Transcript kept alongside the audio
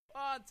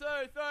2,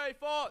 3,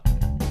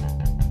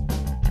 4.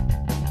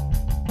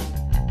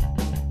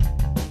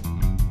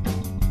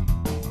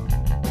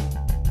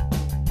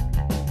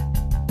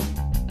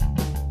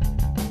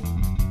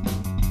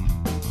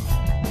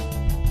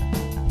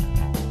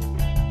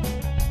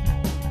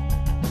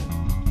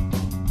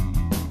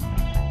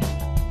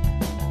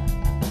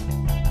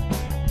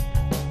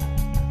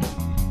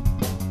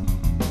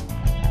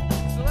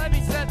 So let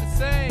me set the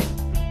scene.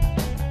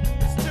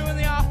 It's 2 in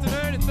the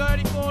afternoon and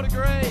 34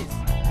 degrees.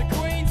 The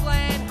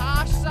Queensland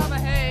harsh summer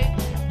heat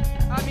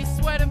had me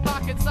sweating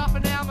buckets up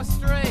and down my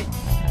street.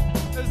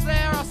 As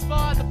there I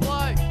spied the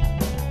bloke,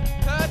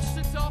 perched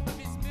atop of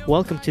his milk.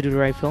 Welcome to Do the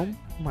Right Film.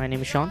 My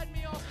name is Sean.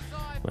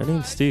 My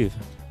name's Steve.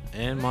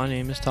 And my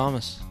name is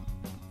Thomas.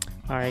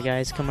 Alright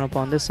guys, coming up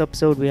on this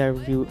episode we have a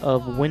review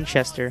of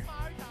Winchester.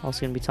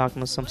 Also going to be talking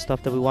about some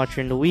stuff that we watched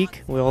during the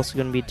week. We're also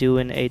going to be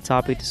doing a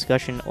topic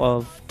discussion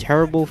of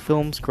terrible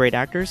films, great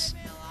actors.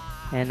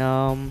 And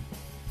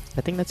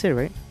I think that's it,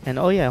 right? And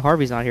oh yeah,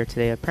 Harvey's not here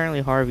today.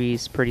 Apparently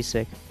Harvey's pretty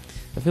sick.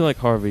 I feel like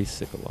Harvey's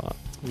sick a lot.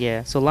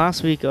 Yeah, so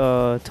last week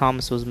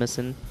Thomas was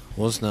missing.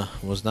 Was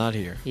not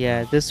here.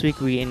 Yeah, this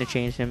week we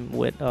interchanged him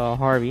with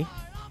Harvey.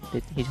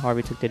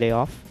 Harvey took the day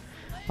off.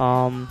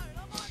 And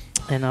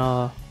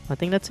I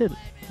think that's it.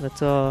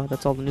 That's all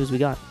the news we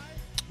got.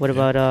 What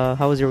about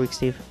how was your week,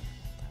 Steve?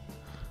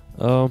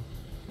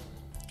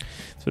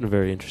 It's been a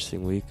very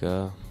interesting week.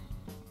 Kind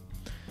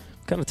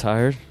of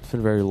tired. It's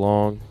been very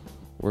long.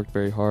 Worked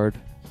very hard.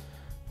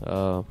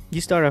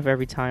 You start off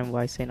every time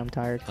by saying I'm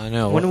tired. I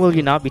know. When will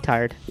you not be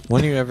tired?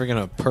 When are you ever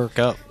gonna perk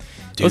up,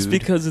 dude? It's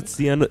because it's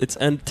the end.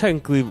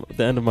 Technically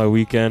the end of my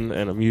weekend,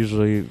 and I'm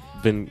usually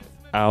been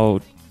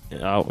out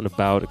and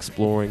about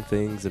exploring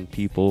things and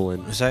people.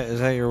 And Is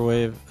that your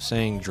way of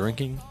saying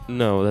drinking?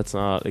 no, that's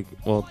not.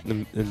 Well,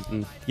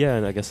 yeah,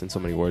 and I guess in so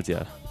many words,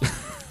 yeah.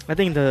 I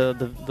think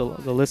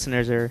the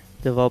listeners are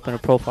developing a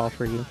profile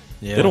for you.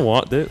 Yeah. They don't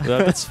want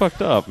that's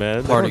fucked up,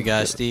 man. Party They don't-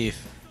 guy Steve.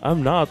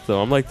 I'm not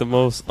though. I'm like the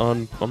most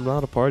I'm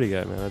not a party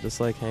guy, man. I just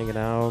like hanging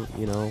out,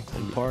 you know.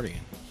 I'm partying.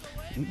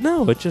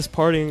 No, it's just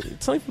partying.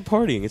 It's not even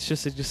partying. It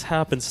just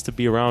happens to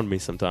be around me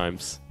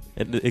sometimes.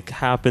 It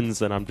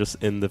happens, and I'm just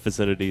in the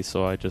vicinity,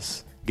 so I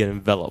just get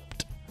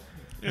enveloped.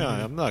 Yeah,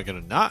 I'm not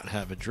gonna not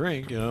have a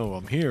drink. You know,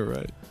 I'm here,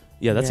 right?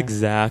 Yeah, that's Yeah.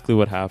 exactly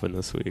what happened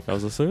this week. I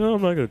was just like, oh,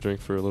 I'm not gonna drink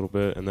for a little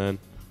bit, and then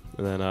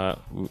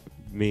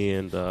me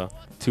and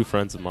two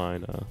friends of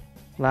mine,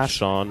 Last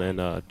Sean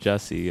and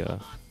Jesse.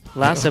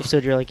 last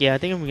episode, you're like, yeah, I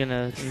think I'm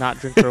gonna not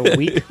drink for a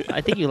week.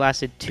 I think you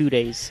lasted 2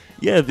 days.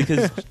 Yeah,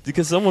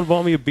 because someone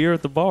bought me a beer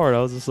at the bar, and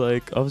I was just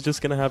like, I was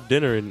just gonna have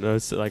dinner, and I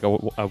was like,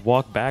 I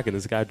walk back, and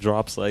this guy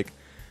drops like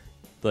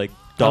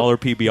dollar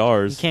You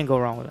PBRs. can't go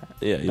wrong with that.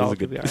 Yeah, he was Dollar a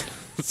good. PBR.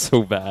 It's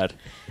so bad.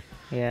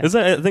 Yeah.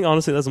 I think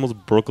honestly that's the most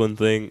Brooklyn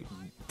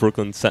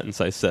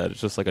sentence I said.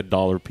 It's just like a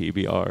dollar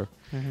PBR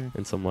Mhm.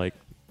 in some like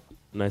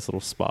nice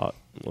little spot,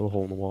 little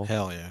hole in the wall.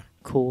 Hell yeah.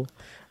 Cool.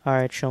 All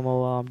right,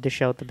 Shomo,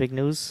 dish out the big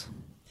news.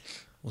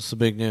 What's the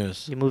big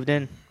news? You moved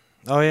in.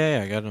 Oh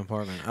yeah, I got an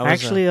apartment. I was,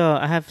 Actually,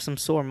 I have some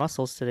sore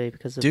muscles today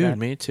because of dude, that.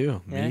 me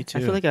too. Yeah? Me too.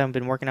 I feel like I've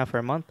been working out for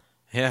a month.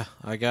 Yeah,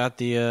 I got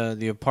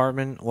the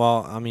apartment.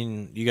 Well, I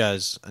mean, you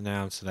guys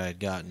announced that I had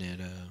gotten it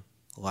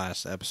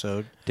last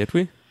episode. Did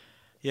we?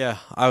 Yeah,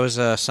 I was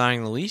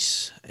signing the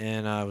lease,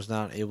 and I was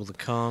not able to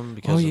come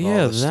because Oh of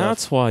yeah, all this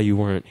that's stuff. why you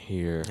weren't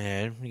here.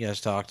 And you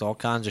guys talked all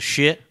kinds of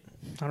shit.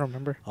 I don't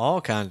remember. All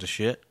kinds of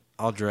shit.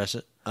 I'll address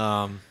it.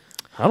 I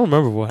don't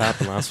remember what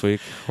happened last week.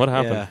 What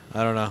happened? Yeah,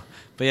 I don't know.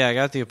 But yeah, I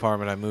got the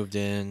apartment. I moved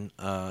in.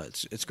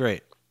 It's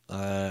great.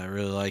 I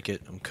really like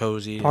it. I'm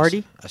cozy.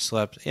 Party? I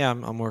slept. Yeah,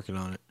 I'm working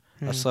on it.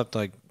 I Mhm. slept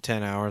like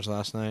 10 hours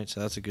last night, so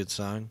that's a good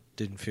sign.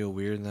 Didn't feel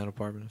weird in that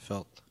apartment. It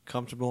felt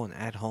comfortable and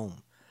at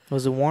home.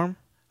 Was it warm?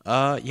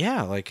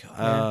 Yeah, like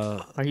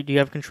Do you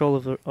have control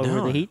over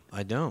no, the heat?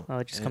 I don't. Oh,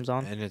 it just comes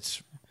on? And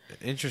it's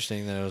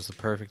interesting that it was the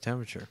perfect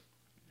temperature.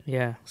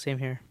 Yeah, same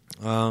here.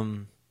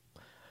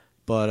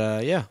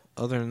 But yeah,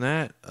 other than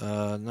that,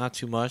 not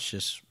too much.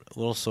 Just a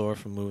little sore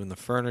from moving the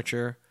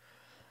furniture.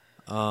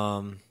 Just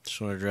want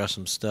to address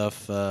some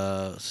stuff.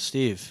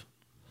 Steve,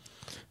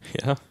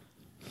 Yeah.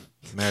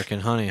 American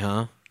Honey,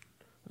 huh?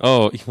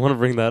 Oh, you want to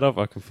bring that up?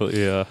 I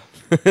completely.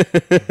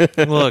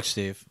 Look,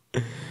 Steve,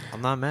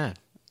 I'm not mad.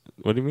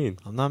 What do you mean?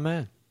 I'm not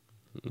mad.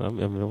 I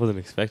wasn't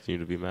expecting you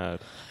to be mad.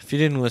 If you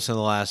didn't listen to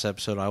the last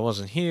episode, I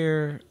wasn't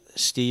here.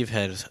 Steve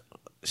had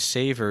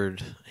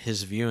savored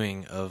his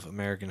viewing of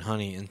American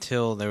Honey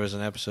until there was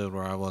an episode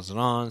where I wasn't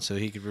on, so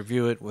he could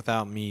review it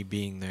without me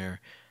being there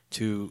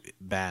to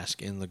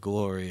bask in the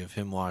glory of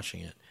him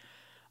watching it.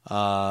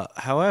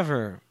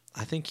 However,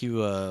 I think you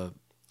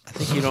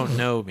don't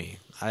know me.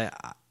 I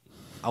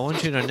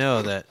want you to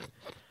know that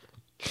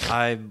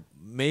I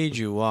made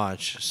you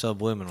watch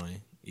subliminally.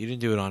 You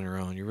didn't do it on your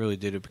own. You really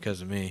did it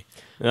because of me.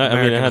 It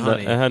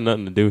had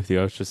nothing to do with you.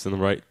 I was just in the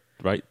right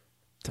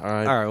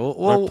time. All right,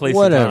 well, place and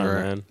whatever.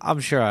 time, man. I'm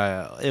sure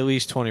at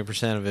least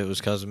 20% of it was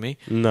because of me.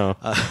 No.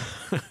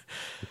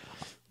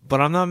 But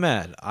I'm not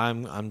mad.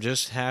 I'm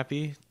just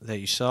happy that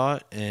you saw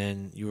it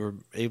and you were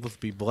able to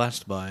be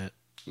blessed by it.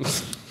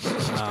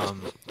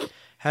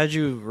 Had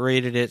you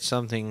rated it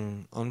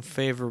something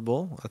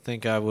unfavorable, I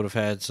think I would have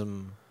had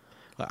some.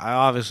 I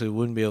obviously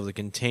wouldn't be able to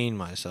contain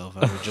myself.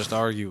 I would just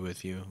argue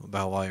with you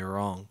about why you're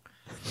wrong.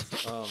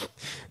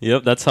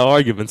 Yep, that's how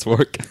arguments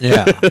work.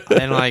 Yeah,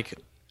 and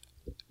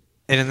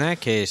in that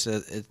case,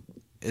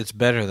 it's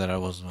better that I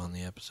wasn't on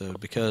the episode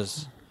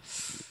because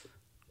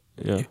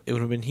Yeah. it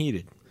would have been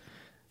heated.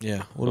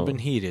 Yeah, would have Oh, been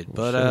heated.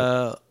 well,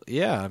 But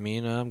yeah, I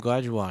mean, I'm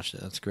glad you watched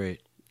it. That's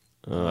great.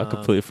 I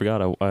completely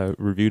forgot I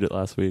reviewed it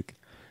last week.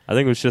 I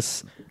think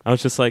I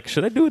was just like,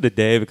 should I do it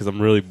today because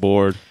I'm really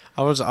bored?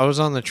 I was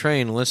on the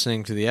train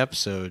listening to the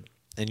episode,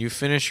 and you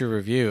finished your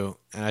review,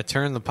 and I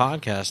turned the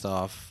podcast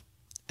off,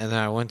 and then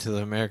I went to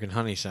the American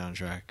Honey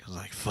soundtrack. I was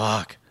like,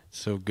 "Fuck,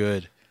 so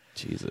good."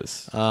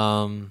 Jesus.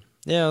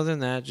 Yeah. Other than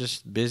that,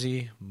 just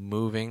busy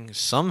moving.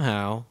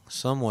 Somehow,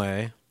 some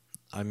way,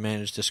 I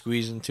managed to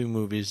squeeze in 2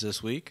 movies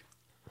this week,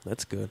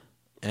 That's good.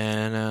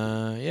 and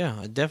yeah,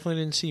 I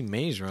definitely didn't see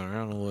Maze Runner. I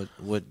don't know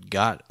what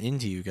got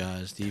into you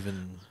guys to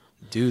even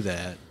do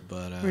that,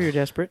 but We were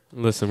desperate.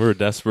 Listen, we were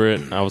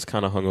desperate. I was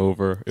kind of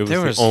hungover. It was There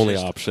the was only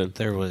just- option.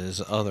 there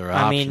was other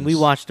options. I mean, we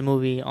watched the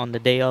movie on the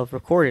day of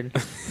recorded.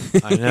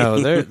 I know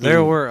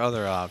there were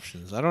other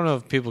options. I don't know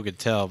if people could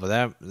tell,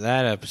 but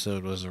that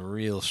episode was a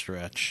real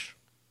stretch.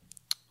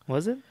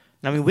 Was it?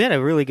 I mean, we had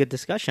a really good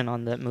discussion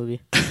on that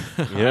movie.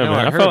 Yeah, know,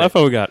 man. I heard I it.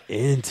 felt we got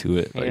into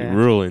it, like Yeah.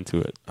 real into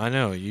it. I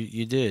know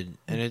you did,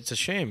 and it's a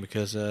shame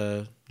because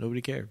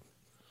nobody cared.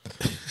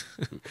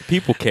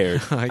 People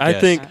cared. I I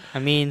guess. think. I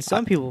mean,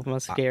 some people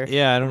must care.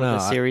 Yeah, I don't with know.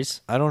 the series.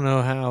 I don't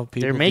know how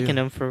people. They're making do.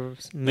 them for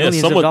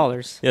millions someone- of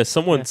dollars. Yeah,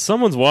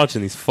 someone's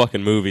watching these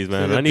fucking movies,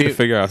 man. Think I need to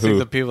figure I out think who.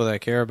 the people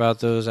that care about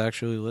those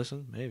actually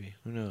listen. Maybe,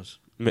 who knows?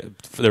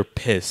 They're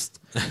pissed.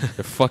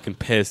 They're fucking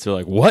pissed. They're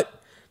like, what?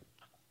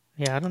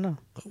 Yeah, I don't know.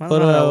 I don't But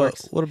know how that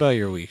works. what about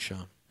your week,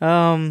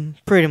 Sean?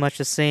 Pretty much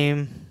the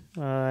same.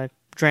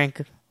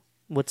 Drank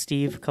with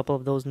Steve a couple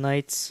of those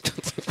nights.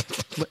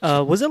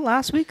 Was it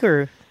last week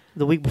or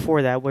the week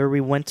before that where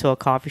we went to a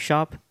coffee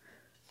shop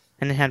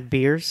and it had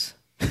beers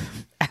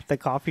at the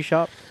coffee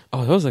shop?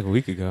 Oh, that was like a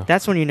week ago.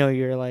 That's when you know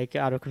you're like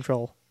out of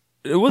control.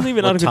 It wasn't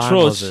even What out of time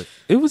control. was it?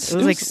 It was. It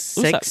was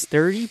like that-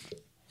 6:30.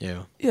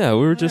 Yeah. Yeah, we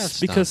were That's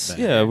just not because. bad.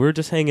 Yeah, we were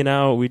just hanging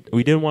out. We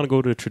didn't want to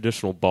go to a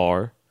traditional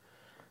bar,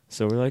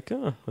 so we're like,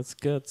 oh, let's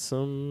get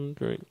some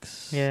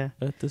drinks. Yeah.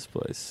 At this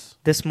place.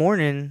 This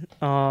morning,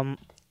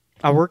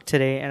 I worked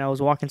today and I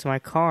was walking to my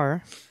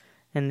car,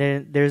 and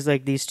then there's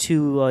like these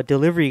 2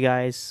 delivery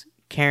guys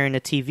carrying a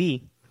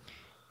TV,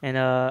 and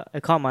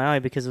it caught my eye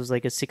because it was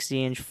like a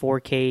 60-inch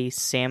 4K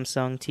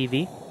Samsung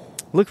TV.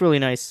 Looked really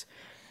nice.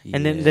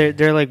 And then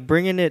they're like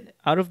bringing it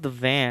out of the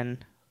van,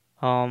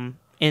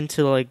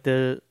 into like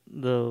the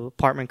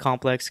apartment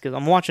complex because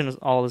I'm watching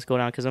all this go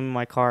down because I'm in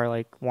my car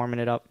like warming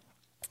it up.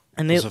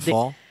 And Does it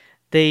fall?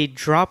 they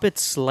drop it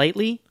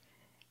slightly,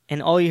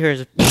 and all you hear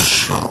is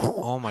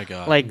Oh my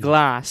god! like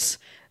glass.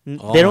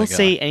 Oh They my don't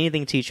say God.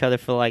 anything to each other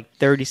for like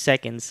 30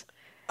 seconds,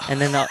 and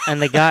then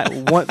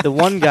the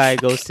one guy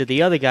goes to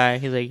the other guy.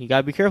 He's like, "You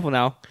gotta be careful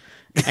now."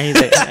 And he's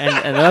like,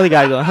 and the other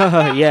guy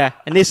goes, "Yeah."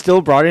 And they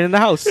still brought it in the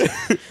house.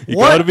 You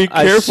gotta be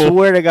careful. I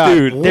swear to God,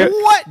 Dude.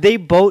 What? They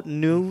both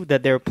knew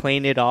that they were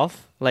playing it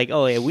off. Like,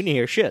 oh yeah, we didn't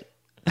hear shit.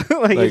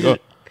 Like, it's oh,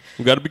 just-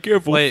 we gotta be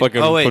careful. Wait, Fucking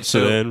puts so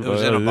it in. it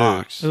was but- in a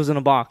box. it was in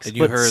a box, And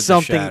you but heard the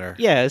something. shatter.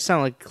 Yeah, it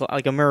sounded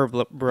like a mirror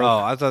broke. Oh,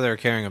 I thought they were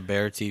carrying a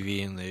Bear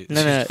TV and they.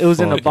 No, it was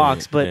in a Fucking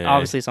box, but A.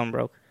 obviously something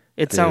broke.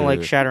 It sounded like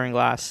Dude. shattering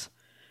glass.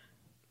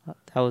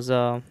 That was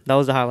the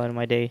highlight of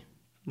my day.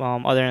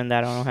 Other than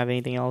that, I don't have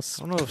anything else.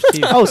 I don't know if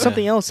Steve. Oh,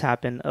 something else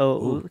happened.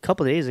 Oh, a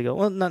couple of days ago.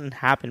 Well, nothing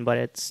happened, but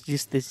it's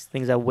just these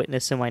things I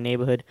witnessed in my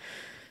neighborhood.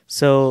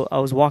 So I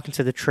was walking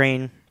to the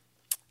train.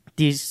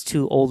 These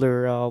 2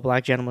 older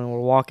black gentlemen were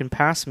walking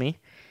past me.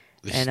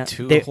 These and,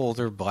 2 they-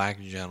 older black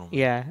gentlemen.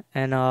 Yeah,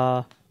 and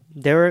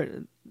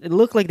it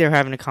looked like they were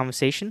having a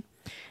conversation,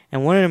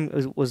 and one of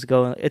them was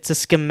going, "It's a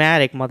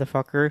schematic,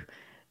 motherfucker."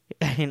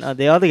 And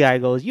the other guy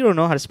goes, "You don't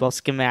know how to spell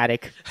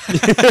schematic." And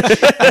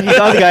the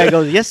other guy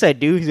goes, "Yes, I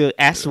do." He goes,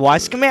 "Ask why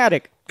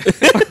schematic."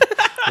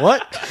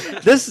 What?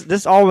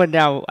 This all went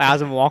down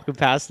as I'm walking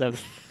past them.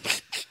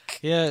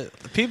 Yeah,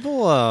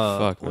 people.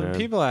 Fuck, when man.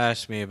 people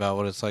ask me about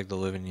what it's like to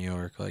live in New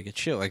York, like it's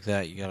shit like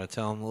that, you gotta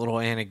tell them little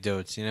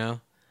anecdotes, you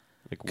know,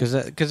 Like, because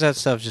that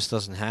stuff just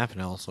doesn't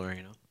happen elsewhere,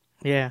 you know.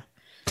 Yeah,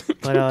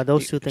 but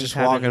those 2 things Just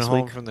happened walking this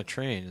home week. from the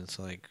train, it's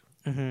like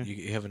Mhm.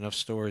 you have enough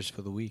stories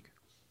for the week.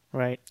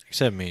 Right,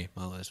 Except me,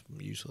 my life's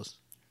useless.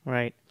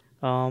 right.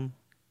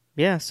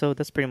 Yeah, so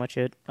that's pretty much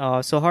it.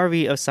 So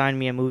Harvey assigned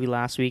me a movie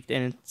last week,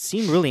 and it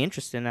seemed really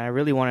interesting. I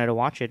really wanted to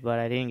watch it, but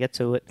I didn't get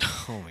to it.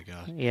 Oh my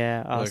god,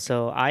 Yeah, Look.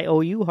 so I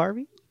owe you,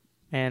 Harvey.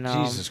 And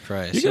Jesus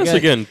Christ! you guys are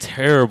getting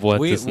terrible at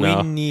we this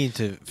now. need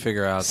to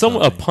figure out A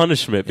something.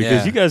 punishment because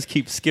Yeah. you guys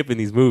keep skipping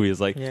these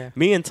movies. Like Yeah.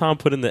 me and Tom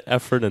put in the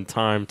effort and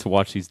time to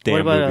watch these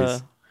damn what about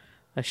movies.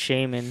 a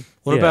shaman?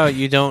 What Yeah. about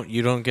you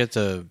don't get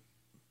to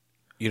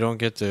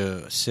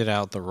sit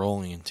out the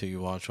rolling until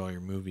you watch all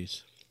your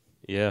movies.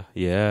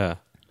 Yeah.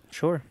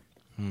 Sure.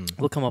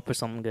 We'll come up with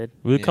something good.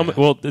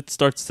 Well, it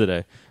starts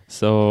today,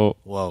 so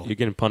Whoa. you're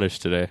getting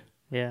punished today.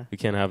 Yeah. We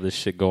can't have this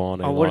shit go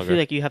on any Or what longer.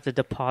 if you have to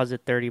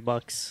deposit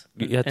 $30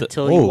 You have to-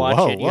 until you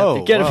watch it? You have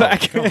to get it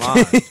back. Come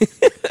on.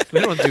 We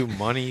don't do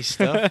money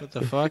stuff. What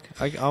the fuck?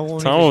 I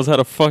won't Tom almost had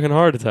a fucking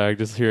heart attack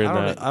just hearing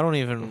that. I don't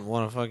even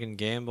want to fucking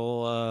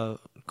gamble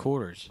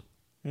quarters.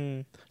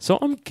 So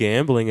I'm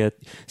gambling at.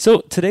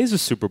 So today's the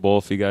Super Bowl.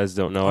 If you guys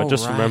don't know, I Oh,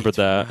 just right, remembered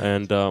that, right.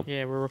 and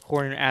Yeah, we're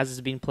recording as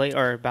it's being played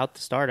or about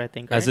to start. I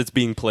think. Right? as it's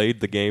being played,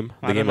 the game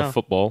I don't know. of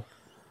football.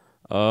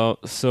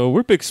 So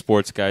we're big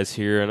sports guys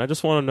here, and I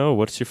just want to know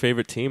what's your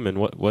favorite team, and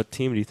what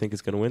team do you think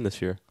is going to win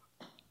this year?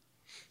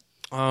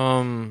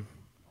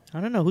 I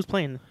don't know who's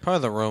playing.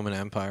 Probably the Roman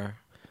Empire.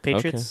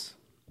 Patriots.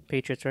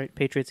 Patriots, right?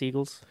 Patriots,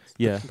 Eagles.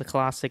 Yeah, The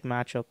classic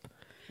matchup.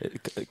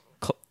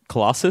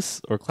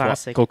 Colossus or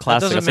Classic.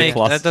 Classic. That I said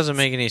Colossus. that doesn't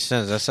make any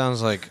sense. That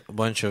sounds like a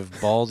bunch of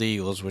bald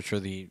eagles, which are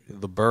the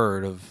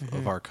bird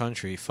of our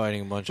country,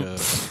 fighting a bunch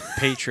of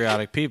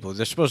patriotic people.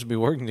 They're supposed to be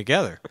working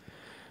together.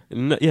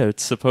 No, yeah,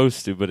 it's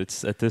supposed to, but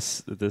it's at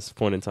this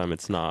point in time,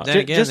 it's not. Then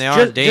again, they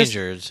are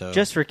endangered. So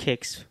Just for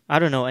kicks. I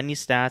don't know any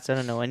stats. I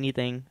don't know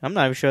anything. I'm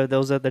not even sure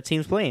those are the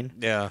teams playing.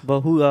 yeah, But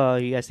who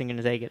you guys think going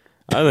to take it?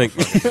 I think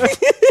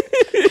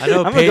I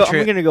know I'm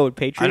Patriot. going to go with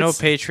Patriots. I know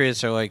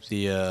Patriots are like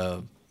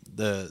the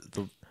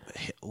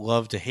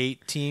love to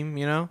hate team.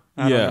 You know,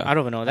 I don't Yeah. know. I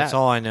don't even know that. that's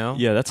all I know.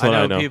 Yeah, that's what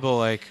I know. People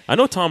like I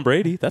know Tom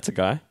Brady. That's a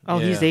guy. Oh,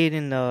 he's Yeah.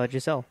 dating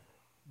Giselle.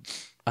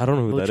 I don't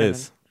know who that Buchanan.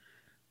 is.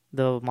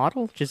 The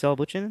model, Giselle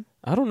Butchen.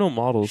 I don't know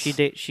models. She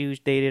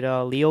dated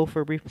Leo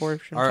for a brief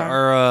portion of time.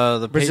 are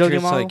the Brazilian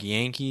Patriots model? like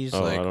Yankees, Oh,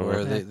 I like don't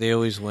where know. they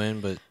always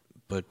win,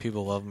 but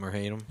people love them or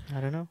hate them. I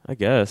don't know. I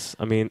guess.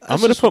 I mean, I'm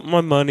That's going to just- put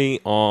my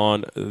money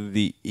on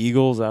the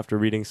Eagles after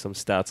reading some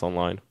stats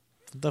online.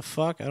 The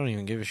fuck? I don't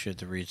even give a shit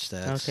to read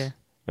stats. Okay.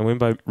 And when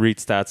by read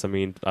stats, I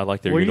mean I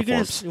like their Were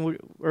uniforms. you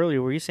earlier?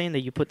 Were you saying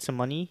that you put some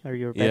money or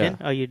you were Yeah. betting?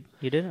 Oh, you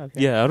did?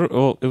 Okay. Yeah, I don't.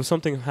 Well, it was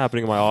something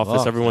happening in my office.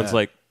 Fuck Everyone's that.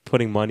 like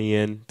putting money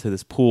in to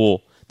this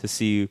pool to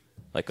see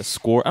like a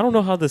score. I don't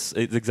know how this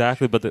is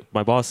exactly, but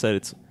my boss said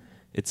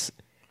it's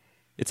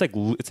like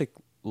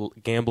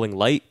gambling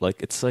light.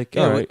 Like it's like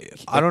Yeah, all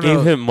right, I don't gave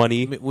know. him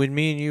money. When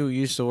me and you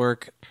used to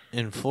work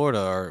in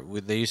Florida,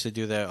 they used to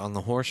do that on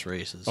the horse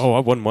races. Oh, I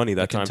won money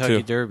the that time Kentucky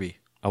too. Derby.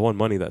 I won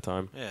money that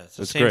time. Yeah, it's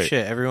the It's same great.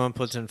 shit. Everyone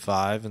puts in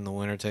 5, and the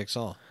winner takes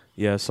all.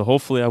 Yeah, so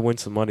hopefully I win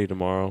some money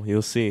tomorrow.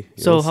 You'll see.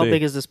 So You'll how see.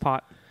 big is this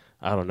pot?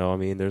 I don't know. I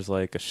mean, there's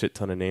like a shit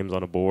ton of names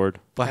on a board.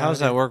 But how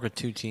does Okay. that work with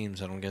 2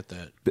 teams? I don't get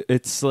that.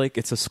 It's like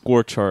it's a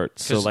score chart.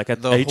 So 'Cause like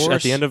at the at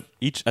horse- the end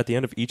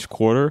of each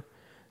quarter,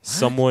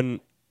 someone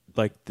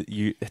like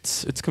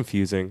it's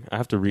confusing. I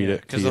have to read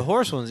it Because to the you.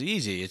 horse one's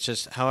easy. It's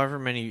just however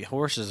many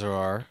horses there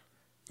are.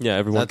 Yeah,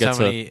 everyone That's gets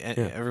how many. a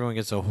yeah. Everyone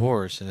gets a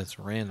horse, and it's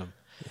random.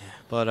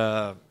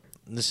 But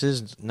this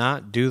is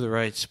not do the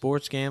right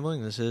sports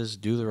gambling. This is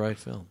do the right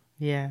film.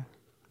 Yeah.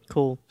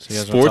 Cool. So you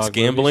guys wanna sports talk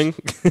gambling.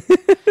 movies?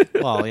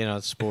 Well,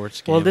 it's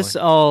sports Well, gambling. this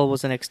all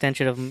was an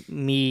extension of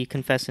me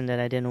confessing that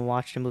I didn't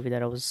watch the movie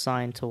that I was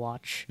assigned to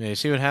watch. Yeah, you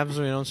see what happens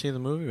when we don't see the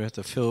movie? We have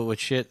to fill it with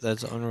shit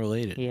that's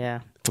unrelated. Yeah.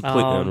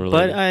 Completely But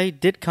unrelated. I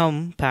did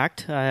come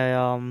packed.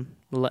 and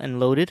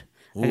loaded.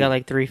 I Ooh. got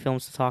like 3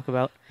 films to talk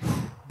about.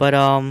 But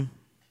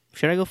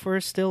should I go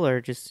first still,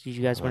 or just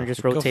you guys want to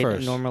just Go rotate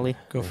first. normally?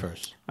 Go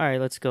first. All right,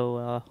 let's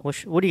go.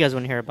 What do you guys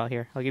want to hear about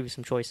here? I'll give you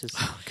some choices.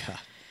 Oh God,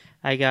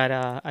 I got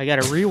a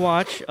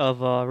rewatch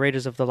of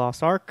Raiders of the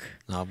Lost Ark.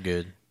 no, I'm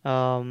good.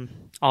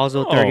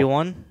 Oslo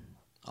 31.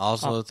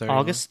 Oslo 31.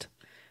 August.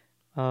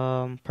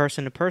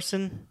 Person to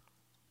Person.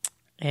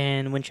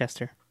 And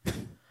Winchester.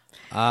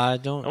 I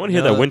don't. I want to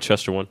hear know- that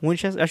Winchester one.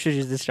 Winchester. I should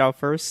use this out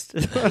first.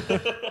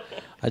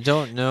 I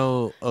don't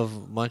know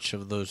of much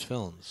of those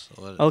films.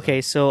 Okay,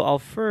 so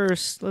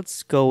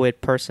let's go with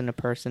Person to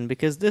Person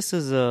because this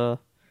is a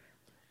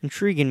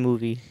intriguing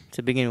movie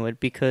to begin with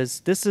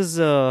because this is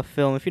a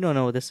film, if you don't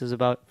know what this is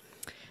about,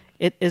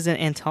 it is an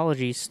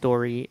anthology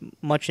story,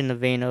 much in the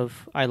vein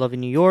of I Love You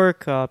New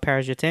York,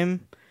 Paris Je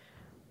T'aime.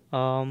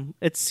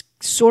 It's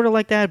sort of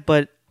like that,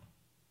 but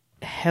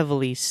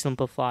heavily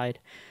simplified.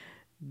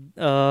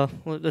 Let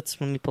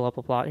me pull up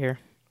a plot here.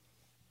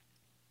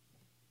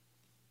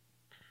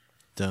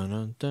 Dun,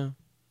 dun, dun.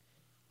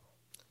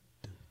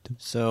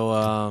 So,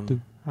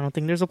 I don't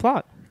think there's a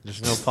plot.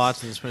 there's no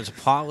plots in this movie. It's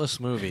a plotless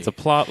movie. It's a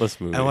plotless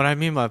movie. And what I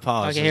mean by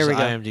plotless Okay, here is we go.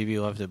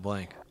 IMDb left it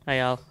blank.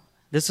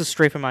 This is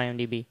straight from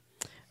IMDb.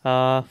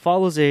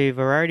 Follows a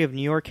variety of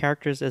New York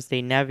characters as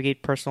they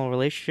navigate personal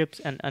relationships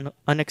and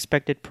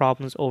unexpected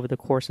problems over the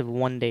course of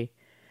one day.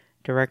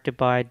 Directed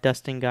by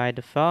Dustin Guy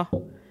Defa.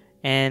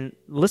 And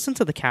listen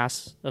to the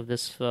cast of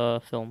this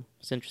film.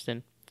 It's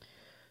interesting.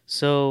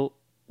 So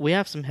we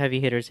have some heavy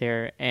hitters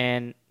here,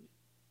 and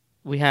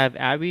we have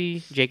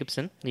Abby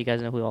Jacobson. You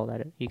guys know who all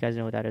that is. You guys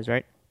know who that is,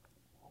 right?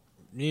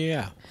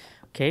 Yeah.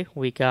 Okay,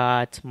 we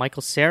got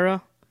Michael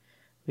Cera.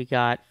 We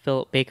got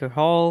Philip Baker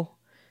Hall.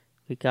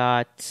 We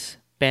got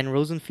Ben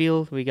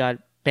Rosenfield. We got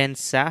Ben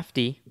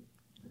Safdie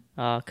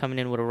coming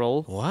in with a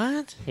role.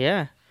 What?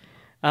 Yeah.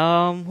 Who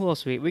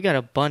else? We got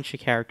a bunch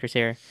of characters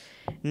here.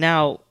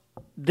 Now,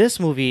 this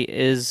movie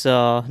is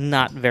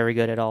not very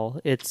good at all.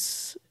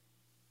 It's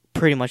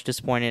pretty much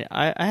disappointing.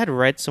 I had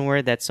read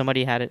somewhere that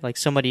somebody had it, like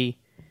somebody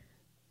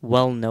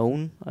well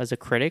known as a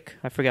critic.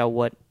 I forgot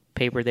what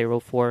paper they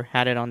wrote for,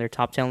 had it on their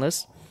top 10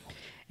 list.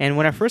 And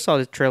when I first saw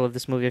the trailer of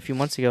this movie a few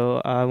months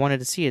ago, I wanted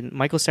to see it.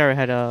 Michael Cera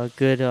had a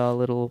good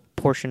little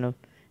portion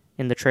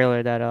in the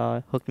trailer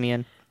that hooked me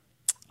in.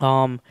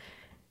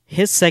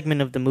 His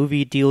segment of the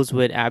movie deals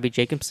with Abby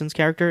Jacobson's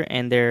character,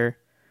 and they're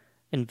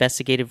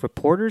investigative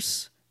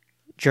reporters,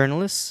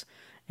 journalists,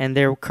 and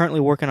they're currently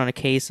working on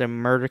a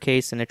murder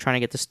case, and they're trying to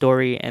get the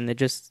story, and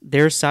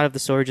their side of the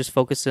story just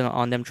focusing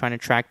on them trying to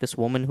track this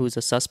woman who's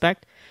a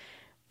suspect.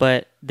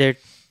 But they're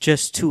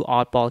just two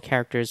oddball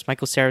characters.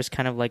 Michael Cera's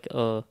kind of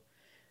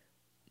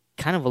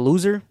a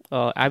loser.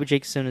 Abby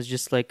Jacobson is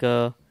just like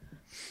a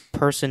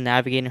person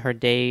navigating her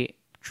day,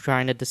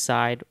 trying to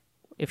decide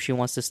if she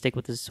wants to stick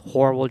with this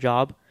horrible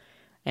job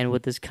and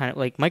with this kind of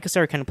like Michael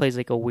Cera kind of plays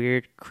like a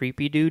weird,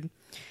 creepy dude.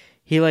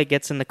 He like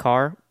gets in the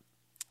car,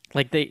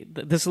 like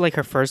this is like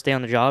her first day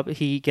on the job.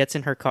 He gets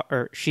in her car,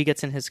 or she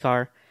gets in his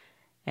car,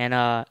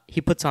 and he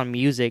puts on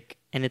music,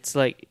 and it's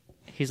like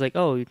he's like,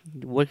 "Oh,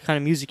 what kind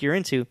of music you're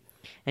into?"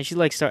 And she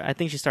I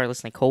think she started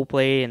listening to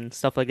Coldplay and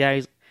stuff like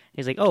that.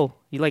 He's like, "Oh,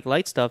 you like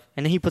light stuff?"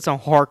 And then he puts on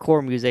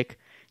hardcore music.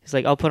 He's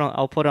like, I'll put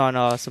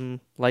on some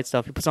light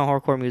stuff." He puts on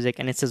hardcore music,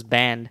 and it's his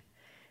band,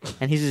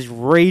 and he's just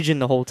raging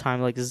the whole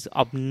time, like this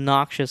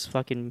obnoxious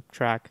fucking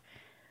track.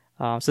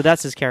 So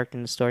that's his character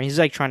in the story. He's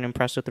like trying to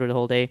impress her through the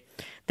whole day.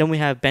 Then we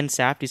have Ben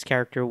Safdie's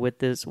character with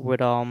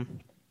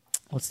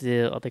what's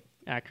the other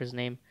actor's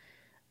name?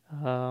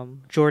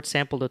 George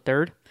Sample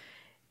III.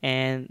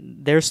 And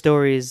their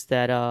story is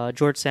that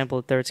George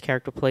Sample III's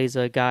character plays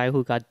a guy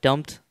who got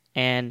dumped,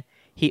 and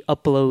he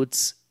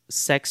uploads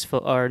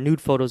or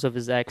nude photos of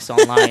his ex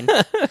online.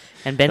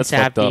 And Ben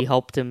Safdie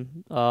helped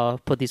him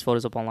put these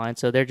photos up online.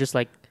 So they're just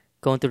like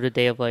going through the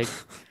day of like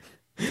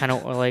kind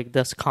of like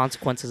the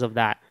consequences of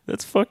that.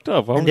 That's fucked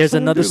up. And there's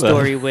another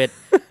story with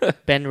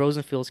Ben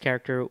Rosenfield's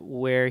character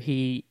where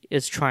he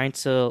is trying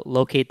to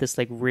locate this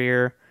like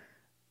rare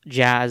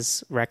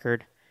jazz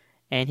record,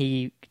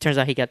 and turns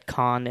out he got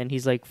conned, and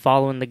he's like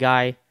following the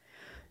guy.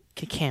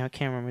 I can't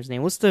remember his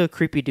name. What's the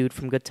creepy dude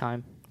from Good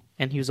Time?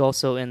 And he was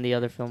also in the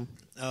other film.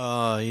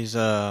 He's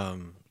the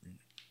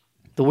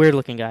weird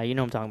looking guy. You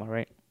know what I'm talking about,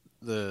 right?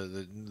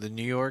 The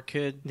New York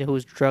kid who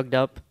was drugged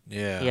up.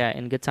 Yeah.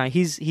 In Good Time.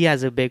 He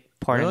has a big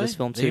part in this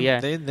film too.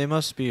 They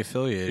must be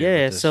affiliated.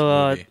 Yeah. With this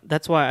so movie.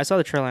 that's why I saw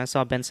the trailer and I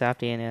saw Ben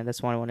Safdie in it.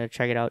 That's why I wanted to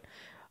check it out.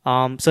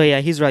 So yeah,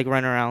 he's like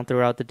running around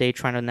throughout the day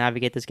trying to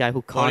navigate this guy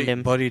who conned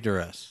him. Buddy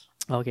Duress.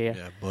 Okay, yeah.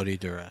 Yeah, Buddy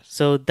Duress.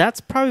 So that's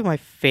probably my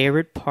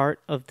favorite part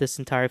of this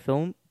entire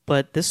film.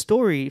 But this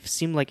story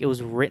seemed like it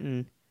was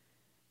written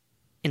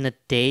in a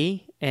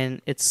day,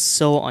 and it's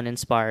so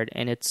uninspired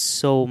and it's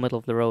so middle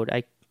of the road.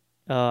 I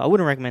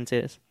wouldn't recommend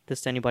this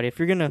to anybody. If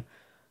you're gonna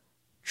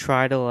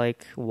try to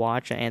like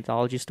watch an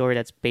anthology story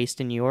that's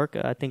based in New York,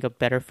 I think a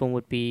better film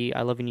would be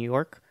I Love You New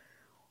York,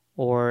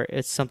 or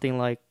it's something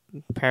like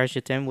Paris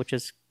Je T'aime, which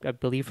is I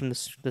believe from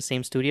the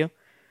same studio.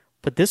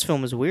 But this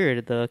film is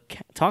weird.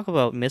 Talk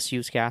about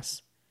misuse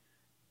cast,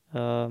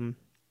 person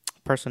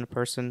to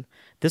person.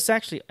 This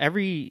actually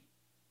every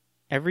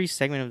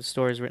segment of the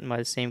story is written by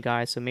the same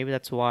guy, so maybe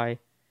that's why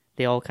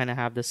they all kind of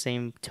have the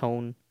same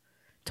tone.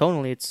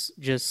 Tonally, it's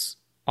just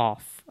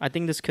off. I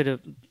think this could have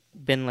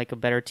been like a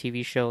better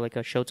TV show, like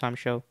a Showtime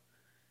show.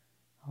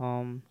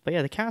 But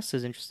yeah, the cast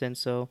is interesting,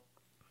 so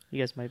you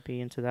guys might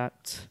be into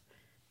that.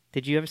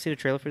 Did you ever see the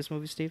trailer for this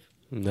movie, Steve?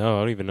 No,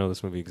 I don't even know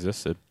this movie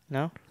existed.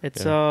 No,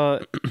 it's it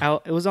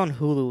was on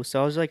Hulu,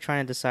 so I was like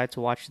trying to decide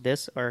to watch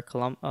this or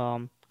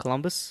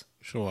Columbus.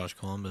 Should watch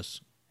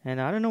Columbus.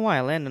 And I don't know why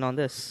I landed on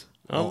this.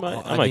 I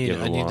might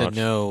give it a need watch. to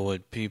know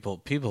what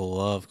people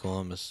love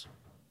Columbus.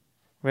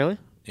 Really?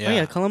 Yeah. Oh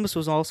yeah, Columbus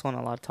was also on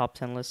a lot of top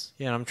 10 lists.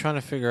 Yeah, and I'm trying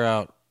to figure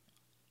out.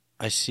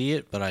 I see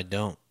it, but I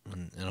don't,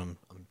 and I'm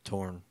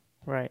torn.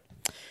 Right.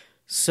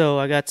 So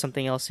I got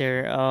something else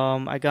here.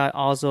 I got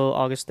also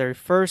August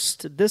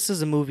 31st. This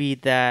is a movie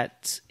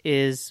that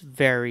is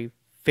very,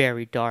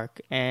 very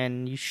dark,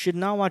 and you should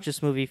not watch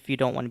this movie if you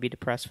don't want to be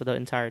depressed for the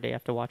entire day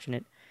after watching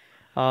it.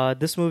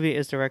 This movie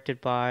is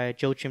directed by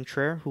Joachim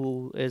Trier,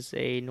 who is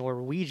a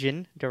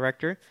Norwegian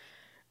director.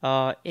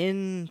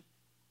 In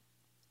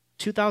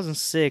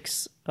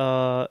 2006,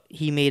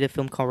 he made a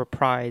film called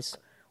Reprise,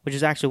 which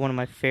is actually one of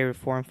my favorite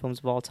foreign films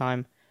of all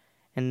time.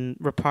 And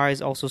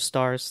Reprise also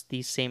stars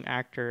the same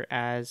actor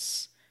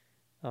as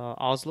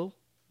Oslo,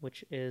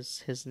 which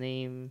is his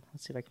name.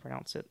 Let's see if I can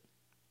pronounce it.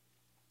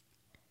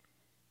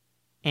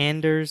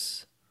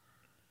 Anders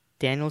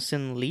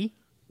Danielsen Lee.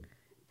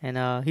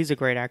 And he's a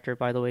great actor,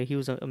 by the way. He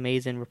was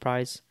amazing in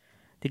Reprise.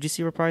 Did you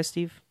see Reprise,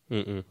 Steve?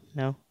 Mm-mm.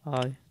 No?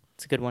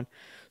 It's a good one.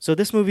 So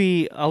this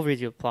movie, I'll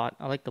read you a plot.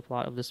 I like the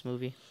plot of this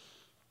movie.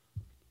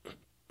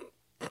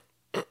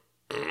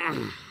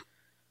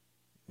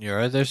 You all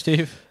right there,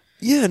 Steve?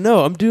 Yeah,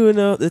 no, I'm doing.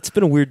 It's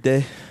been a weird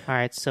day. All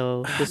right,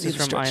 so this is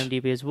from stretch.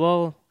 IMDb as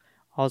well.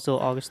 Also,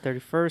 August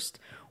 31st.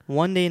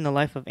 One day in the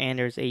life of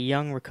Anders, a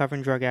young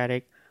recovering drug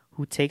addict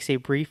who takes a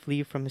brief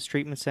leave from his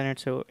treatment center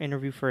to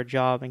interview for a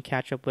job and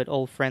catch up with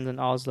old friends in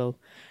Oslo.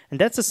 And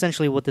that's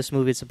essentially what this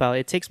movie is about.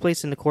 It takes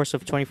place in the course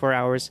of 24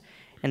 hours.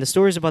 And the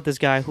story is about this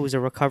guy who is a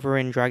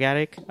recovering drug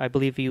addict. I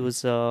believe he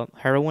was a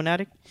heroin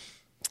addict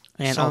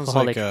and Sounds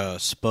alcoholic. like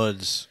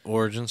Spud's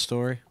origin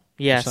story.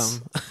 Yes.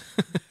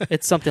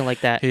 It's something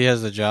like that. He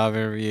has a job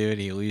interview and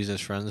he leaves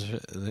his friends.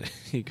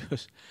 He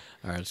goes,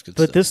 all right, it's good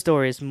But stuff. this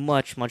story is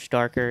much, much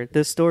darker.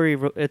 This story,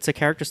 it's a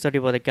character study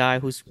about a guy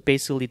who's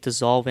basically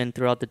dissolving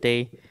throughout the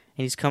day,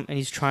 and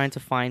he's trying to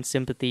find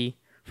sympathy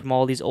from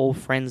all these old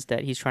friends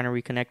that he's trying to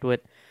reconnect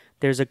with.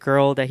 There's a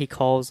girl that he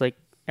calls like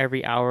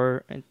every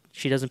hour, and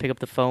she doesn't pick up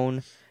the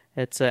phone.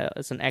 It's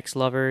an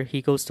ex-lover.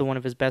 He goes to one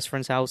of his best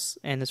friend's house,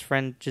 and his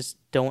friend just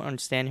don't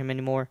understand him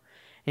anymore.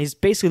 And he's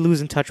basically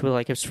losing touch with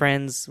like his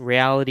friends,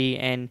 reality,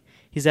 and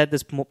he's at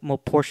this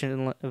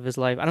portion of his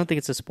life. I don't think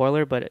it's a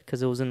spoiler, but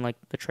because it was in like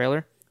the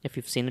trailer, if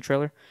you've seen the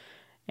trailer,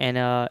 and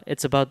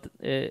it's about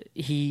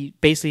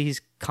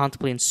he's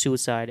contemplating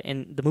suicide,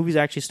 and the movie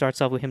actually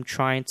starts off with him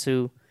trying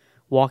to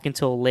walk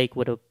into a lake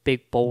with a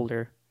big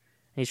boulder,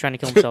 and he's trying to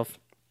kill himself.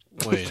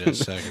 Wait a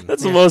second.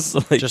 That's the most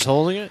like Just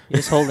holding it?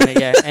 He's holding it,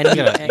 yeah, and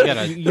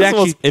you that's the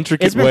most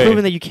intricate it's been way.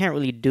 proven that you can't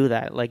really do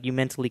that. Like you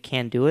mentally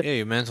can't do it. Yeah,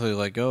 you mentally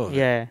let go of it.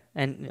 Yeah,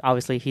 and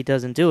obviously he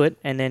doesn't do it,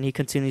 and then he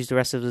continues the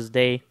rest of his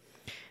day.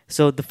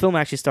 So the film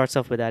actually starts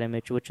off with that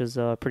image, which is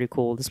pretty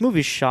cool. This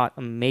movie is shot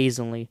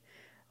amazingly.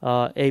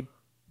 It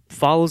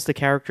follows the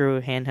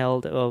character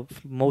handheld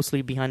of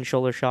mostly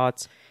behind-the-shoulder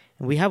shots,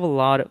 and we have a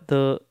lot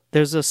of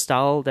there's a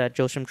style that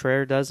Joachim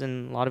Trier does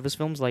in a lot of his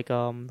films, like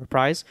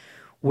Reprise,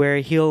 where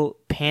he'll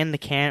pan the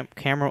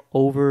camera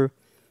over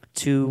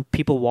to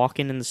people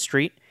walking in the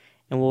street,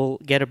 and we'll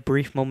get a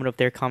brief moment of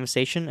their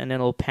conversation, and then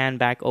it'll pan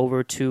back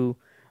over to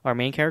our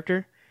main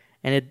character.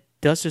 And it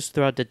does this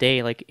throughout the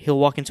day. Like, he'll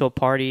walk into a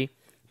party,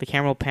 the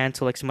camera will pan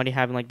to like somebody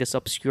having like this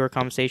obscure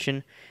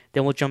conversation,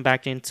 then we'll jump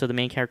back into the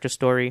main character's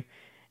story,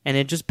 and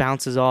it just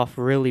bounces off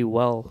really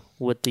well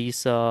with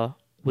these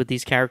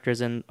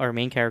characters and our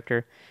main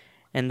character.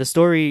 And the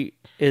story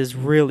is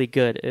really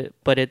good,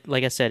 but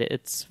like I said,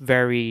 it's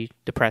very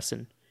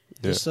depressing.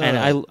 This, And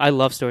I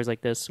love stories like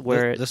this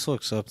where this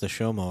looks up the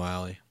Shomo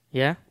alley.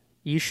 yeah,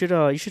 you should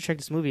check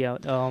this movie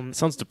out. It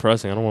sounds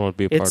depressing. I don't want to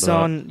be a part It's of that.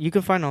 on. You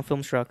can find it on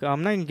Filmstruck.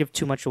 I'm not gonna give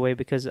too much away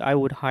because I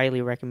would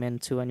highly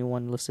recommend to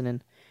anyone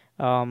listening.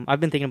 I've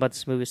been thinking about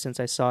this movie since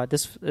I saw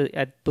it.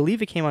 I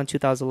believe it came out in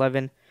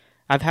 2011.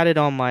 I've had it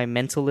on my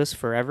mental list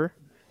forever,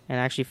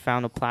 and I actually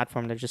found a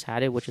platform that just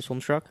had it, which is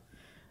Filmstruck.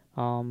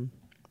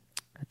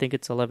 I think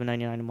it's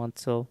 $11.99 a month,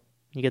 so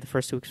you get the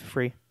first 2 weeks for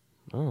free.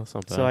 Oh, that's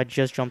not bad. So I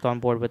just jumped on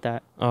board with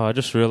that. Oh, I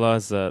just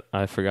realized that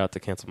I forgot to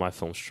cancel my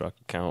Filmstruck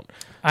account. So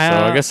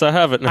I guess I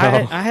have it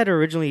now. I had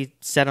originally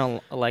set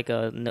on like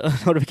a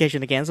notification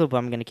to cancel, but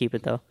I'm going to keep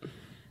it though.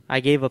 I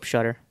gave up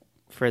Shudder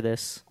for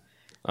this.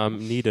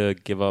 Need to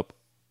give up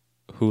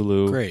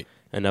Hulu Great.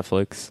 and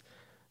Netflix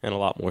and a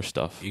lot more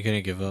stuff. You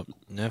gonna give up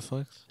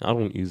Netflix? I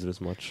don't use it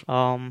as much.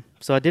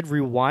 So I did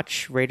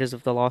rewatch Raiders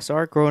of the Lost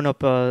Ark. Growing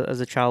up as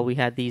a child, we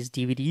had these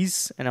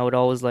DVDs, and I would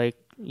always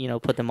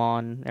put them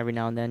on every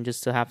now and then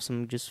just to have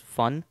some just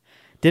fun.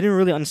 Didn't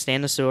really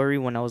understand the story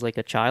when I was like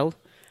a child,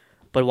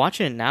 but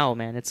watching it now,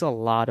 man, it's a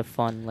lot of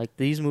fun. Like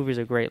these movies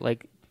are great.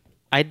 Like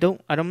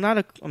I'm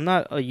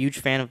not a huge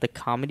fan of the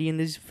comedy in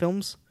these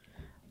films,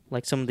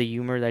 like some of the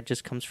humor that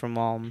just comes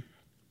from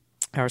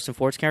Harrison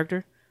Ford's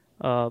character.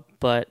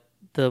 But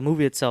the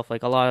movie itself,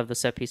 like a lot of the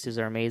set pieces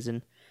are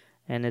amazing,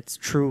 and it's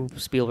true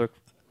Spielberg,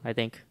 I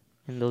think,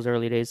 in those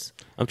early days.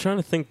 I'm trying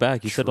to think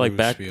back. You said like True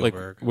back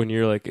Spielberg. like when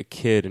you're like a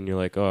kid and you're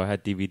like, oh, I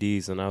had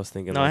DVDs, and I was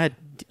thinking. No, like, I had.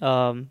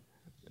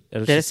 it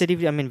was Did I just- say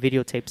DVD? I mean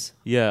videotapes.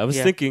 Yeah, I was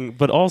Yeah. thinking,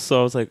 but also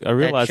I was like, I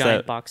realized that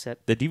giant that box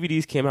set. the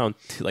DVDs came out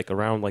like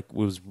around like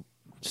was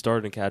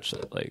started to catch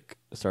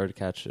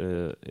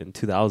in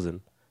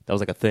 2000. That was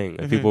like a thing.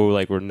 And people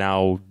were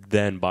now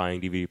then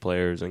buying DVD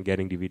players and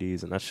getting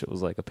DVDs, and that shit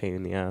was like a pain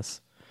in the ass.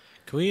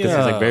 Can we? 'Cause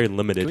it's like very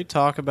limited. Can we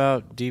talk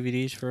about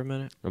DVDs for a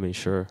minute? I mean,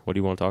 sure. What do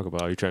you want to talk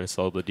about? Are you trying to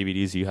sell the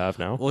DVDs you have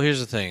now? Well, here's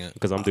the thing.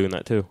 Because I'm doing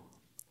that too.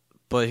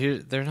 But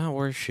they're not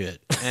worth shit.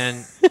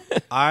 And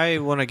I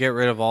want to get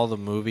rid of all the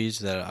movies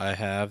that I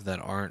have that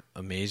aren't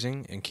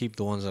amazing and keep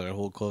the ones that I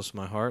hold close to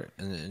my heart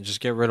and just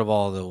get rid of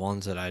all the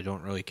ones that I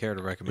don't really care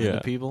to recommend Yeah.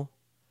 to people.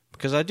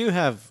 Because I do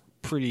have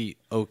pretty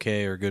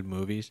okay or good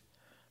movies.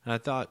 And I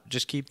thought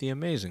just keep the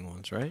amazing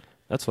ones, right?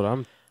 That's what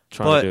I'm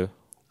trying to do.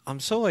 I'm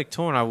so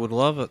torn. I would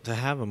love to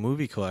have a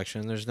movie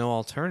collection. There's no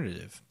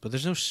alternative. But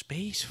there's no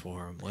space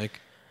for them. Like,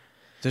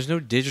 there's no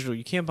digital.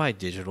 You can't buy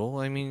digital.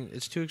 I mean,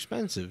 it's too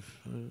expensive.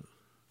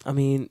 I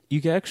mean,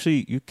 you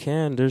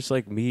can. There's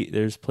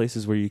there's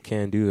places where you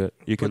can do it.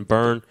 You can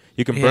burn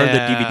the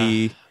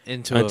DVD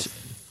into a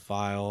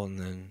file and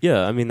then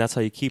Yeah, I mean that's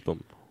how you keep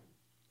them.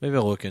 maybe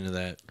I'll look into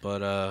that.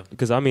 But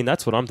Because I mean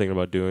that's what I'm thinking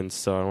about doing,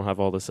 so I don't have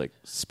all this like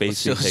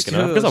space being let's taken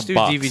up. Because let's a do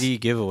box. DVD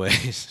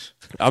giveaways.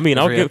 I mean,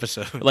 I'll every give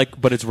episode.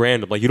 but it's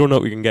random. Like you don't know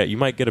what you can get. You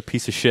might get a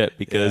piece of shit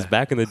because Yeah.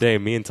 back in the day,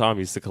 me and Tom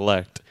used to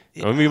collect,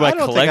 I mean, by I don't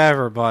think collect, I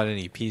ever bought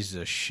any pieces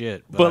of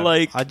shit. But,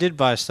 like- I did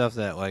buy stuff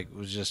that like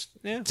was just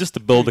just to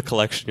build a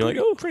collection. You're like,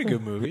 oh, pretty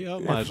good movie. I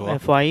might as well.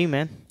 FYE,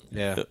 man.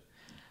 Yeah.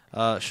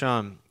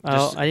 Sean,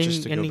 I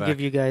just to go didn't back. give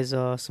you guys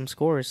some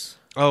scores.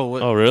 Oh,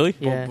 what, oh, really?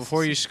 well, Yeah.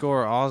 before you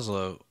score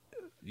Oslo,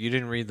 you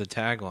didn't read the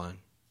tagline.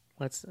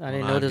 I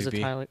didn't know there's a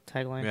IMDb.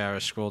 tagline. Yeah, I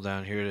scroll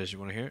down. Here it is. You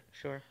want to hear it?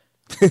 Sure.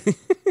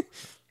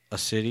 A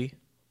city,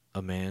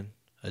 a man,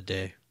 a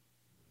day.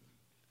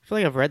 I feel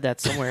like I've read that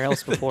somewhere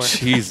else before.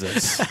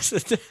 Jesus. That's the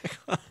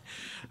tagline.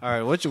 All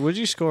right, what'd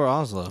you score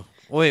Oslo?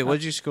 Wait,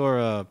 what'd you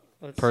score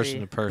Let's person see.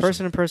 to person?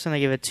 Person to person, I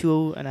gave it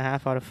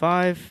 2.5 out of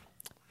 5.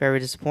 Very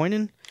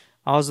disappointing.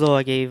 Oslo,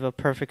 I gave a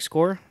perfect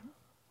score,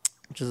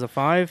 which is a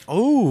 5.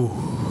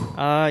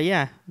 Oh,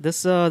 Yeah,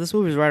 this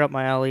movie is right up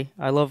my alley.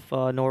 I love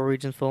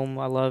Norwegian film.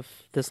 I love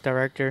this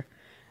director,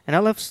 and I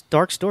love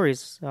dark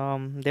stories.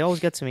 They always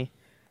get to me.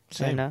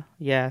 same. And,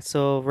 yeah,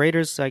 so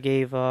Raiders, I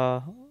gave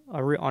on a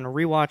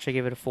rewatch, I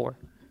gave it a 4.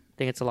 I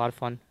think it's a lot of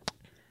fun.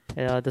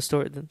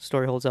 The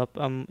story holds up.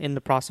 I'm in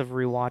the process of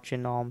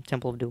rewatching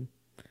Temple of Doom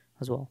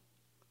as well.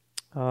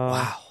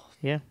 Wow.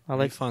 Yeah, I I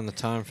like. find the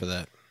time for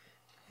that.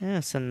 Yeah,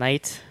 it's a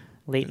late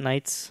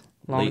nights,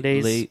 long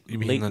days. You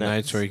mean late the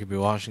nights where you could be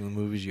watching the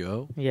movies you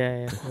owe?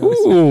 Yeah.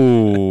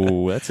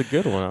 Ooh, that's a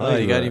good one. I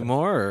like You got that. any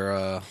more?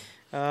 Or,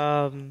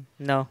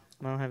 No,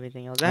 I don't have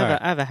anything else. All right.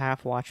 I have a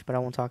half watch, but I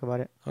won't talk about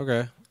it.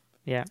 Okay.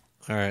 Yeah.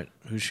 All right.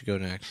 Who should go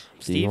next?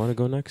 Do Steve? you want to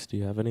go next? Do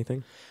you have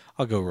anything?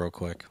 I'll go real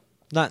quick.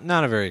 Not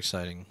a very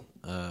exciting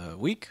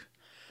week,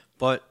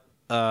 but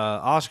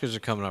Oscars are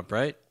coming up,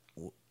 right?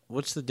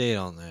 What's the date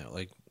on that?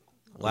 Like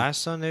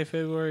last Sunday,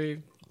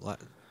 February,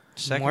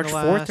 second March to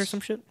 4th last? or some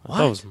shit. I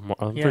thought it was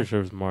I'm Yeah. pretty sure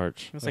it was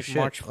March. It's Oh, like shit.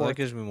 March Well, that 4th.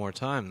 gives me more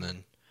time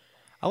then.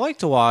 I like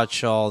to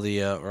watch all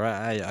the. Or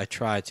I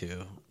try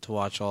to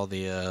watch all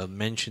the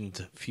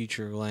mentioned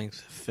feature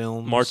length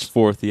films. March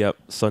 4th, yep,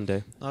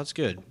 Sunday. Oh, that's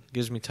good.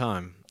 Gives me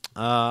time.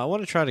 I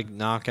want to try to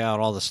knock out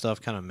all the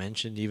stuff kind of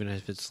mentioned, even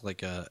if it's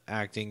like a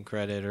acting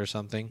credit or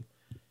something,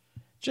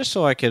 just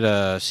so I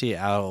could see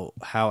how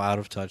out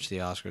of touch the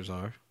Oscars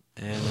are.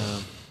 And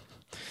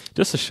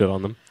Just to shit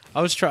on them.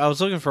 I was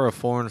looking for a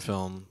foreign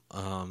film,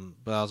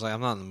 but I was like,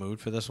 I'm not in the mood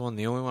for this one.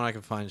 The only one I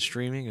can find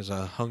streaming is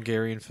a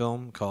Hungarian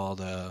film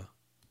called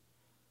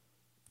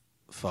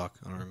fuck,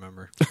 I don't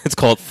remember. It's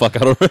called Fuck,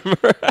 I don't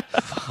remember.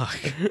 Fuck.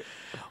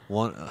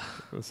 One.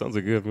 That sounds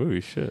like a good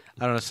movie. Shit.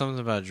 I don't know, something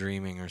about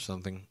dreaming or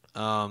something.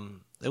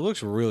 It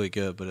looks really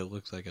good, but it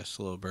looks like a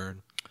slow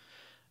burn.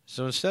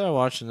 So instead, I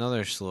watched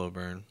another slow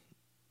burn.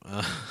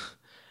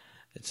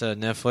 It's a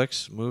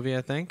Netflix movie,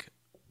 I think.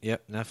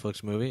 Yep,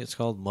 Netflix movie. It's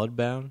called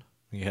Mudbound.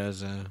 You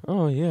guys,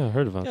 Oh, yeah, I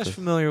heard about you guys this.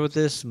 familiar with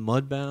this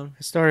Mudbound?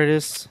 I started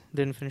this,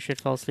 didn't finish it,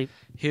 fell asleep.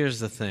 Here's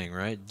the thing,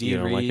 right? D. You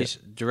don't like Rees,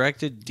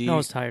 directed No, I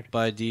was tired.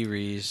 by D.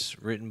 Rees,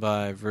 written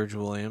by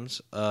Virgil Williams.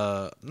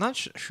 I'm not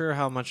sure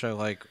how much I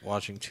like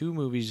watching 2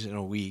 movies in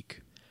a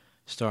week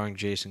starring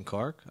Jason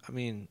Clarke. I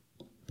mean,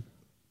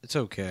 it's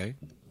okay,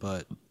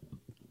 but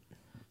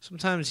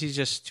sometimes he's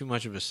just too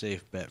much of a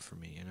safe bet for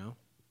me, you know?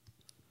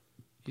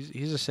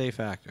 He's a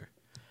safe actor.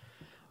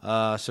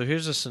 So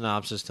here's a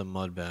synopsis to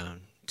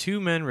Mudbound. 2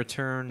 men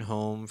return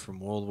home from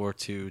World War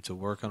II to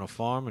work on a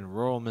farm in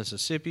rural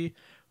Mississippi.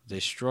 They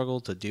struggle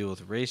to deal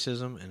with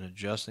racism and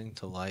adjusting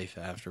to life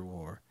after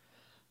war.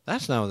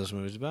 That's not what this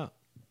movie's about.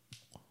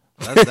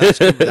 I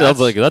was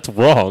like, that's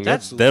wrong.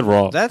 That's dead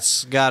wrong.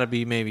 That's got to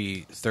be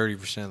maybe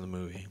 30% of the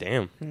movie.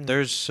 Damn.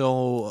 There's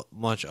so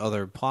much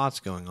other plots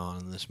going on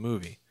in this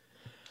movie.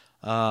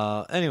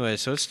 Anyway,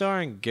 so it's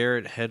starring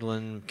Garrett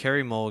Hedlund,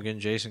 Kerry Mulligan,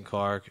 Jason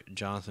Clarke,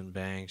 Jonathan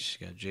Banks.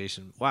 You got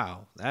Jason.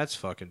 Wow, that's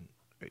fucking.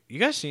 You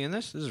guys seeing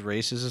this? This is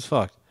racist as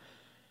fuck.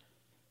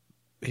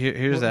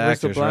 Here's the Where's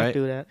actors, the black right?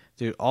 dude at?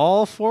 Dude,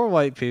 all 4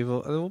 white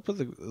people. And we'll put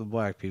the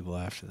black people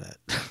after that.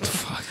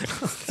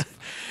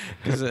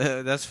 Because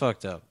that's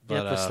fucked up. You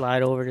But have to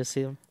slide over to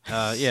see him.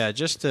 yeah,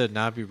 just to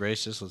not be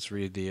racist, let's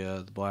read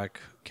the black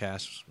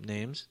cast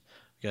names.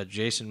 We got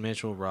Jason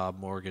Mitchell, Rob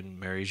Morgan,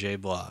 Mary J.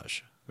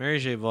 Blige. Mary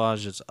J.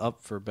 Blige is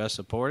up for Best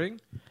Supporting.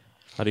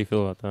 How do you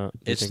feel about that?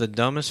 Do you It's the think-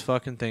 dumbest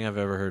fucking thing I've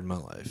ever heard in my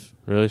life.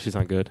 Really? She's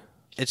not good?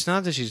 It's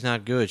not that she's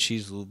not good.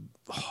 She's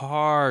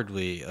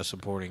hardly a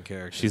supporting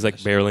character. She's in like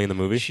this. barely in the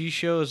movie? She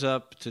shows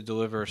up to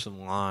deliver some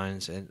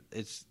lines, and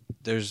it's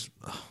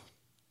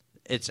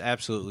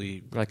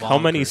absolutely Like, how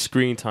many bonkers.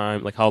 screen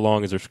time, like, how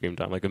long is her screen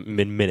time? Like,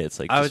 minutes?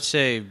 Like, I would just-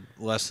 say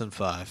less than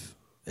 5.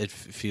 It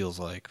feels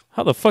like.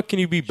 how the fuck can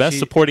you be best She-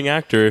 supporting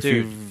actor if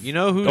Dude, you've you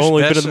know who's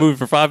only best been in the movie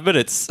for 5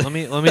 minutes? Let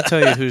me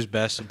tell you who's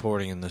best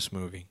supporting in this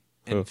movie.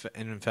 Who?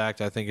 And in fact,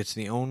 I think it's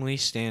the only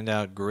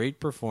standout great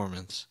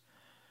performance.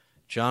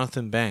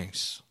 Jonathan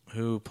Banks,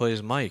 who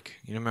plays Mike.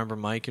 You remember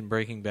Mike in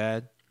Breaking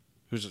Bad?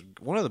 Who's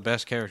one of the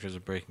best characters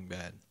of Breaking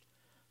Bad.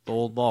 The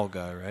old bald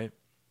guy, right?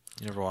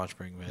 You never watched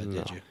Breaking Bad, did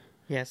No. you?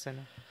 Yes, I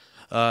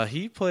know.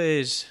 He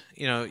plays,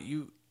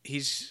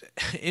 he's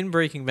in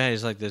Breaking Bad.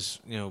 He's like this,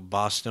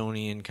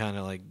 Bostonian kind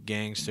of like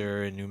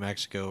gangster in New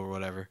Mexico or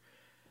whatever.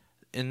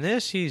 In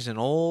this, he's an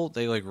old.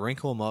 They like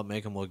wrinkle him up,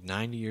 make him look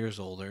 90 years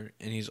older,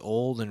 and he's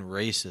old and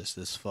racist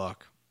as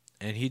fuck.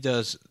 and he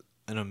does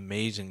an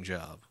amazing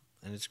job,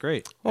 and it's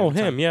great. Oh,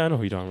 Every him. time- Yeah, I know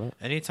who you're talking about.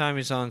 Anytime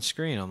he's on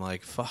screen, I'm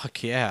like,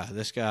 fuck yeah,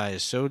 this guy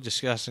is so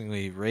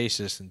disgustingly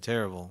racist and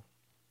terrible.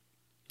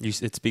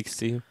 It speaks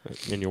to you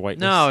in your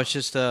whiteness. No, it's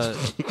just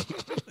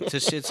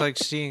it's like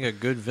seeing a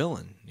good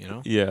villain, you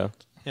know? Yeah.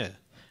 Yeah.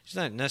 He's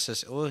not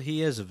necessarily... Well,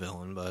 he is a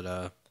villain,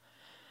 but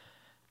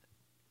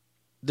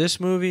this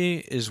movie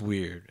is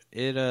weird.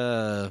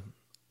 It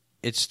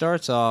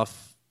starts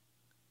off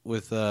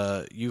with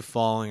you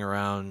following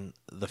around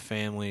the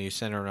family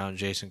centered around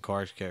Jason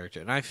Clarke's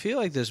character. And I feel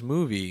like this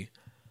movie,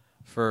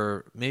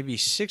 for maybe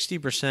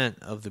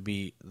 60% of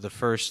the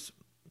first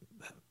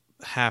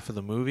half of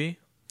the movie...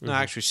 No,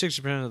 actually,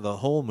 60% of the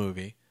whole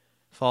movie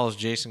follows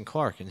Jason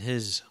Clarke and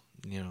his,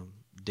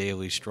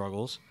 daily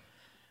struggles.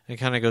 And it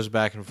kind of goes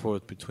back and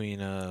forth between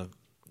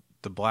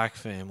the black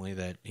family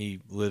that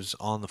he lives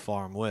on the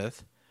farm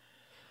with.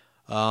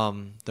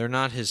 They're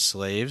not his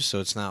slaves, so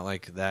it's not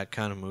like that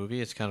kind of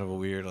movie. It's kind of a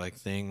weird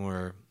thing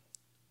where,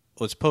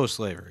 well, it's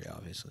post-slavery,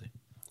 obviously,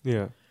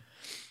 Yeah.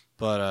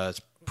 but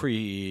it's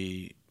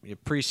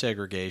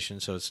pre-segregation,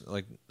 so it's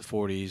like the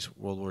 40s,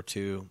 World War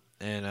II,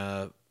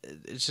 and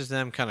it's just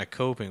them kind of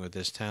coping with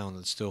this town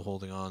that's still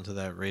holding on to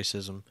that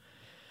racism.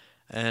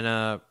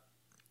 And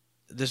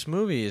this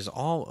movie is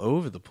all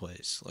over the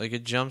place. Like,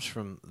 it jumps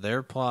from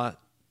their plot,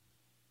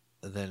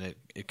 then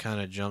it kind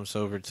of jumps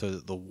over to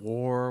the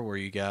war, where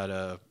you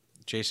got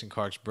Jason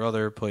Clarke's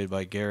brother, played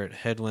by Garrett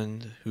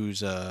Hedlund,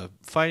 who's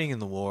fighting in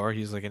the war.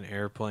 He's like an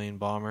airplane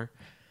bomber.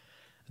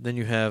 Then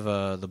you have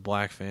the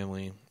black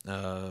family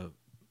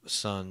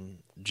son,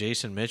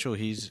 Jason Mitchell.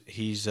 He's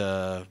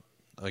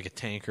like a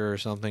tanker or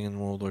something in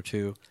World War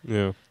II.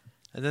 Yeah.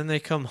 And then they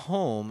come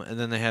home, and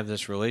then they have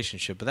this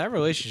relationship. But that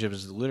relationship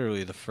is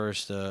literally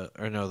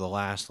the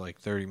last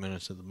 30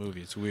 minutes of the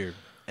movie. It's weird.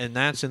 And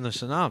that's in the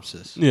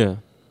synopsis. Yeah.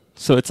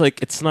 So it's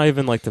like, it's not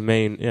even like the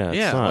main, yeah.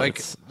 Yeah, it's not,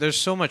 like, there's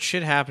so much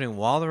shit happening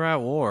while they're at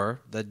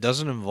war that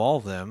doesn't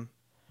involve them,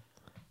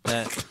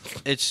 that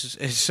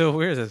it's so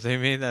weird that they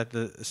made that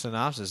the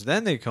synopsis.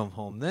 Then they come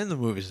home. Then the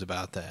movie's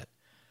about that.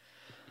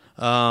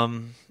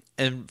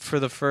 And for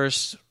the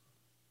first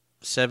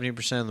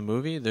 70% of the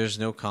movie, there's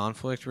no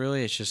conflict,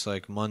 really. It's just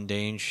like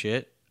mundane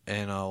shit.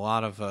 And a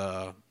lot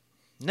of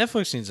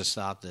Netflix needs to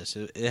stop this.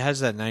 It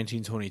has that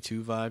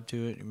 1922 vibe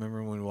to it.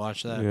 Remember when we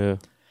watched that? yeah.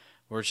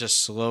 Where it's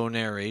just slow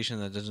narration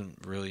that doesn't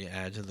really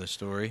add to the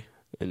story.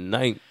 In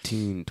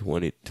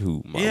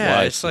 1922, my Yeah,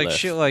 wife it's like left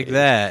shit like me.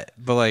 that.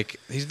 But like,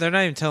 they're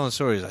not even telling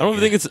stories. I don't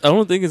think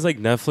it's like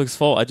Netflix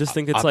fault. I just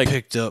think it's I like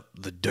picked up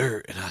the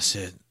dirt and I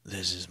said,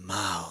 "This is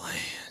my land,"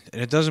 and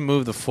it doesn't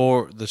move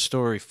the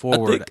story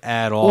forward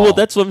at all. Well,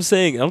 that's what I'm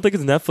saying. I don't think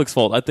it's Netflix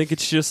fault. I think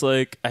it's just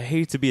like, I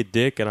hate to be a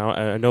dick, and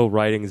I know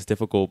writing is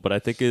difficult, but I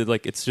think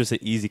it's just an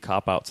easy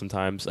cop out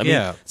sometimes. I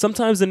mean,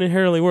 sometimes it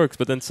inherently works,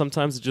 but then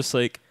sometimes it's just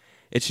like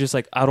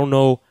I don't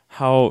know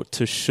how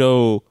to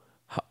show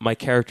my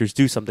characters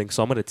do something,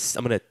 so I'm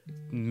gonna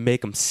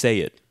make them say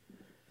it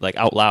like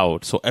out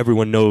loud, so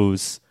everyone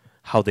knows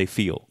how they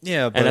feel.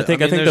 Yeah, but and I think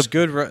there's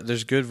good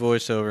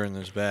voiceover and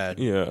there's bad.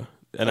 Yeah.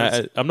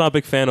 And I'm not a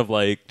big fan of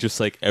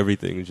just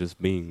everything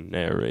just being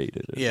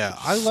narrated. Yeah,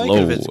 I like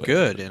it if it's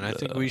good, and I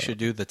think we should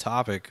do the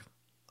topic,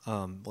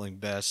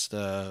 best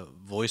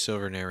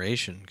voiceover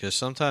narration, because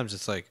sometimes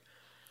it's like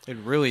it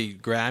really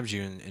grabs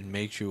you and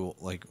makes you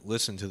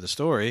listen to the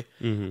story.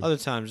 Mm-hmm. Other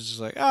times it's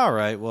just like, all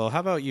right, well, how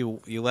about you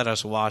let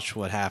us watch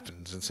what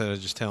happens instead of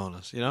just telling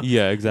us,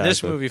 Yeah, exactly.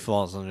 This movie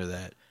falls under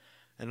that.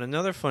 And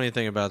another funny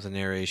thing about the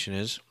narration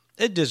is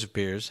it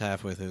disappears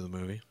halfway through the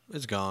movie.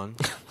 It's gone.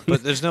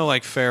 But there's no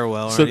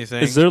farewell or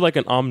anything. Is there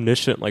an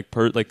omniscient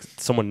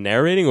someone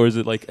narrating, or is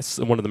it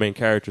one of the main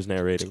characters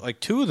narrating?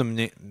 Two of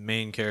the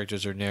main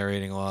characters are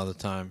narrating a lot of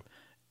the time.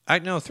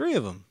 Three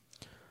of them.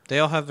 They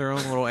all have their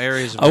own little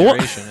areas of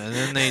narration,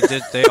 and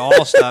then they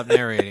all stop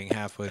narrating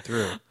halfway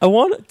through. I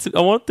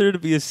want there to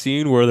be a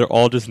scene where they're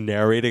all just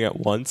narrating at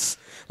once.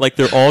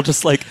 They're all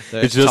just they're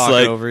it's just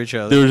talking over each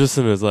other. They're just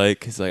in his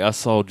he's I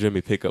saw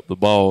Jimmy pick up the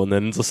ball, and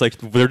then it's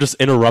just they're just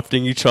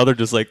interrupting each other,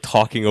 just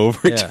talking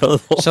over each other.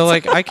 So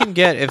I can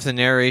get if the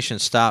narration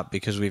stopped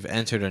because we've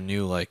entered a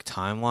new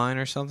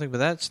timeline or something, but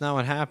that's not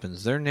what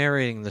happens. They're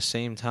narrating the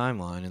same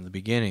timeline in the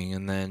beginning,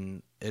 and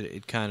then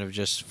it kind of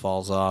just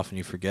falls off and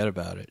you forget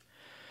about it.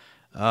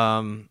 I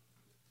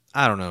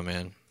don't know,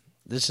 man.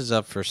 This is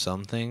up for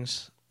some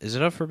things. Is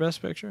it up for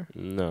Best Picture?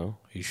 No.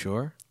 Are you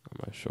sure? I'm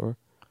not sure.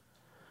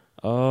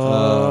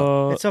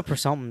 It's up for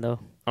something though.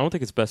 I don't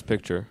think it's Best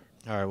Picture.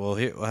 All right. Well,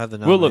 we'll have the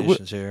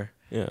nominations here.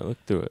 Yeah,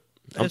 look through it.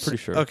 I'm pretty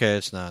sure. Okay,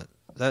 it's not.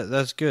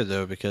 That's good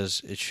though,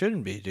 because it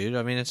shouldn't be, dude.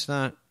 I mean, it's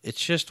not.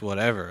 It's just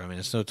whatever. I mean,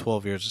 it's no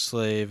 12 Years a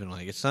Slave, and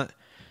it's not.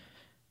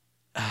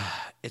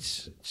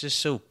 It's just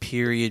so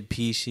period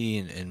piecey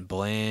and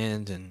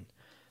bland, and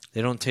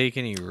they don't take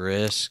any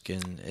risk,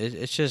 and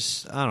it's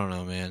just, I don't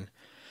know, man.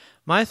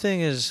 My thing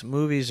is,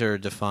 movies are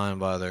defined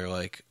by their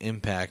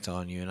impact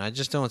on you, and I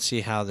just don't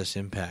see how this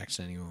impacts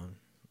anyone.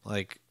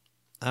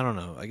 I don't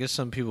know. I guess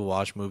some people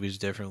watch movies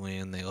differently,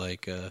 and they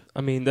like.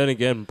 I mean, then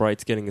again,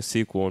 Bright's getting a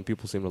sequel, and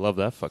people seem to love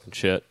that fucking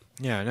shit.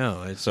 Yeah, I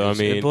know.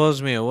 It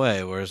blows me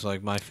away. Whereas,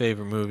 like, my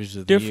favorite movies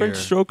of the year. Different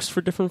strokes for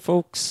different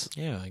folks.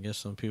 Yeah, I guess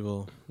some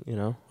people,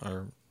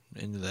 are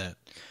into that.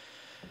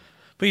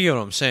 But you know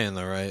what I'm saying,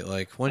 though, right?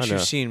 Like, once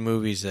you've seen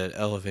movies that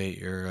elevate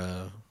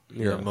your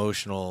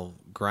emotional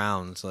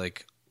grounds,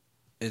 like,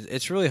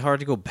 it's really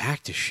hard to go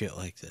back to shit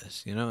like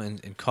this,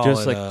 and call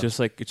just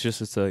it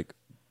it's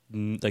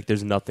like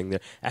there's nothing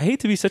there. I hate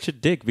to be such a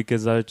dick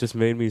because it just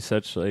made me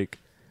it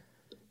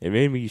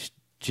made me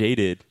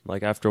jaded.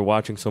 Like after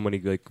watching so many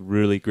like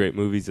really great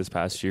movies this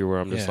past year, where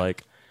I'm just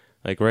like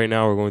right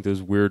now we're going through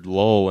this weird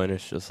lull, and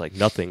it's just like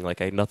nothing. Like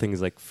nothing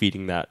is like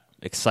feeding that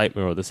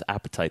excitement or this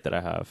appetite that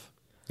I have.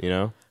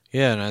 Yeah,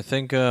 and I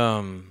think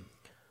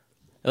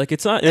like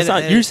it's not.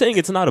 You're saying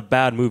it's not a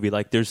bad movie.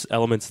 Like there's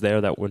elements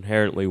there that would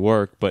inherently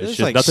work, but it's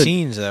just like nothing.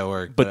 Scenes that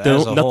work, but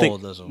as a nothing. whole,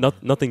 it doesn't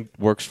work. Nothing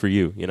works for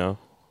you.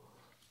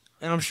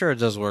 And I'm sure it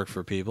does work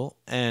for people.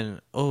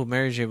 And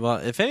Mary J.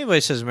 Blige. If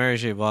anybody says Mary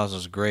J. Blige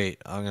is great,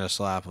 I'm gonna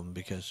slap him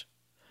because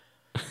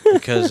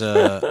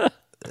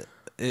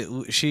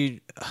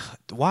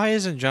why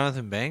isn't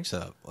Jonathan Banks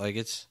up? Like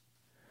it's.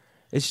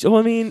 Well,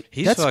 I mean,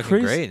 he's that's fucking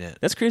crazy. great in it.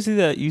 That's crazy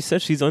that you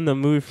said she's on the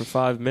movie for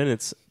 5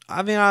 minutes.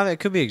 I mean, it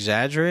could be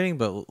exaggerating,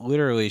 but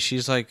literally,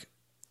 she's like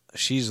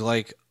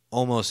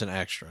almost an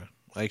extra.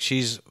 Like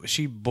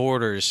she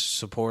borders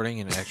supporting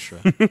an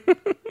extra.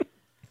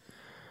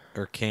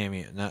 Or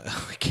cameo, not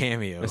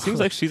cameo. It seems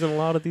like she's in a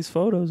lot of these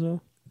photos,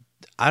 though.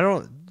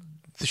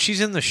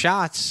 She's in the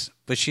shots,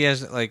 but she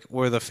has like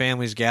where the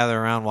families gather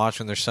around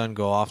watching their son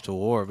go off to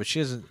war. But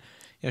she doesn't.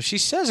 She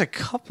says a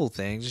couple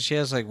things. She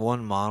has like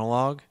one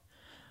monologue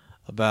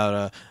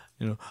about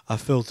I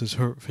felt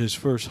his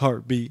first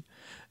heartbeat,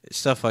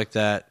 stuff like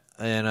that.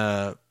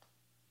 And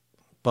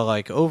but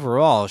like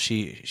overall,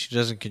 she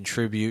doesn't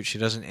contribute. She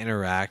doesn't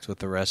interact with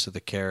the rest of the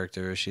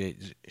characters.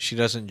 She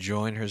doesn't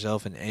join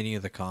herself in any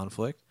of the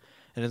conflict.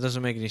 And it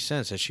doesn't make any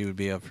sense that she would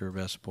be up for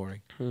Best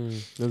Supporting.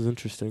 That's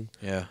interesting.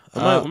 Yeah,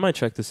 I might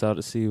check this out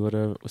to see what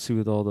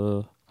all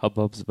the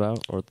hubbub's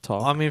about or the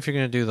talk. I mean, if you're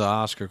gonna do the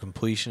Oscar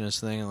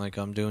completionist thing like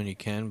I'm doing, you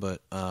can.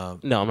 But no,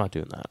 I'm not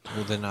doing that.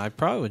 Well, then I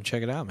probably would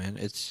check it out, man.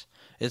 It's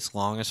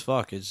long as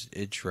fuck.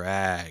 It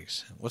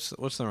drags. What's the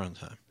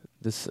runtime?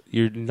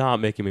 You're not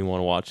making me want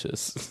to watch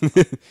this.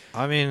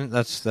 I mean,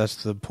 that's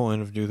the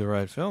point of Do the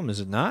Right Film, is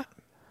it not?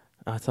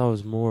 I thought it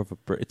was more of a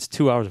break. It's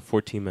 2 hours and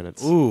 14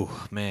 minutes. Ooh,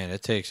 man,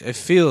 it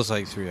feels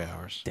like 3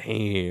 hours.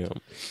 Damn.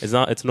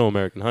 It's no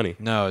American Honey.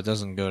 No, it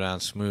doesn't go down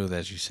smooth,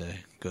 as you say.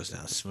 It goes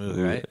down smooth,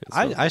 right?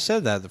 I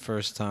said that the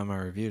first time I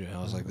reviewed it. I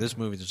was like, this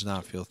movie does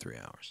not feel 3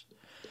 hours.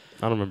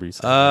 I don't remember you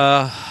saying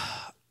that.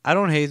 I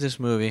don't hate this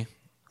movie.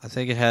 I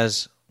think it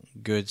has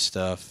good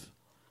stuff.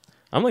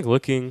 I'm like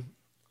looking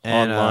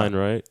online,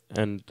 right?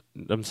 And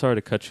I'm sorry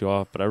to cut you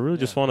off, but I really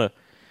just want to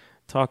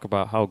talk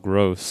about how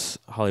gross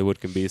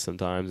Hollywood can be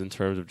sometimes in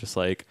terms of just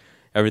like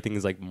everything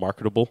is like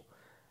marketable.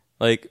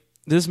 Like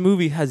this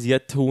movie has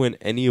yet to win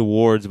any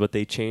awards, but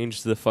they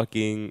changed the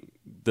fucking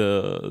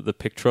the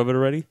picture of it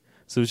already.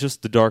 So it's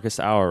just The Darkest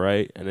Hour,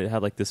 right? And it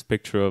had like this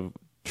picture of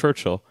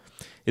Churchill.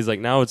 It's like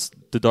now it's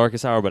The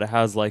Darkest Hour, but it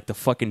has like the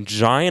fucking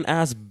giant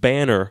ass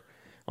banner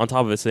on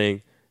top of it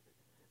saying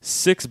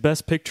 6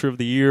 Best Picture of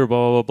the Year,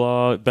 blah, blah,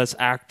 blah, Best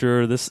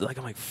Actor. This, like,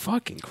 I'm like,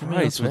 fucking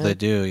Christ, That's what they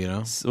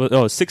do,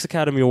 6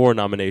 Academy Award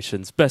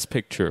nominations, Best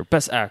Picture,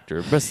 Best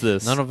Actor, Best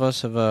this. None of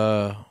us have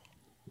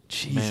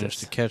managed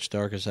to catch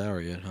Darkest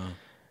Hour yet, huh?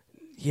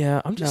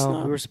 Yeah, I'm just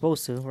not. We were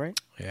supposed to, right?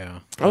 Yeah.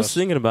 I was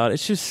thinking about it.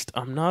 It's just,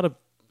 I'm not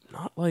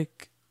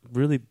like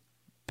really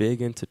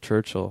big into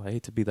Churchill. I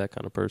hate to be that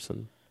kind of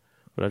person.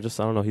 But I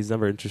don't know. He's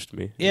never interested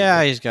me.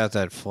 Yeah, he's got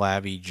that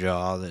flabby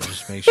jaw that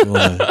just makes you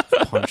want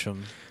to punch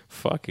him.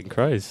 Fucking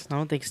Christ. I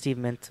don't think Steve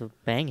meant to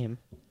bang him.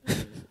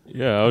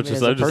 Yeah, I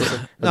just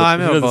No, I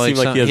mean,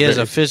 like he has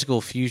a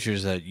physical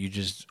features that you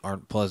just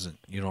aren't pleasant.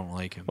 You don't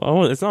like him.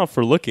 Well, it's not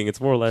for looking.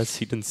 It's more or less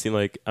he didn't seem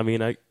like. I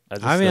mean, I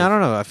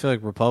don't know. I feel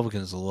like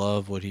Republicans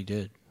love what he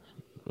did.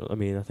 I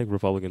mean, I think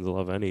Republicans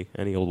love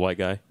any old white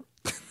guy.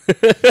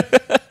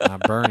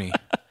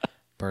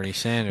 Bernie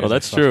Sanders. Oh,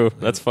 that's true.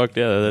 That's fucked.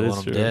 Yeah, that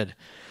is true. Dead.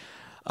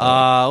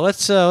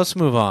 Let's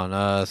move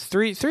on.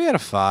 3 out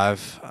of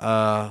 5.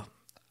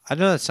 I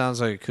know that sounds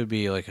like it could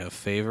be like a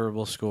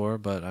favorable score,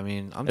 but I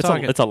mean,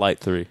 it's a light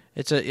 3.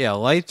 It's a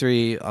light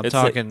 3. I'm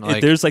talking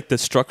like there's like the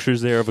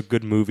structures there of a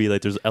good movie.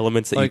 Like there's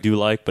elements that you do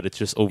like, but it's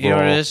just overall. You know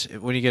what it is?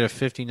 When you get a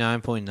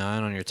 59.9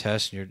 on your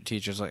test, and your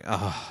teacher's like,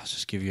 "Oh, I'll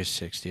just give you a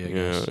 60." I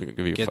guess.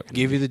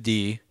 Give you the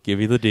D.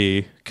 Give you the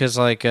D. Because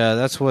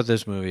that's what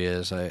this movie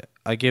is.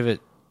 I give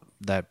it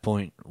that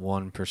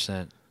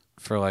 0.1%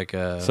 for like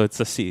a. So it's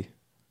a C.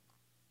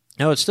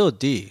 No, it's still a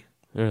D.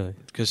 Really?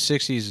 Because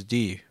 60 is a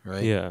D,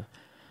 right? Yeah.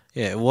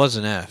 Yeah, it was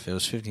an F. It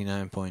was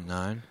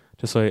 59.9.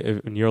 Just like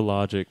in your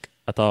logic,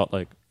 I thought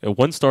like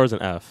 1 star is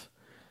an F,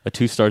 a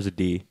 2 stars a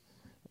D,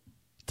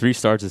 3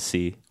 stars a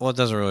C. Well, it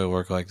doesn't really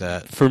work like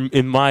that.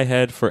 In my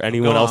head, for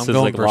anyone else's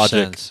like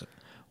logic,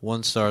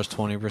 1 star is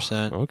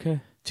 20%. Okay.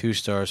 2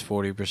 stars,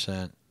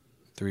 40%.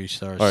 3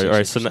 stars. All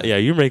right. So 60%. yeah,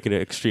 you're making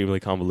it extremely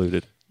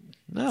convoluted.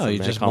 No, It's you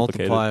mad just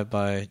complicated. multiply it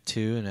by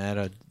 2 and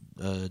add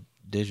a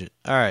digit.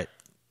 All right.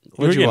 You're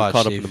What'd you getting watch,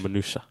 caught up Steve? in the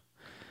minutia.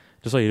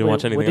 Just like you didn't Wait,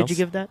 watch anything what did else. you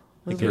give that?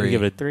 He Was gave- it he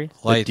gave it 3?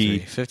 Light D.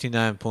 3,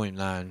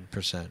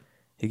 59.9%.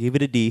 He gave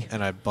it a D.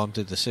 And I bumped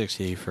it to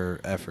 60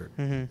 for effort.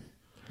 Mm-hmm.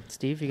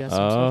 Steve, you got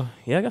some stuff?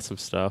 Yeah, I got some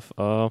stuff.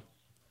 Why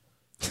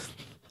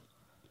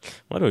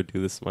do I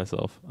do this to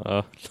myself?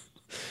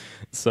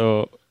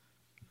 So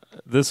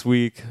this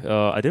week,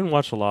 I didn't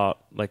watch a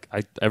lot. Like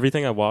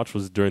everything I watched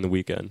was during the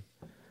weekend.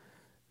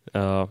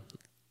 So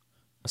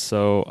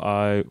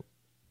I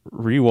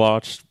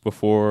rewatched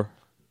before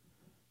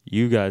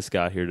you guys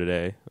got here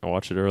today. I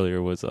watched it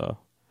earlier. Was a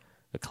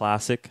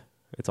classic.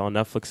 It's on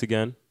Netflix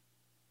again.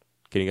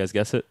 Can you guys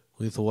guess it?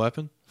 Lethal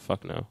Weapon?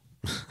 Fuck no.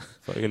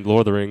 Fucking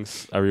Lord of the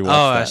Rings. I rewatched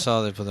Oh, that. I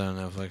saw they put that on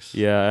Netflix.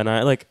 Yeah, and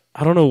I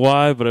don't know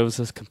why, but I was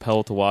just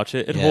compelled to watch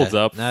it. It Yeah, holds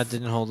up. That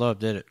didn't hold up,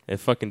 did it? It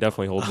fucking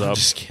definitely holds I'm up.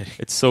 just kidding.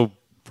 It's so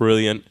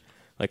brilliant.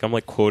 Like I'm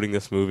like quoting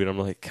this movie, and I'm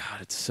like,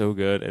 God, it's so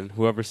good. And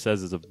whoever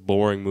says it's a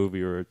boring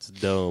movie or it's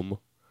dumb,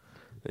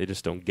 they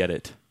just don't get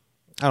it.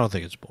 I don't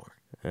think it's boring.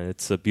 And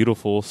it's a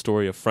beautiful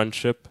story of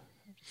friendship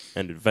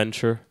and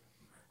adventure.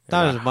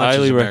 Not And as I much as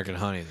highly American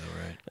Honey,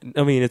 though, right?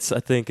 I mean,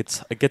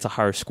 it gets a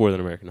higher score than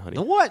American Honey.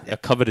 What? A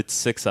coveted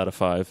 6 out of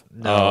 5.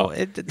 No,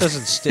 it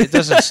doesn't. It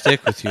doesn't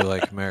stick with you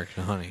like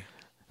American Honey.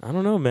 I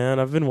don't know, man.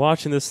 I've been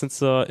watching this since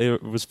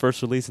it was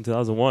first released in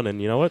 2001, and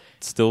you know what?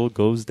 It still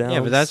goes down. Yeah,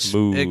 but that's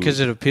smooth. because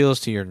it appeals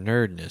to your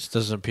nerdness. It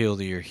doesn't appeal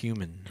to your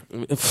human.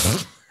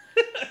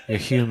 Your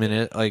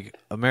human, like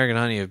American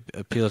Honey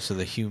appeals to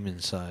the human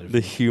side. Of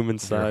the human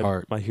side,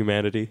 heart. my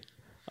humanity.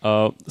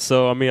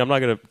 So I mean, I'm not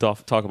gonna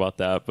talk about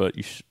that, but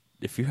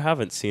if you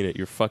haven't seen it,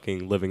 you're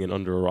fucking living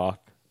under a rock.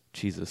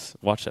 Jesus,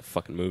 watch that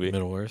fucking movie.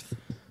 Middle Earth.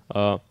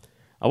 I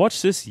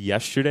watched this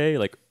yesterday.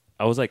 Like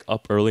I was like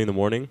up early in the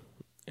morning,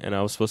 and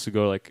I was supposed to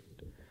go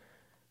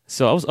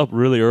so I was up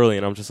really early,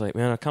 and I'm just like,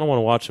 man, I kind of want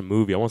to watch a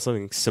movie. I want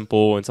something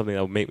simple and something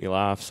that would make me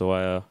laugh. So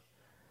I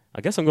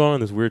guess I'm going on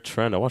this weird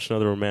trend. I watched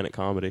another romantic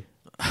comedy.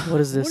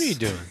 What is this? What are you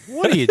doing?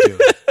 What are you doing?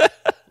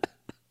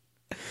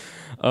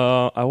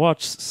 I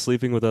watched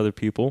Sleeping with Other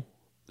People,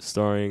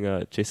 starring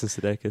Jason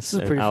Sudeikis This is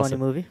a and pretty Alison,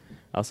 funny movie.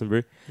 Alison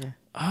Brie.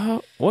 Yeah.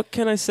 What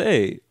can I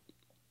say?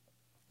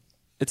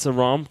 It's a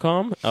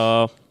rom-com.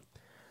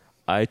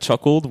 I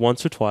chuckled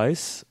once or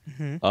twice.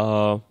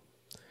 Mm-hmm.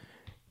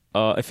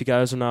 If you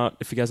guys are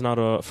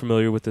not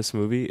familiar with this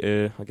movie,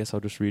 I guess I'll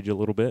just read you a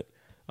little bit.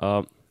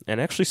 And it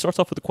actually starts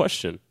off with a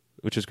question,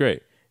 which is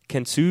great.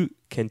 Can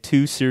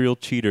two serial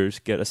cheaters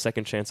get a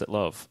second chance at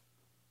love?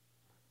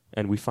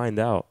 And we find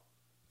out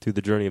through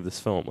the journey of this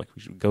film, like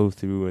we should go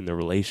through in their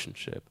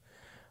relationship.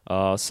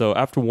 So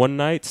after one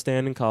night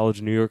stand in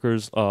college, New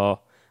Yorkers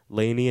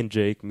Lainey and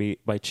Jake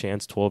meet by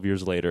chance 12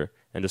 years later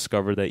and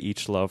discover that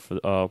each love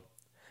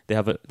they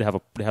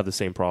have the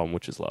same problem,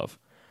 which is love.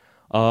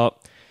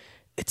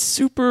 It's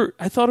super.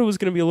 I thought it was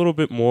going to be a little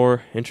bit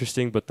more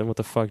interesting, but then what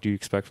the fuck do you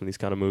expect from these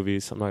kind of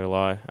movies? I'm not gonna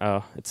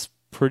lie. It's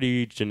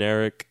pretty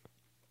generic.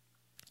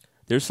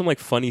 There's some like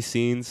funny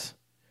scenes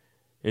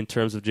in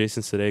terms of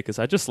Jason Sudeikis.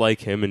 I just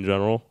like him in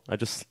general. I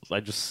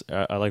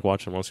like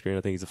watching him on screen.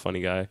 I think he's a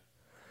funny guy.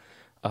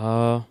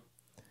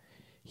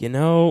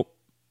 You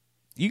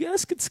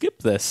guys could skip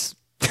this.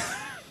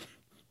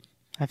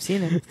 I've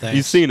seen it. Thanks.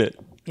 You've seen it.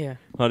 Yeah.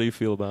 How do you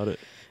feel about it?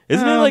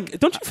 Isn't it like?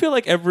 Don't you feel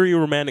like every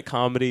romantic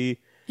comedy?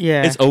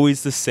 Yeah. It's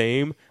always the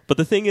same. But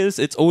the thing is,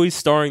 it's always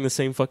starring the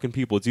same fucking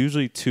people. It's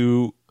usually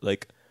two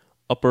like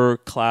upper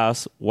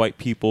class white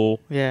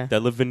people Yeah.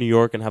 that live in New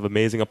York and have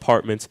amazing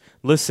apartments.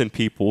 Listen,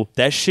 people,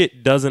 that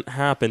shit doesn't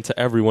happen to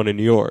everyone in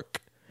New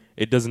York.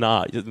 It does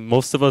not.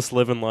 Most of us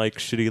live in like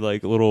shitty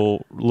like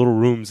little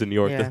rooms in New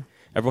York. Yeah.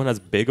 Everyone has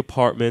big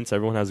apartments.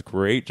 Everyone has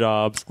great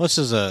jobs. Well, this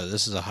is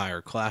a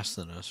higher class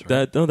than us,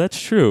 right? That's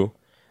true.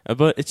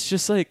 But it's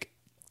just like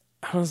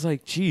I was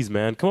like, geez,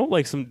 man, come up with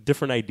like some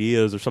different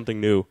ideas or something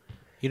new.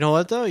 You know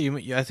what though?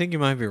 I think you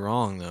might be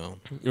wrong though.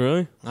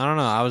 Really? I don't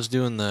know. I was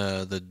doing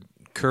the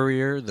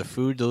courier, the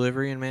food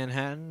delivery in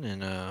Manhattan,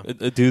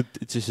 and Dude,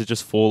 it's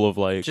just full of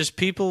like just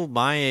people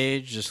my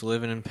age just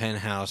living in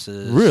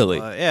penthouses. Really?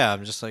 Yeah.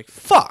 I'm just like,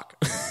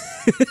 fuck.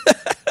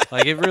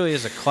 Like it really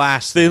is a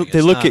class. They thing. they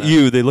It's look not at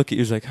you. They look at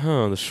you like,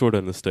 huh, the short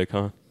end of the stick,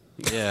 huh?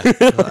 Yeah.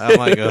 I'm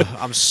like,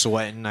 I'm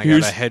sweating. I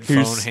got a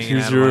headphone hanging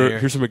out of my ear.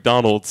 Here's your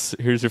McDonald's.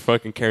 Here's your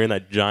fucking carrying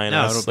that giant No,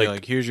 ass it'll be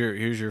like here's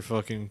your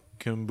fucking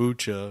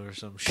kombucha or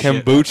some shit.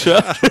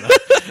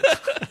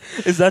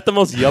 kombucha. Is that the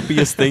most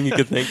yuppiest thing you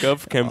could think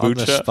of? On the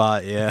Kombucha.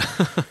 spot, yeah.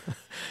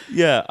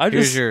 Yeah,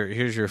 Here's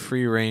your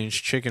free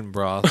range chicken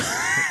broth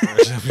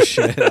or some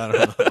shit. I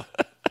don't know.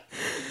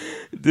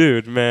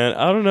 dude, man,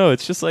 I don't know.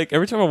 It's just like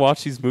every time I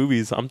watch these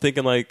movies, I'm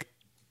thinking like,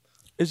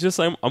 it's just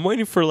like I'm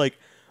waiting for like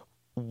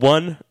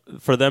one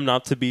for them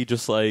not to be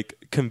just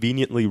like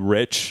conveniently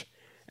rich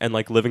and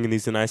like living in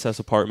these nice ass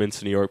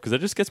apartments in New York, because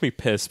it just gets me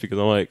pissed because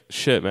I'm like,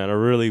 shit, man, I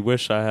really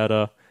wish I had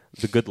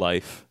the good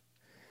life.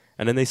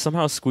 And then they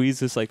somehow squeeze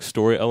this like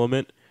story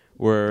element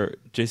where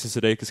Jason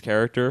Sudeikis'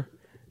 character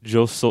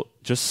just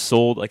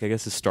sold like I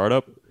guess his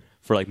startup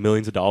for like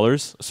millions of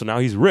dollars. So now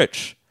he's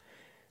rich.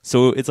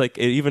 So it's like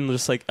it even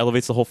just like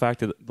elevates the whole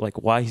fact that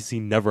like why is he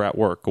never at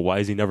work or why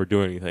is he never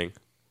doing anything?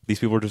 These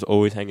people are just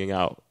always hanging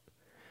out.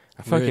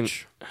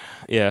 Rich.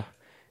 Yeah,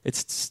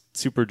 it's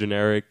super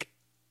generic.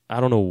 I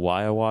don't know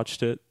why I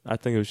watched it. I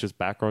think it was just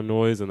background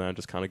noise, and then I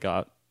just kind of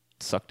got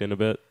sucked in a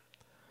bit.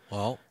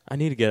 Well, I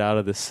need to get out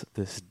of this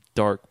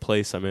dark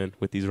place I'm in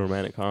with these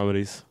romantic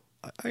comedies.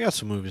 I got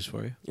some movies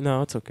for you.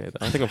 No, it's okay.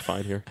 I think I'm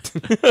fine here.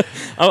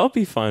 I'll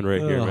be fine right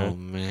here, man. Oh,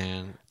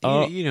 man.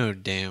 Oh. You know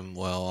damn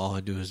well all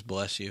I do is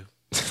bless you.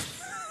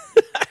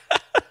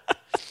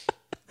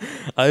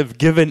 I've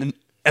given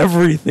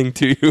everything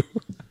to you.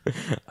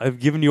 I've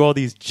given you all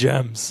these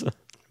gems.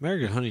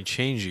 American Honey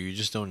changed you. You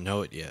just don't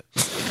know it yet.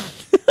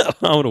 I'm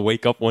going to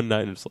wake up one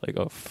night and it's like,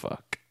 oh,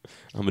 fuck.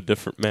 I'm a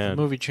different The man.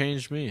 movie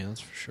changed me,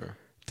 that's for sure.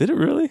 Did it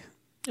really?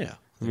 Yeah.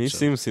 I mean, you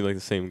seem like the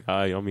same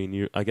guy. I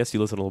mean, I guess you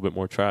listen to a little bit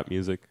more trap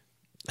music.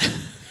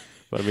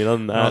 But I mean, other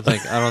than that,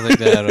 I don't think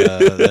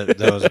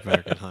that was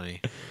American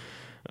Honey.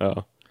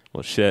 Oh,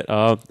 well, shit.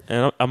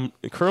 And I'm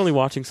currently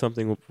watching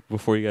something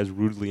before you guys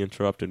rudely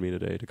interrupted me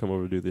today to come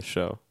over to do this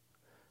show.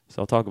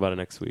 So I'll talk about it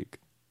next week.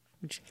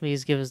 Would you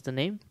please give us the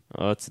name?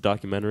 It's a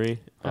documentary,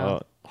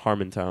 Oh.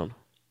 Harmontown.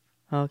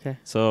 Oh, okay.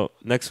 So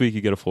next week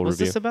you get a full What's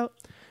review. this about?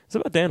 It's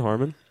about Dan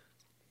Harmon.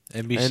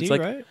 NBC, it's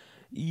like- right?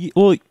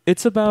 Well,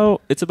 it's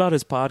about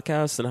his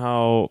podcast and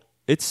how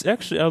it's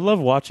actually I love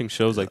watching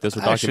shows like this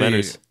with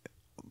documentaries.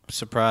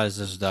 Surprised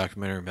there's a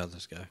documentary about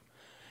this guy.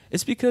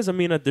 It's because I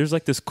mean there's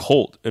like this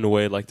cult in a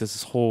way, like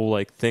this whole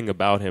like thing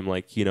about him,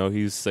 like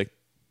he's like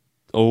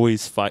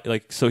always fight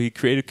like so he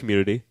created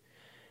community,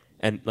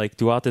 and like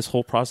throughout this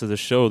whole process of the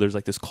show, there's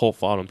like this cult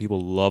following. People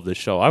love this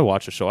show. I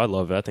watch the show. I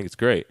love it. I think it's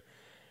great,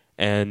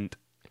 and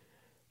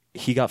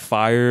he got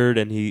fired,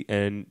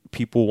 and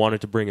people wanted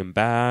to bring him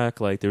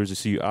back. Like there was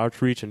this huge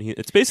outreach, and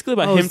it's basically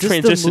about him is this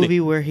transitioning. the movie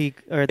where the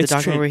It's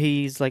documentary where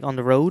he's like on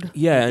the road?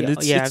 Yeah, and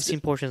I've seen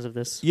portions of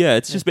this. Yeah,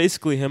 it's just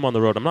basically him on the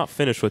road. I'm not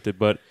finished with it,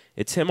 but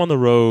it's him on the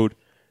road,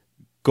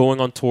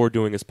 going on tour,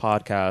 doing his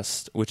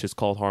podcast, which is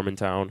called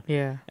Harmontown.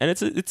 Yeah. And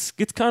it's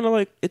kind of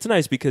like it's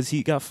nice because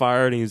he got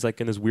fired and he's like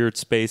in this weird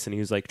space and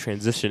he's like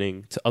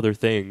transitioning to other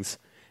things,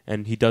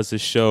 and he does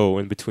this show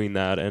in between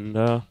that.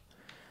 And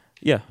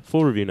yeah,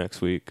 full review next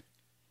week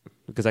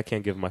because I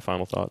can't give my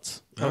final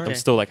thoughts. Okay. I'm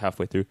still like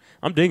halfway through.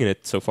 I'm digging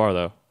it so far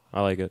though. I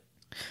like it.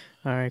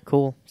 All right,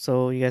 cool.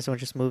 So you guys want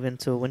to just move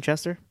into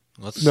Winchester?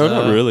 Let's No,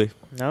 not really.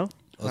 No? Let's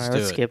All right, do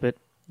let's it. skip it.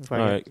 All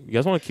right, you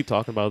guys want to keep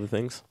talking about other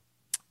things?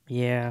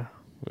 Yeah.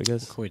 I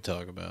guess. What can we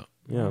talk about?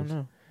 I Yeah. don't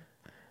know.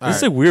 This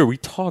is like weird. We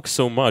talk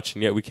so much,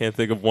 and yet we can't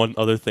think of one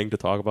other thing to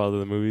talk about other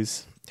than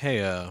movies.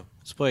 Hey,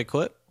 let's play a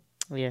clip.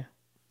 Yeah.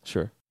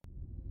 Sure.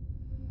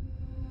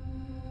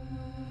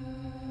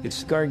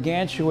 It's a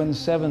gargantuan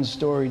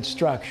 7-storied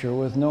structure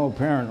with no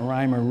apparent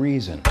rhyme or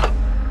reason.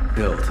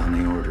 Built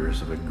on the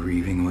orders of a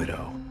grieving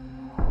widow.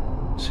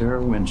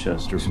 Sarah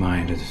Winchester's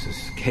mind is as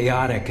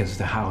chaotic as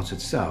the house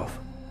itself.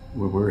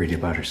 We're worried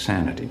about her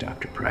sanity,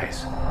 Dr.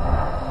 Price.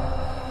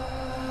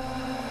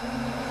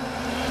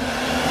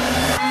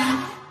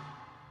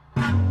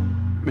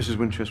 Mrs.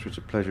 Winchester, it's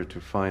a pleasure to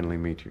finally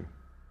meet you.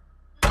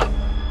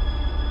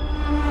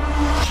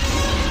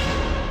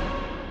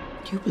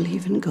 Do you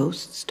believe in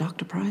ghosts,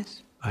 Dr.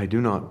 Price? I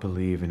do not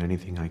believe in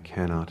anything I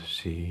cannot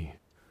see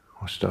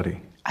or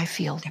study. I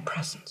feel their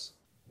presence.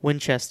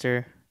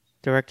 Winchester,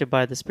 directed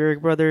by the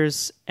Spirig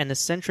brothers, an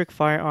eccentric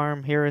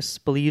firearm Harris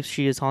believes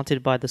she is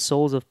haunted by the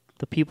souls of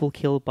the people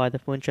killed by the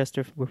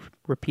Winchester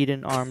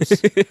repeating arms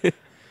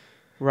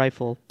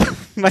rifle.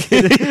 I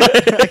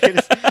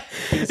can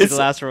see the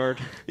last word.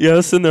 Yeah, I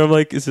was sitting there. I'm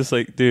like, it's just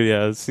like, dude,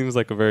 yeah, it seems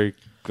like a very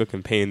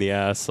fucking pain in the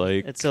ass.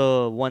 Like, It's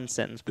a one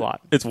sentence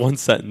plot. it's one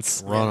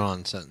sentence.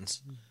 Run-on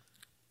sentence.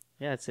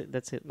 Yeah, that's it.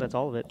 That's it. That's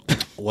all of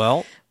it.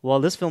 Well, Well,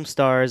 this film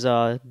stars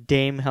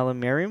Dame Helen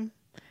Mirren.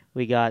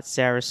 We got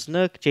Sarah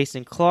Snook,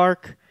 Jason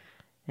Clarke,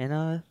 and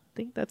I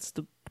think that's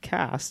the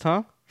cast,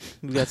 huh?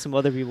 We got some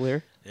other people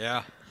here.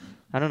 yeah.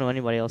 I don't know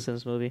anybody else in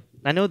this movie.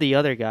 I know the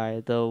other guy,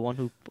 the one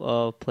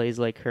who plays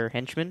like her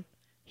henchman.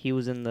 He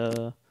was in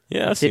the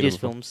Yeah, I've seen Insidious him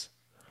before. films.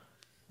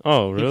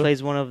 Oh, He really?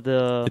 plays one of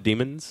The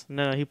demons?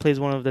 No, he plays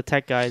one of the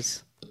tech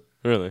guys.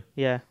 Really?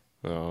 Yeah,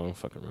 Oh, I don't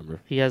fucking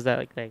remember. he has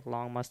that like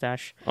long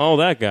mustache. Oh,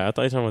 that guy. I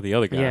thought you were talking about the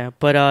other guy. Yeah,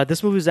 but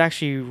this movie was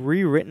actually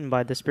rewritten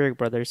by the Spirig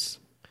brothers.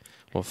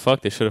 Well,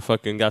 fuck. They should have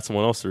fucking got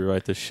someone else to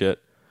rewrite this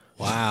shit.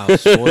 Wow,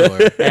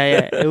 spoiler.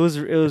 Yeah, it was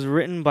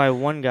written by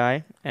one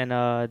guy, and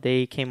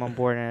they came on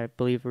board, and I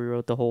believe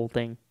rewrote the whole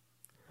thing.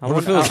 I What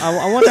if wonder, it was-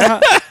 I wonder how.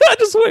 I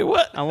just wait.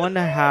 What? I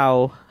wonder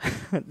how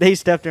they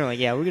stepped in. Like,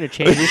 yeah, we're gonna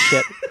change this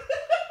shit.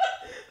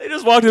 They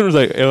just walked in and was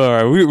like, hey, all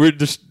right, we're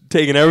just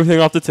taking everything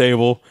off the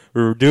table.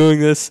 We're doing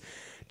this.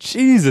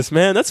 Jesus,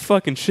 man, that's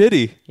fucking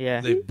shitty.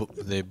 Yeah.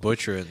 They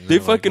butcher it. and They they're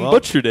like, fucking well,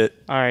 butchered it.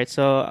 All right,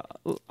 so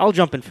I'll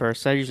jump in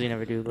first. I usually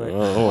never do, but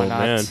Oh, why not?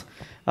 man. It's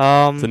a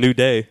Um, new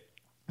day.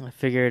 I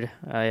figured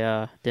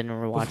I didn't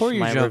rewatch Before you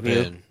my jump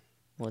review. in,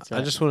 What's I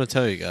that? just want to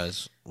tell you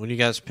guys, when you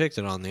guys picked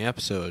it on the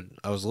episode,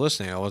 I was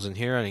listening. I wasn't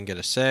here. I didn't get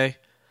a say.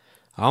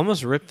 I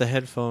almost ripped the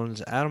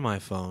headphones out of my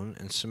phone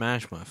and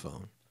smashed my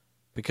phone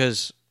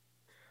because.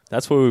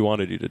 That's what we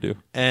wanted you to do.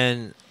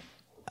 And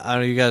I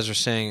know you guys were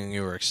saying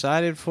you were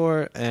excited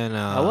for it, and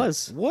I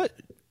was. What?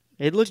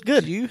 It looked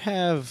good. Do you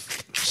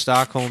have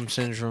Stockholm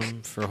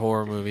syndrome for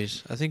horror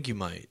movies? I think you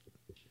might.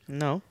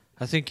 No.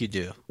 I think you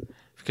do,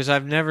 because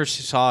I've never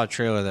saw a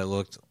trailer that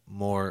looked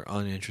more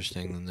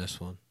uninteresting than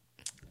this one.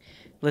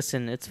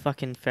 Listen, it's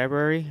fucking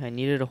February. I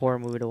needed a horror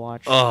movie to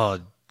watch. Oh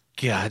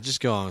God!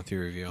 Just go on with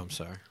your review. I'm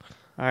sorry.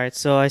 All right,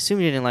 so I assume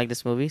you didn't like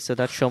this movie, so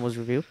that's Shomo's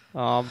review.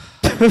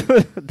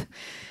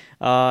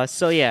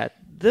 So yeah,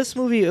 this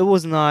movie, it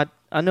was not.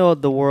 I know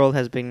the world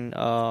has been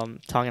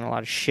talking a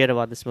lot of shit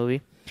about this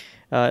movie.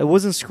 It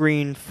wasn't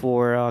screened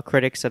for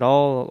critics at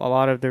all. A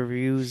lot of the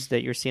reviews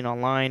that you're seeing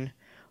online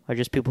are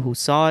just people who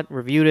saw it,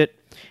 reviewed it,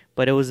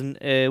 but it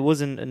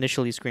wasn't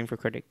initially screened for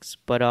critics.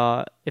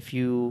 But if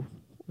you're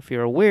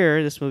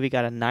aware, this movie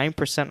got a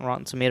 9%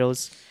 Rotten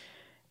Tomatoes,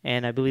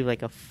 and I believe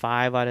like a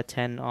 5 out of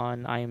 10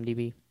 on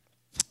IMDb,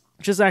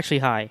 which is actually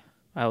high,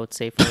 I would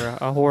say, for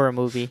a horror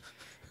movie,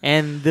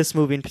 and this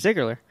movie in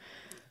particular.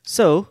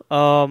 So,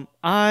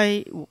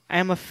 I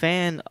am a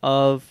fan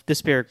of the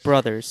Desperic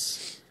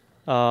Brothers.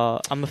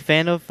 I'm a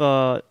fan of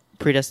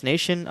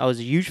Predestination. I was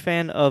a huge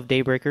fan of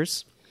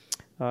Daybreakers.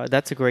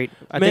 That's a great.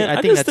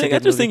 I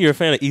just think you're a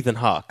fan of Ethan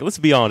Hawke. Let's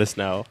be honest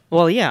now.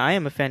 Well, yeah, I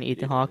am a fan of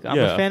Ethan Hawke. I'm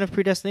Yeah. a fan of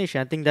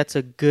Predestination. I think that's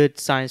a good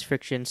science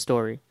fiction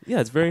story. Yeah,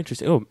 it's very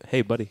interesting. Oh,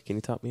 hey, buddy, can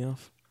you top me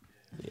off?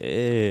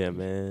 Yeah,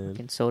 man.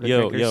 Fucking soda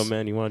yo, drinkers.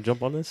 man, you want to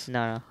jump on this?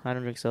 No, I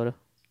don't drink soda.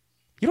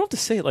 You don't have to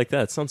say it like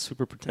that. It sounds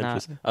super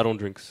pretentious. Nah. I don't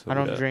drink soda. I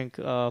don't drink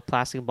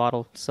plastic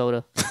bottle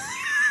soda.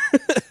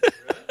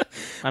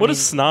 What a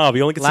snob.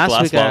 He only gets a last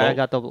glass week bottle. I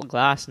got the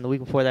glass, and the week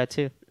before that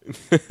too.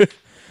 The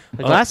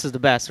glass is the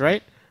best,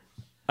 right?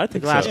 I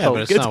think glass so. Yeah, Coke.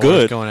 but it's It's not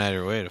good. worth going out of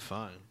your way to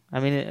find.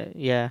 I mean,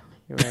 yeah,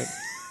 you're right.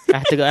 I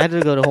had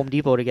to go to Home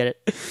Depot to get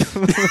it.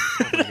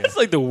 It's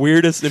like the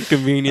weirdest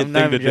inconvenient I'm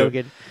not thing to even do.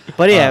 joking.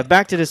 But yeah,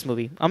 back to this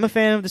movie. I'm a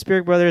fan of the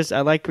Desperic Brothers.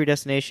 I like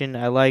Predestination.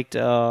 I liked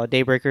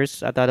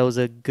Daybreakers. I thought it was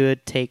a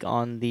good take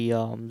on the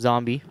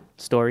zombie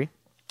story.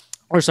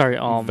 Or sorry,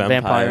 vampire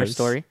Vampires.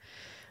 story.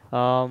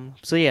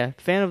 So yeah,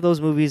 fan of those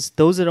movies.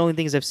 Those are the only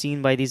things I've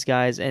seen by these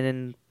guys. And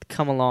then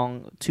come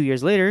along 2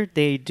 years later,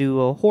 they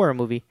do a horror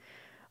movie.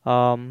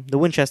 The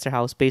Winchester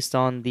House, based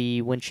on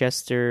the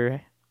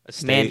Winchester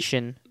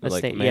Mansion.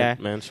 Like yeah.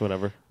 mansion,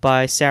 whatever.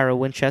 By Sarah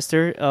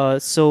Winchester.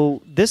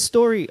 So this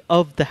story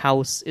of the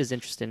house is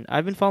interesting.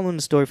 I've been following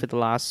the story for the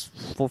last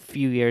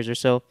few years or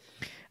so.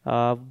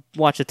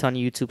 Watched a ton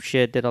of YouTube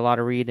shit, did a lot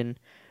of reading.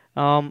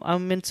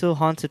 I'm into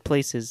haunted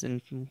places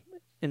in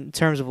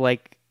terms of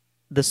like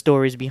the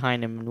stories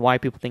behind them and why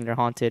people think they're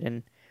haunted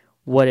and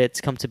what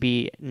it's come to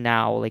be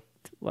now. Like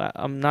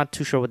I'm not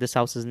too sure what this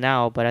house is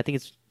now, but I think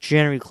it's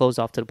generally closed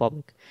off to the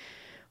public.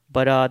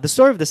 But the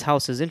story of this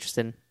house is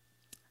interesting.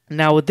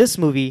 Now, with this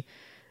movie,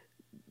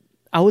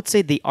 I would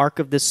say the arc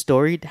of this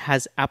story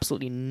has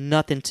absolutely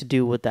nothing to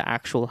do with the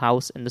actual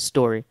house and the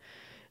story.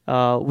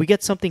 We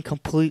get something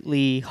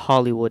completely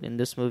Hollywood in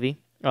this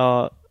movie.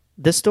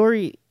 This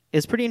story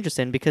is pretty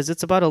interesting because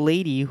it's about a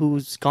lady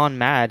who's gone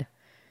mad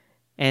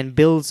and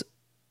builds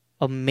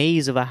a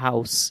maze of a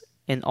house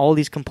in all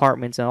these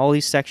compartments and all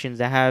these sections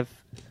that have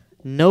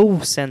no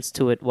sense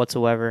to it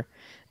whatsoever.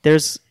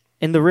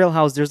 In the real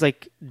house, there's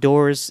like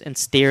doors and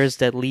stairs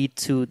that lead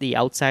to the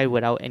outside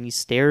without any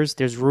stairs.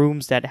 There's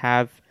rooms that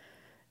have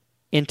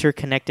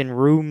interconnecting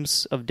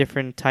rooms of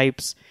different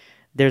types.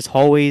 There's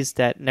hallways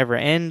that never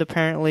end,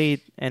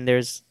 apparently, and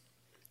there's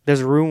a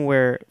room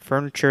where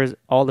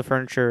all the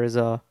furniture is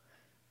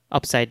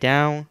upside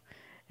down,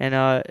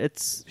 and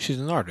it's She's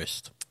an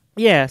artist.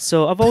 yeah.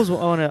 So I've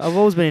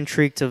always been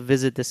intrigued to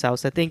visit this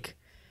house. I think.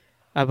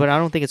 But I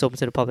don't think it's open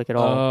to the public at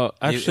all.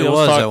 Actually, It I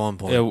was talk- at one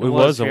point. Yeah, it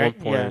was at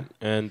right? one point.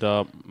 And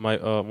my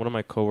one of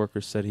my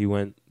coworkers said he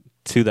went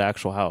to the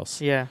actual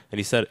house. Yeah. And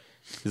he's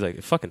like,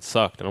 it fucking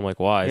sucked. And I'm like,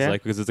 why? Yeah. He's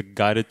like, because it's a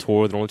guided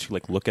tour. They don't let you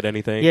like look at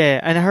anything.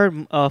 Yeah, and I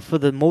heard for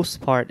the most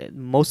part,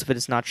 most of it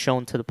is not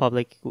shown to the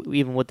public,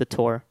 even with the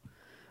tour.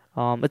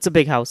 It's a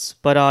big house.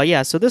 But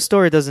yeah, so this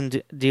story doesn't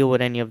deal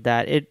with any of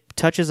that. It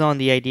touches on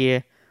the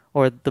idea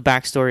or the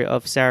backstory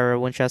of Sarah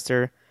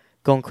Winchester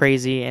going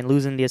crazy and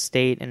losing the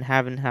estate and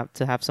having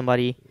to have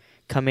somebody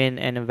come in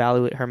and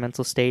evaluate her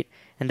mental state.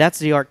 And that's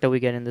the arc that we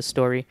get in this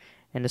story.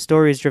 And the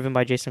story is driven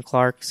by Jason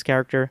Clarke's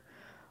character.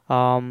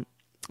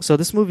 So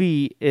this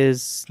movie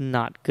is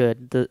not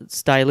good.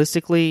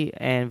 Stylistically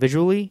and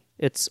visually,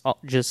 it's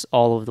just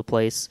all over the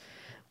place.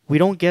 We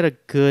don't get a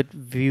good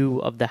view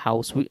of the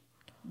house. We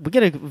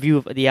get a view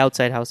of the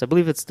outside house. I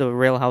believe it's the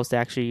real house they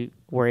actually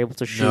were able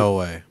to shoot. No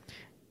way.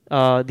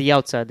 The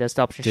outside, the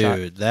stop-motion shot.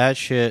 Dude, that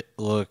shit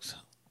looked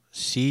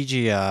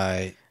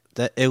CGI.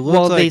 That it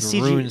looked like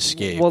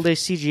RuneScape. Well, they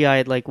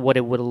CGI'd like what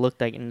it would have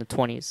looked like in the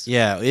 20s.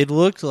 Yeah, it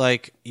looked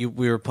like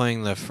we were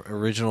playing the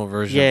original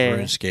version Yeah. of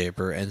RuneScape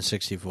or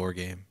N64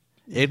 game.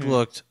 It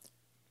looked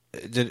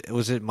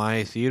Was it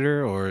my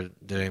theater or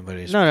did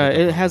anybody? No, pick up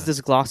it on has that?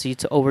 this glossy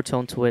to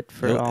overtone to it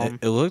for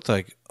It looked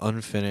like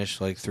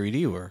unfinished, like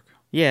 3D work.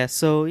 Yeah,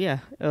 so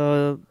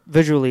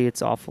visually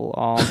it's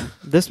awful.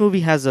 This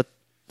movie has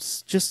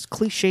just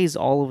cliches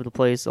all over the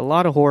place. A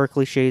lot of horror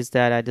cliches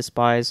that I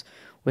despise.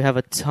 We have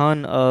a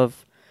ton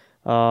of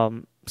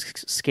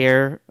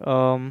scare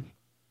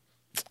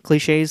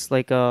cliches,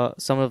 like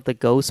some of the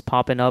ghosts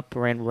popping up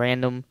and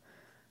random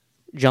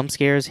jump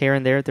scares here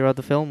and there throughout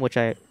the film, which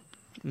I'm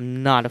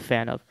not a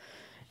fan of.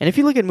 And if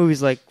you look at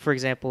movies like, for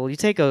example, you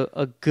take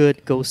a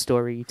good ghost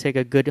story, you take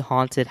a good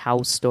haunted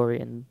house story,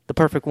 and the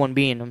perfect one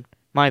being, in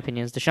my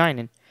opinion, is The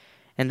Shining.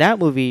 And that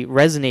movie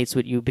resonates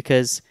with you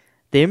because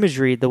the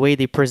imagery, the way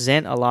they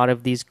present a lot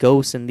of these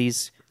ghosts in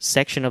these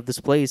section of this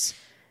place,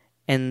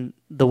 and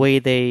the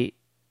way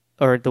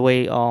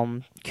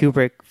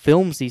Kubrick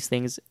films these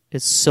things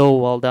is so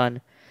well done.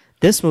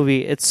 This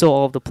movie, it's so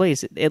all over the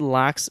place. It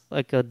lacks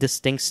like a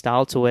distinct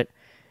style to it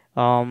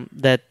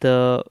that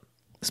the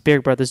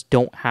Spielberg brothers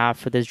don't have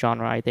for this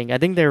genre. I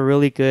think they're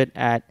really good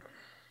at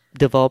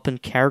developing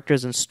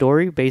characters and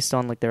story based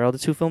on like their other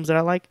two films that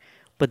I like,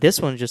 but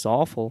this one's just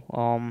awful.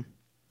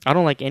 I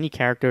don't like any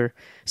character.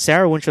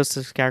 Sarah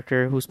Winchester's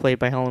character, who's played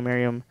by Helen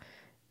Mirren,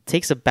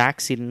 takes a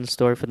backseat in the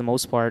story for the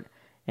most part,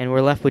 and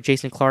we're left with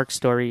Jason Clarke's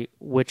story,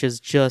 which is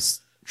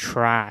just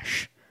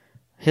trash.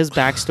 His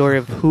backstory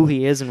of who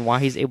he is and why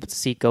he's able to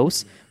see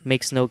ghosts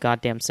makes no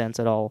goddamn sense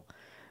at all.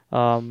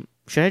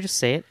 Should I just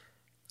say it?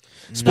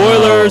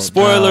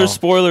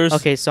 Spoilers.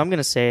 Okay, so I'm going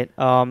to say it.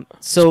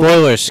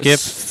 Spoilers, skip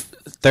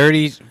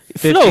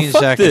 15 no,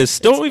 fuck seconds. this.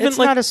 Don't even it's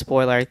not a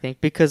spoiler, I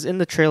think, because in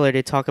the trailer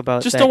they talk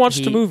about Just that don't watch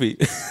the movie.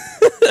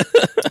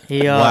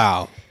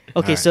 Wow.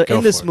 Okay, All so right, go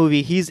in this for it.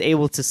 movie, he's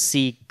able to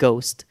see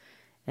ghosts.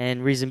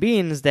 And reason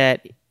being is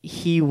that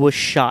he was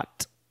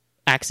shot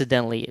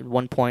accidentally at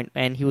one point,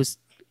 and he was,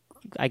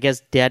 I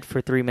guess, dead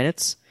for 3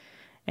 minutes.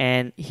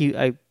 And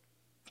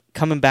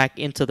coming back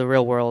into the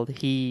real world,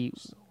 he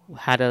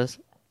had a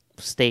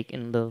stake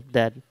in the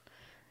dead.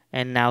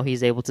 And now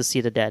he's able to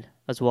see the dead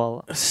as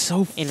well.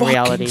 So in fucking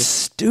reality.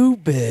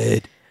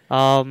 stupid.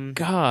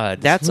 God,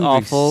 this that's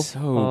movie's awful.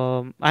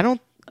 so-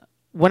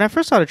 When I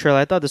first saw the trailer,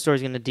 I thought the story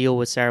was going to deal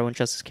with Sarah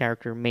Winchester's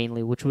character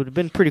mainly, which would have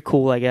been pretty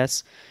cool, I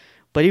guess.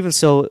 But even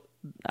so,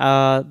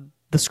 the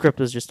script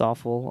was just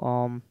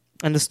awful.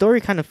 And the story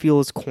kind of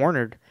feels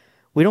cornered.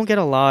 We don't get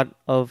a lot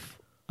of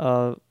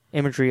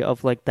imagery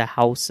of like the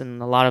house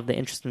and a lot of the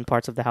interesting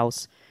parts of the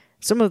house.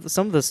 Some of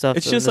the stuff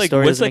It's in just the like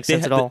story what's doesn't like make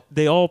sense at all.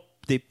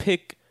 they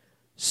pick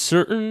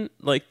certain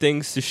like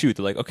things to shoot.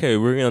 They're like, okay, they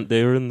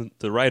were in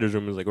the writers'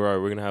 room. It was like, all right,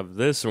 we're gonna have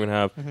this. We're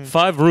gonna have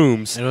 5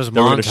 rooms. And it was that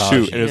we're gonna montage.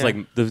 shoot, and it was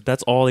Yeah. like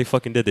that's all they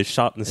fucking did. They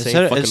shot in the same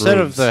fucking Instead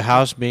rooms. of the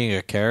house being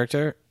a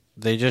character,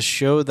 they just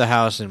showed the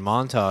house in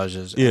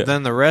montages. Yeah. And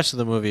then the rest of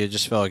the movie, it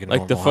just felt like a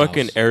like the normal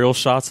fucking house. aerial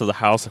shots of the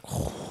house,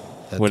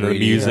 like, That when the 3D,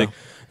 music, yeah.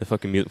 the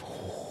fucking music,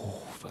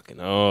 fucking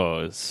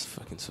it's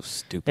fucking so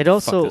stupid. It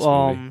also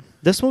Fuck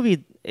this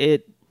movie.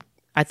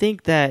 I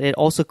think that it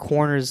also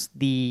corners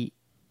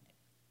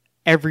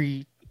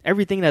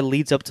everything that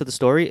leads up to the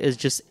story is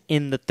just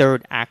in the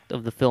third act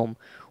of the film.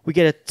 We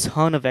get a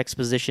ton of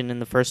exposition in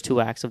the first 2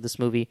 acts of this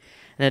movie,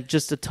 and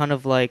just a ton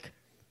of like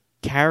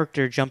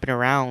character jumping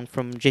around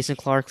from Jason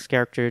Clarke's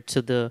character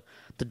to the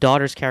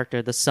daughter's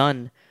character, the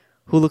son,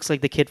 who looks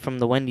like the kid from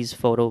the Wendy's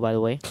photo, by the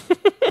way.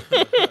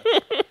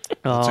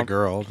 It's a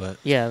girl, but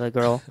Yeah, the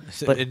girl.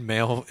 But in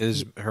male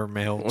is her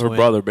male Her twin.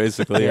 brother,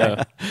 basically.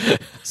 Yeah.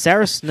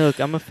 Sarah Snook,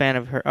 I'm a fan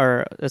of her.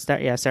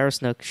 Sarah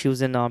Snook. She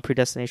was in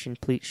Predestination.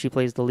 She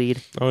plays the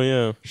lead. Oh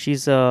yeah.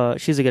 She's a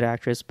good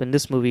actress, but in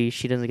this movie,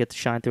 she doesn't get to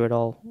shine through at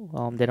all.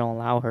 They don't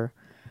allow her.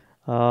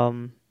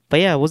 But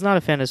yeah, I was not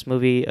a fan of this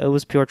movie. It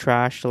was pure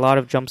trash. A lot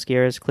of jump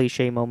scares,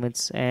 cliche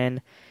moments,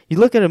 and you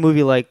look at a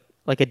movie like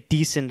a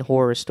decent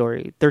horror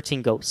story,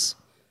 13 Ghosts.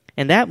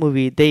 In that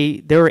movie,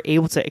 they were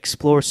able to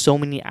explore so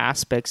many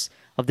aspects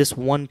of this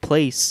one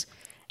place,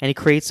 and it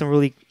creates some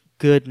really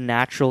good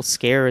natural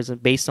scares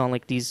based on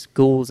like these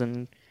ghouls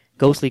and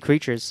ghostly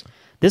creatures.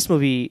 This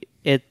movie,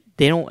 they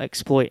don't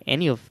exploit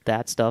any of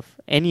that stuff,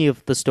 any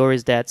of the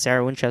stories that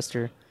Sarah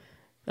Winchester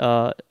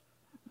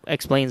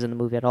explains in the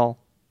movie at all.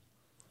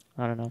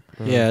 I don't know.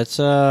 Yeah, it's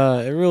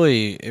it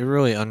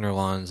really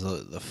underlines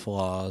the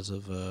flaws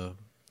of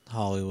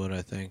Hollywood,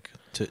 I think.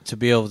 To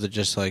be able to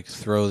just like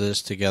throw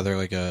this together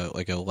like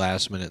a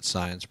last minute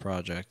science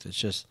project,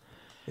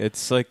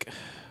 It's like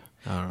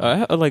I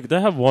don't know.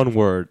 they have one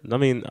word. I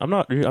mean,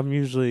 I'm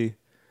usually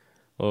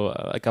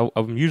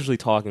I'm usually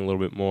talking a little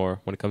bit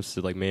more when it comes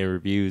to like main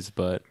reviews,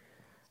 but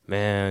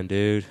man,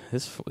 dude,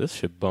 this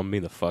shit bummed me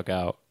the fuck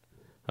out.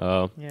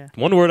 Yeah.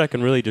 One word I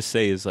can really just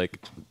say is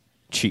like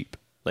cheap.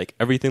 Like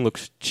everything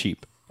looks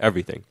cheap.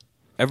 Everything.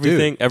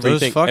 Dude,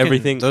 those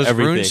everything.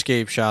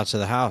 RuneScape shots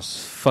of the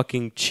house.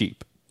 Fucking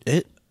cheap.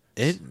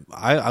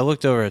 I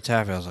looked over at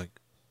Taffy. I was like,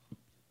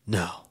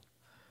 no.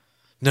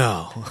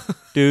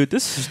 Dude,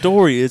 this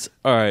story is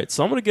all right.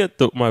 So I'm gonna get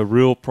my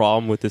real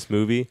problem with this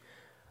movie.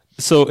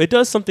 So it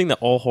does something that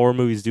all horror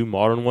movies do,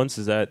 modern ones,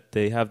 is that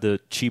they have the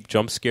cheap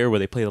jump scare where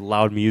they play the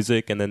loud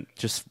music and then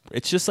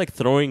it's just like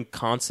throwing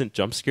constant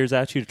jump scares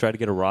at you to try to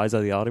get a rise out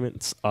of the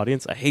audience.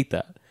 I hate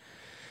that.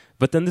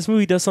 But then this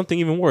movie does something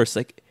even worse.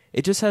 Like,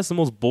 it just has the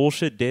most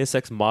bullshit Deus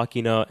Ex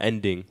Machina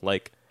ending.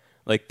 Like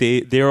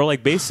they are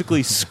like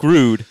basically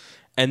screwed,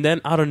 and then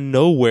out of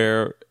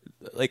nowhere,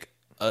 like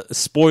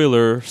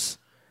spoilers,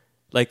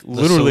 like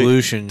literally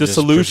the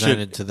solution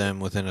presented to them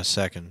within a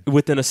second.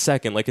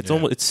 Like it's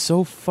almost, it's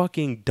so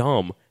fucking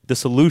dumb. The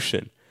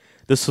solution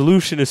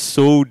is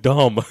so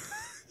dumb.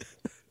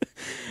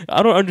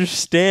 I don't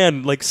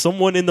understand. Like,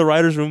 someone in the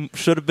writer's room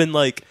should have been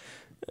like,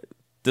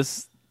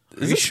 "This."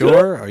 Are you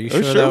sure? Are you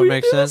sure that would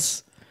make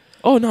sense?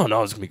 Oh no,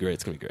 it's gonna be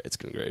great.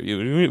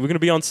 We're gonna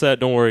be on set.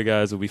 Don't worry,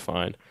 guys. We'll be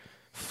fine.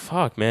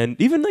 Fuck, man.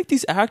 Even like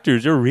these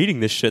actors, they're reading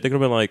this shit. They're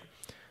gonna be like,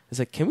 "It's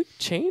like, can we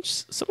change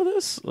some of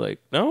this?" Like,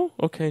 no,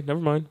 okay, never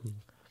mind.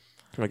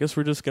 I guess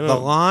we're just gonna. The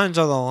lines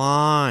are the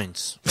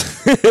lines.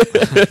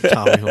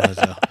 Tommy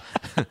Wiseau.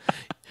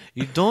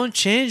 You don't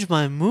change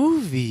my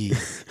movie.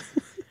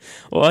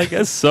 Well, I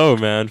guess so,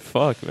 man.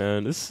 Fuck,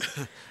 man.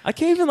 I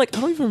can't even I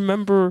don't even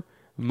remember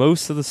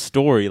most of the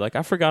story. Like,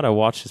 I forgot I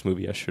watched this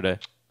movie yesterday.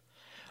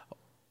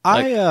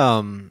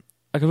 I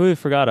completely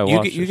forgot I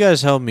watched. You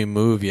guys helped me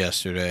move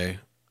yesterday,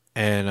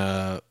 and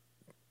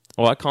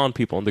well, I conned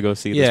people to go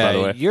see this. By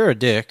the way, you're a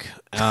dick.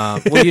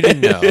 Well, you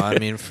didn't know. I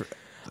mean,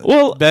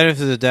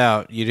 benefit of the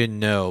doubt, you didn't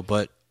know,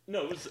 but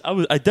no,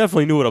 I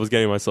definitely knew what I was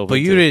getting myself into.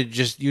 But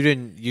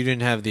you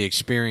didn't have the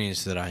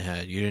experience that I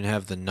had. You didn't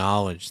have the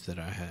knowledge that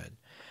I had.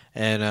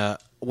 And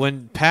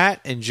when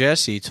Pat and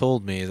Jesse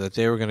told me that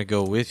they were going to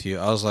go with you,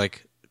 I was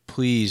like,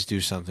 please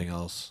do something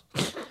else.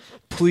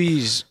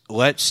 Please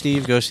let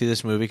Steve go see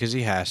this movie because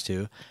he has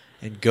to,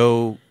 and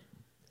go.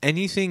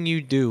 Anything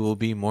you do will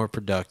be more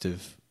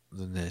productive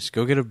than this.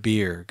 Go get a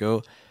beer.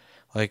 Go,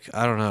 I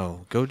don't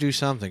know. Go do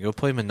something. Go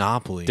play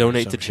Monopoly.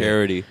 Donate to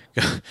charity.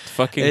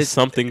 Fucking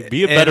something.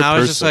 Be a better person. And I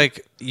was just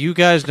like, you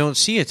guys don't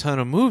see a ton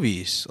of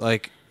movies.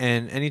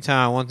 And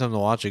anytime I want them to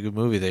watch a good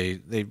movie,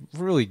 they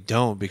really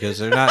don't, because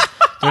they're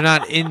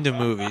not into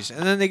movies.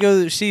 And then they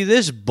go see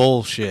this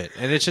bullshit,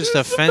 and it's just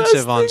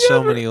offensive on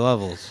so many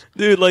levels.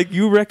 Dude,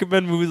 you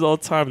recommend movies all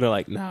the time. They're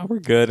like, nah, we're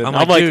good. And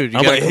I'm like, dude,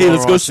 hey,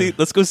 let's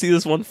go see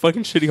this one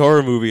fucking shitty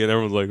horror movie. And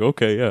everyone's like,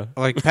 okay, yeah.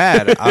 Like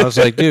Pat, I was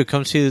like, dude,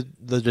 come see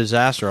The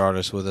Disaster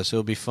Artist with us.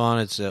 It'll be fun.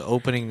 It's an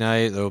opening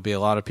night. There will be a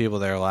lot of people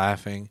there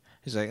laughing.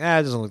 He's like, it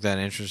doesn't look that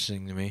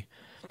interesting to me.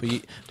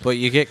 But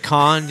you get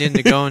conned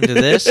into going to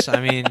this.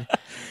 I mean,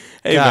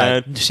 hey,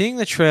 God, man, seeing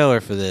the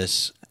trailer for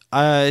this,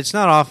 it's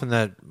not often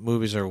that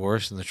movies are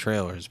worse than the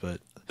trailers,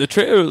 but the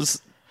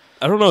trailers,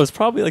 I don't know. It's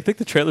probably I think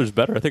the trailer's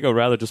better. I think I'd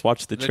rather just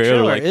watch the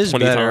trailer is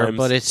 20 better, times.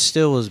 but it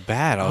still was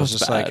bad. I was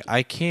just bad. like,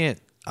 I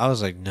can't. I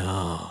was like,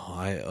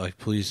 no.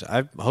 Please.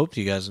 I hoped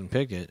you guys didn't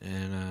pick it,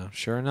 and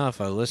sure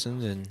enough, I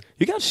listened, and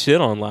you got shit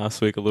on last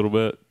week a little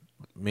bit.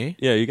 Me?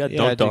 Yeah, you got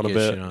dunked on a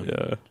bit.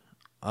 Yeah.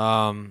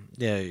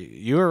 Yeah,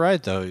 you were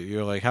right though. You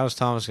were like, "How's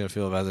Thomas gonna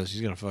feel about this?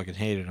 He's gonna fucking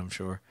hate it, I'm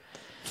sure."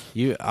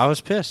 I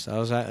was pissed. I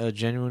was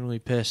genuinely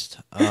pissed.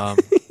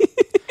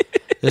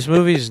 This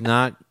movie's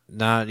not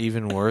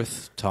even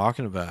worth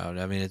talking about.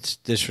 I mean, it's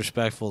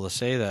disrespectful to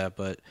say that,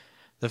 but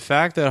the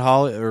fact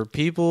that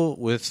people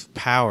with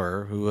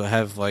power who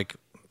have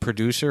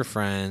producer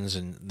friends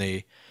and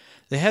they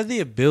have the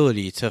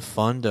ability to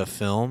fund a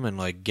film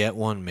and get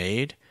one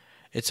made,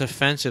 it's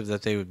offensive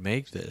that they would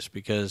make this,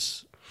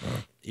 because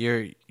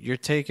you're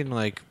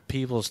taking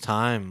people's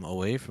time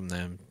away from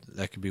them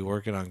that could be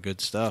working on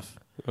good stuff.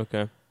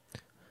 Okay.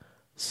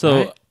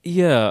 So right?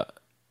 Yeah,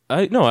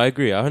 I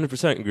agree. I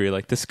 100% agree.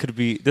 This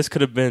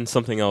could have been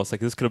something else.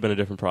 This could have been a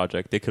different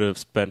project. They could have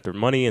spent their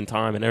money and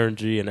time and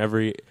energy, and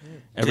every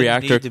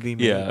actor need to be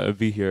made. would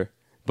be here.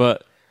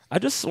 But I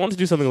just want to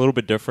do something a little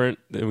bit different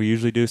than we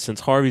usually do.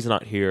 Since Harvey's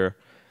not here,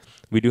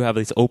 we do have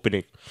this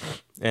opening,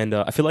 and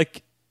I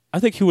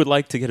think he would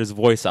like to get his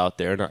voice out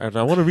there, and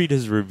I want to read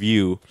his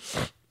review.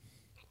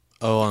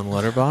 Oh, on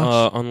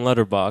Letterboxd? On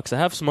Letterboxd. I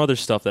have some other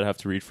stuff that I have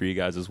to read for you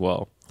guys as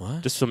well.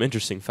 What? Just some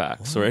interesting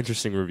facts or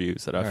interesting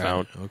reviews that I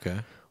found. Okay.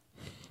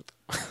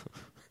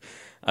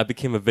 I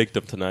became a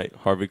victim tonight,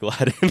 Harvey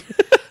Gladden.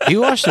 He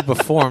watched it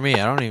before me.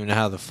 I don't even know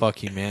how the fuck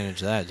he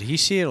managed that. Did he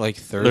see it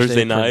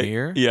Thursday night?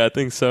 Premiere? Yeah, I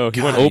think so.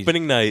 He went God,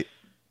 opening night.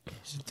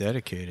 He's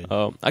dedicated.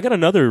 I got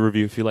another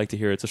review if you'd like to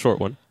hear it. It's a short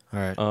one.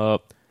 All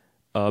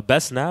right.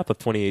 Best nap of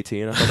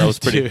 2018. I thought that was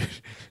pretty. Dude.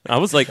 I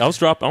almost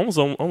dropped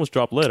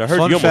lit. I heard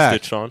Fun you almost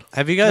fact. did, Sean.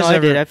 Have you guys No,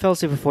 ever? I did. I fell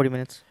asleep for 40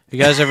 minutes. You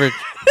guys ever?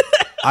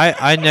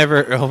 I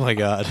never. Oh my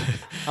god.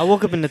 I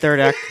woke up in the third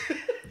act.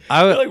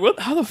 You're like, what?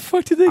 How the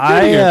fuck did they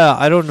get here?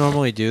 I don't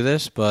normally do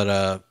this,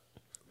 but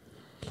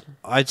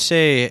I'd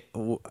say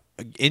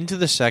into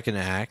the second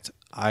act,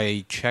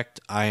 I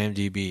checked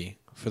IMDb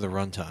for the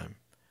runtime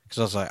because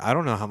I was like, I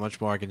don't know how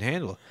much more I can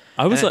handle.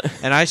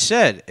 And I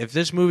said, if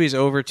this movie's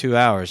over 2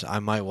 hours, I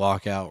might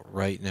walk out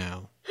right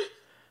now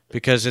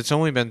because it's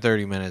only been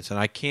 30 minutes, and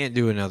I can't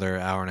do another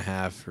hour and a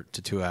half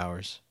to 2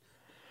 hours.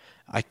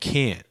 I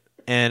can't.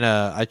 And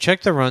I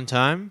checked the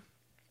runtime.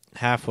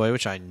 halfway,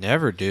 which I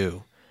never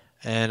do,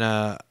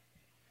 and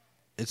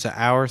it's an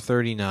hour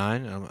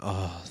 39.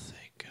 Oh,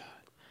 thank God!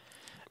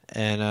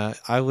 And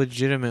I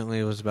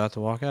legitimately was about to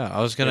walk out.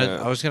 I was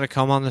gonna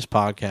come on this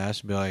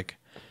podcast and be like,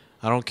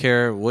 I don't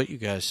care what you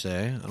guys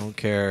say. I don't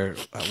care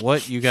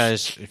what you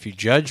guys. If you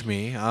judge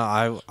me,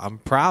 I'm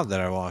proud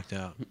that I walked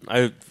out.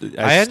 I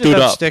ended stood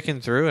up up. sticking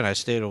through, and I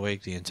stayed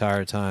awake the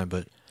entire time.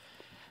 But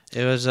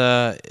it was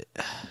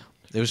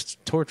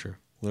torture,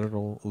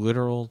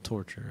 literal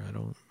torture. I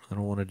don't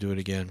want to do it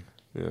again.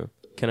 Yeah.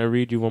 Can I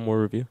read you one more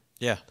review?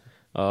 Yeah.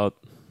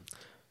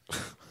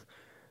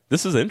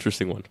 This is an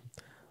interesting one.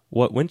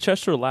 What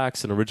Winchester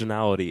lacks in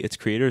originality, its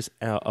creators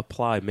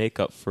apply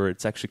makeup for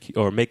its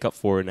makeup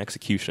for an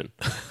execution.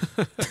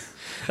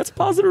 That's a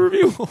positive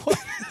review.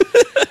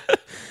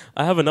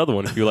 I have another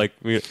one if you like.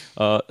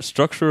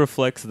 Structure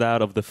reflects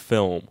that of the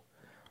film.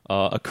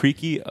 A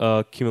creaky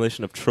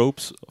accumulation of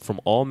tropes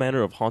from all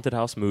manner of haunted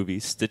house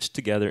movies stitched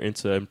together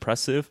into an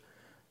impressive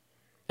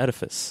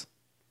edifice.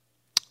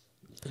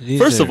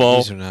 First of all,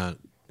 these are not.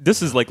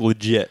 This is like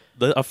legit.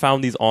 I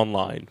found these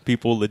online.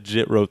 People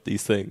legit wrote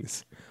these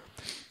things.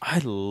 I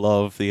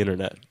love the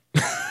internet.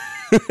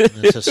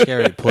 It's a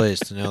scary place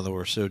to know that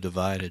we're so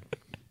divided.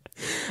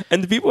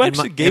 And the people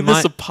actually gave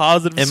this a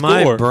positive in score.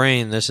 In my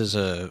brain, this is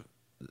a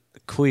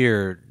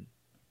clear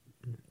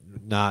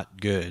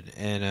not good.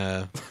 And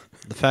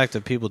the fact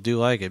that people do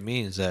like it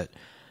means that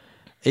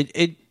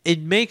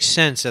it makes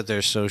sense that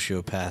there's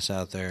sociopaths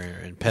out there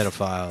and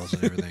pedophiles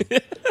and everything.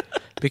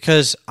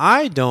 Because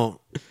I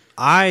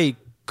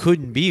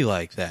couldn't be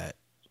like that.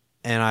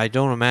 And I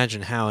don't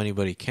imagine how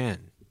anybody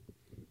can.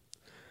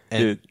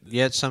 And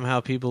yet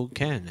somehow people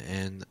can,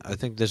 and I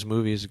think this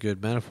movie is a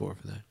good metaphor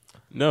for that.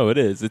 No, it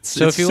is.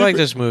 So if you like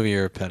this movie,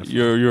 you're a pedophile.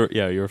 You're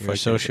a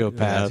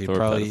sociopath.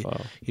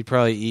 You'd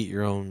probably eat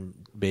your own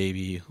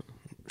baby,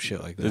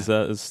 shit like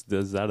that.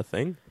 Is that a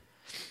thing?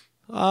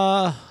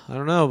 I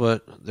don't know,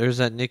 but there's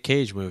that Nick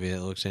Cage movie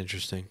that looks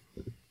interesting.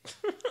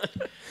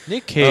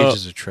 Nick Cage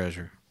is a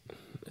treasure.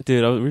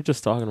 Dude, we were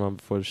just talking about him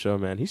before the show,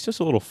 man. He's just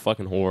a little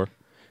fucking whore.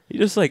 He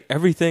just like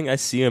everything I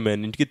see him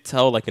in, and you could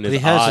tell like in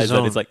his eyes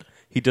that it's like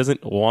he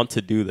doesn't want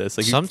to do this.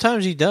 Like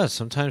sometimes he does.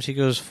 Sometimes he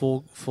goes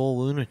full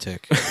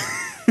lunatic.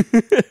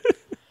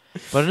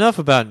 But enough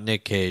about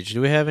Nick Cage.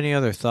 Do we have any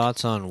other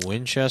thoughts on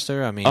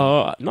Winchester? I mean,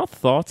 not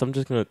thoughts. I'm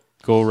just gonna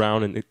go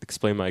around and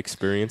explain my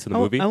experience in the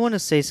movie. I want to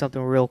say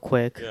something real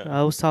quick. Yeah.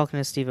 I was talking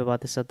to Steve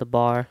about this at the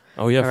bar.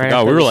 Oh yeah, I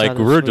forgot. We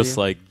were just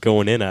like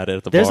going in at it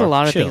at the bar. There's a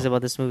lot of things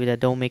about this movie that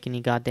don't make any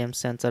goddamn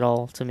sense at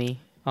all to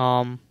me.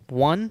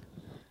 One,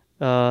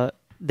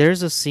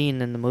 there's a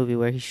scene in the movie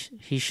where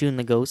he's shooting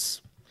the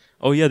ghosts.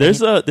 Oh yeah, and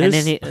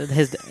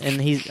then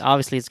he's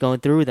obviously it's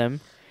going through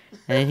them,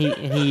 and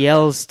then he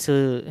yells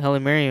to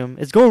Helen Mirren,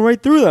 "It's going right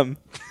through them."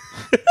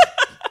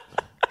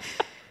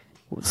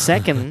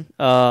 Second,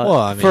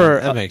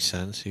 that makes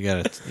sense. You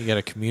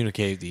gotta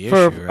communicate the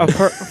issue. Right?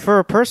 For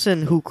a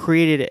person who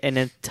created an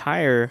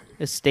entire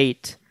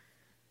estate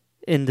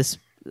in this,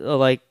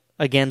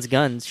 against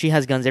guns, she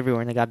has guns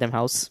everywhere in the goddamn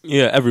house.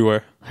 Yeah,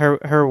 everywhere.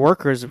 Her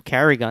workers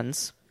carry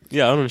guns.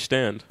 Yeah, I don't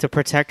understand. To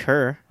protect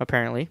her,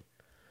 apparently.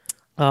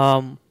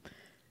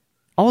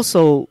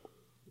 Also,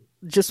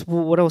 just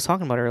what I was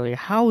talking about earlier.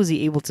 How is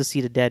he able to see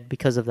the dead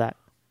because of that?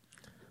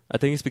 I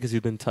think it's because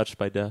he's been touched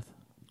by death.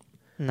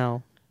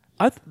 No.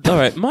 All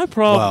right, my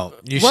problem... Well,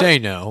 you say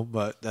no,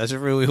 but that's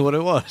really what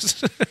it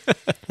was.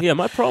 Yeah,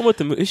 my problem with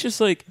the movie, it's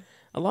just like,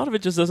 a lot of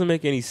it just doesn't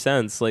make any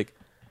sense.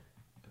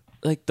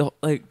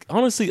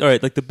 Honestly, all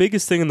right, like the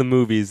biggest thing in the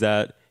movie is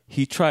that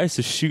he tries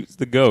to shoot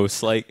the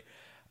ghost. Like,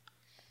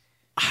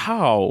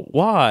 how?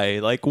 Why?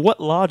 Like,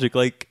 what logic?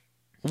 Like,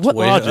 what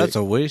logic? That's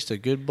a waste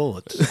of good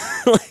bullets.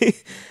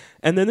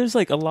 And then there's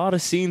like a lot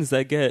of scenes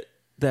that get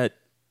that.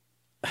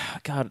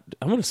 God,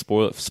 I'm gonna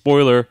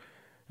spoiler,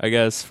 I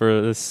guess,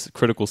 for this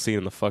critical scene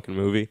in the fucking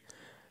movie.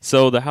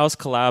 So the house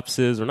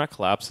collapses, or not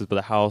collapses, but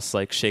the house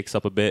like shakes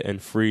up a bit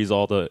and frees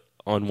all the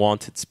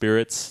unwanted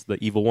spirits, the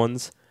evil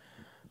ones.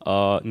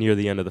 Near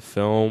the end of the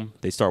film,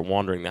 they start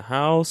wandering the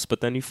house,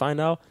 but then you find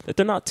out that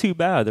they're not too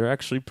bad. They're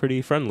actually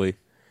pretty friendly.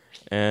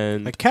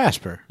 And like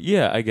Casper.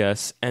 Yeah, I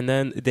guess. And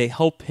then they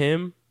help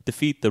him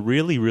defeat the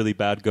really, really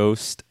bad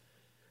ghost.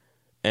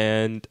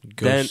 And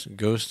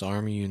Ghost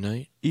Army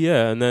Unite?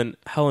 Yeah, and then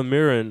Helen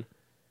Mirren,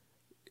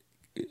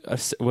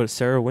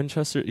 Sarah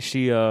Winchester,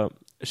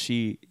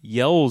 she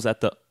yells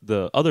at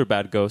the other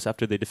bad ghost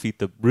after they defeat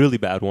the really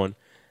bad one,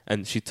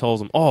 and she tells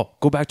them, "Oh,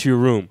 go back to your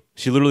room."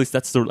 She literally,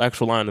 that's the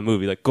actual line in the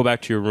movie, like, "Go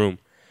back to your room."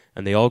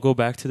 And they all go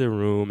back to their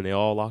room, and they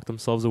all lock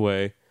themselves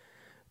away.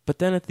 But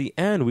then at the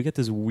end, we get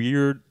this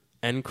weird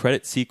end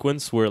credit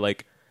sequence where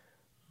like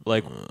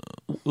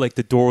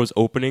the door was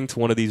opening to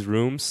one of these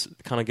rooms,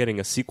 kind of getting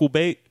a sequel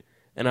bait,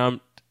 and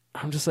I'm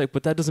just like,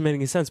 but that doesn't make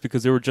any sense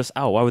because they were just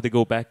out. Why would they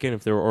go back in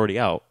if they were already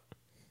out?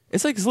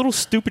 It's like this little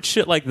stupid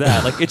shit like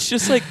that. Like it's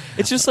just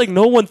like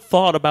no one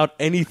thought about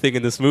anything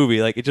in this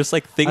movie. Like it just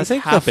like things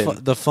happen. I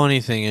think the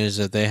funny thing is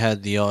that they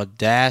had the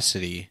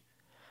audacity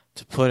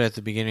to put at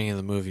the beginning of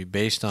the movie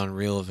based on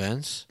real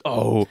events.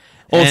 Oh,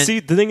 Oh, And- see,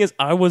 the thing is,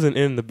 I wasn't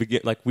in the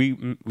begin. Like we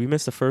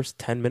missed the first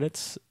 10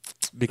 minutes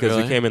because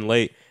Really? we came in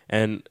late,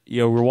 and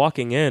we're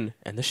walking in,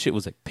 and this shit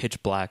was like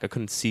pitch black. I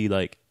couldn't see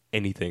like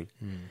anything.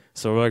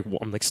 So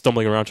I'm like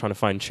stumbling around trying to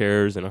find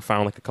chairs, and I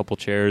found like a couple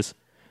chairs,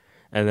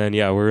 and then we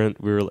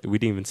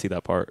didn't even see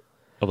that part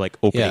of like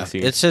opening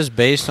scene. It says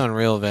based on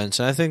real events,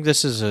 and I think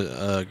this is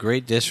a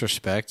great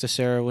disrespect to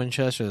Sarah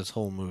Winchester. This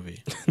whole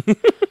movie,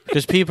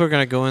 because people are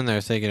gonna go in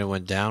there thinking it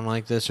went down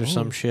like this or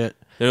some shit.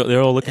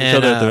 They're all looking at each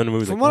other at the end of the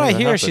movie. From like, what I "Oh, that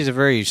hear, happened." she's a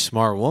very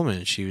smart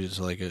woman. She was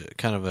like a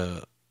kind of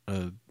a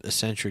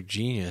eccentric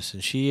genius,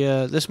 and she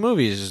this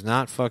movie is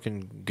not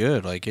fucking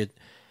good. Like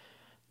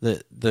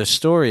the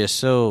story is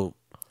so.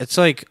 It's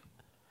like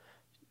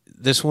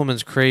this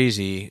woman's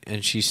crazy,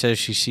 and she says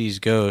she sees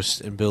ghosts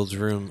and builds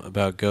room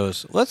about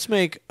ghosts. Let's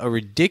make a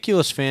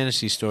ridiculous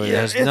fantasy story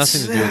that has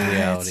nothing to do with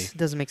reality. It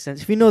doesn't make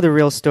sense. If you know the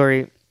real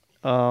story,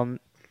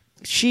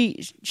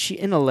 she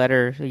in a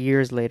letter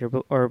years later,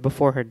 or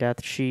before her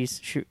death, she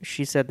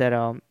said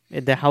that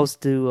the house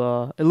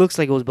it looks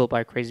like it was built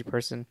by a crazy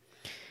person,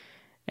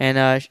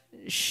 and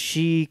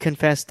she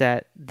confessed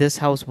that this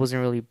house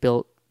wasn't really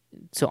built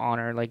to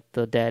honor like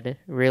the dead.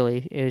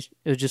 Really, it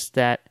was just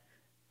that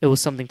it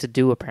was something to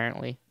do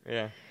apparently.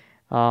 Yeah.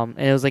 And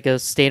it was like a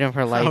state of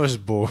her life. I was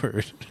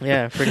bored.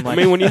 Yeah, pretty much. I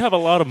mean, when you have a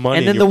lot of money,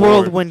 and then you're the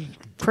world bored. went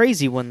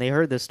crazy when they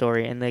heard this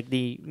story, and like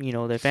they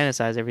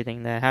fantasized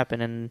everything that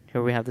happened, and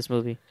here we have this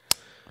movie.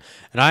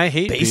 And I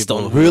hate Based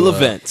people on who, real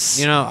events.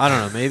 You know, I don't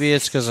know. Maybe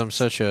it's because I'm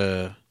such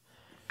a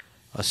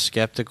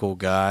skeptical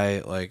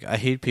guy. Like, I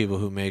hate people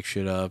who make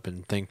shit up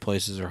and think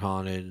places are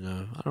haunted.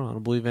 And, I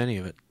don't believe any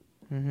of it.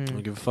 I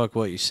don't give a fuck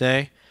what you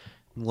say.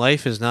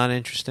 Life is not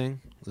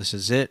interesting. This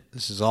is it.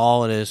 This is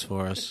all it is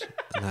for us,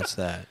 and that's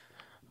that.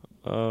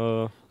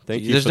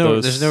 Thank you. There's for no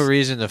those. there's no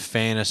reason to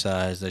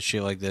fantasize that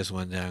shit like this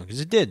went down because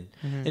it did.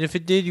 And if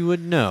it did, you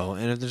wouldn't know.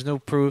 And if there's no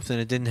proof, then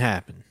it didn't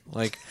happen.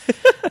 Like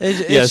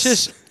it's Yes.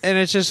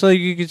 just like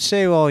you could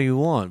say all you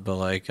want, but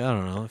like I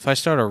don't know. If I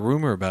start a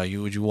rumor about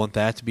you, would you want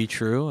that to be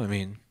true? I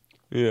mean,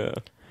 Yeah.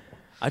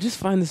 I just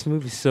find this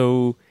movie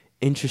so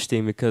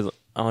interesting because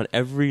on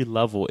every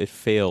level it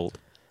failed.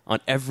 On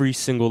every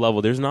single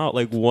level. There's not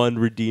like one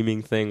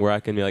redeeming thing where I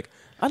can be like,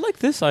 I like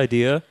this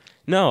idea.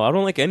 No, I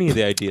don't like any of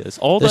the ideas.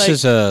 All This the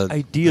is a-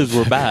 ideas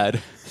were bad.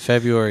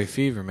 February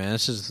fever, man.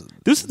 This is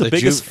the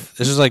biggest.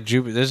 This is like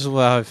Jupiter. This is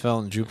how I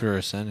felt in Jupiter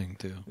Ascending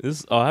too.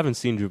 I haven't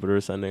seen Jupiter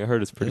Ascending. I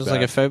heard it's It pretty was bad.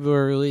 like a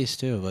February release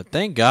too, but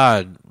thank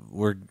God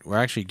we're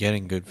actually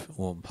getting good,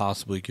 well,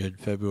 possibly good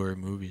February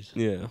movies.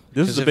 Yeah.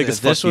 This is the If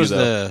biggest this fuck you, was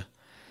though.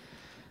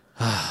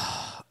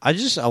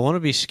 I want to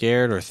be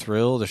scared or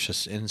thrilled or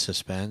just in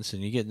suspense,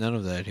 and you get none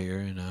of that here.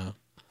 And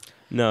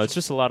No, it's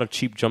just a lot of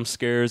cheap jump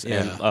scares and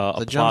Yeah. a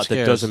The jump plot that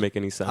scares- doesn't make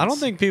any sense. I don't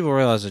think people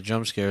realize that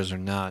jump scares are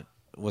not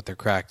what they're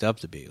cracked up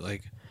to be.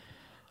 Like,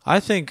 I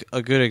think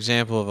a good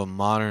example of a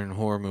modern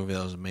horror movie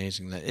that was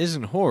amazing that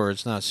isn't horror.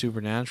 It's not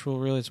supernatural,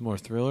 really. It's more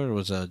thriller. It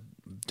was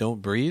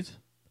Don't Breathe.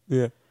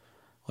 Yeah.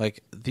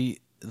 Like the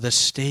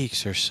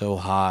stakes are so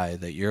high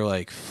that you're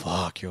like,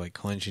 fuck. You're like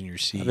clenching your I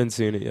seat. haven't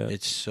seen it yet.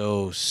 It's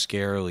so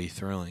scarily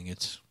thrilling.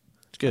 It's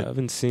good. I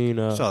haven't seen.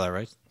 You saw that,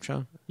 right,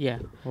 Sean? Yeah,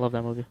 I love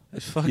that movie.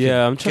 It's fucking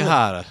Yeah, I'm trying to-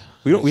 God.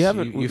 we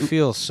haven't- You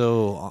feel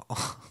so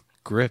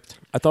gripped.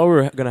 I thought we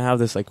were gonna have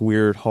this like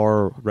weird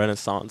horror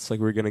renaissance. Like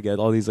we were gonna get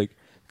all these like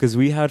because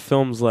we had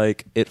films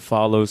like It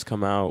Follows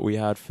come out. We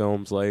had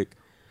films like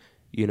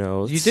You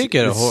did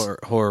get a this-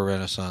 horror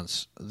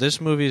renaissance.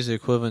 This movie is the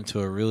equivalent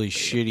to a really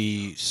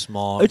shitty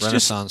small It's just-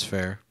 renaissance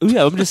fair.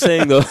 Yeah, I'm just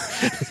saying though.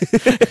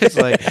 It's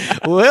like,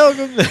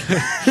 welcome.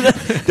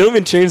 They don't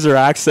even change their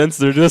accents.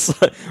 They're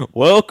just like,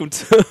 "Welcome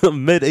to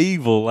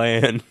medieval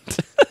land."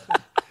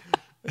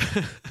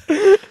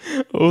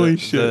 Holy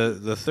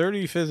shit! The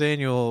 35th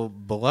annual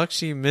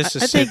Biloxi,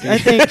 Mississippi.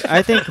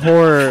 I think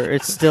horror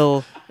it's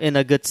still in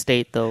a good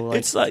state though. Like,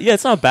 It's not. Yeah,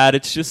 it's not bad.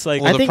 It's just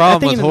like Well, I the think, problem I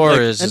think with in, horror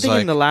like, is I think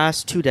like- in the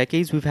last 2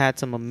 decades we've had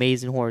some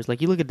amazing horrors.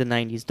 Like you look at the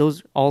 90s,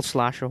 those all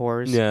slasher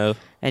horrors. yeah.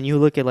 And you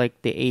look at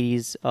like the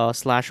 80s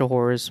slasher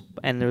horrors,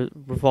 and they're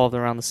revolved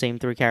around the same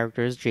 3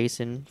 characters: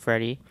 Jason,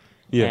 Freddy,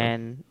 Yeah.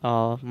 and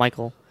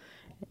Michael.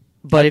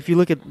 But if you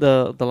look at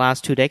the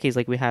last 2 decades,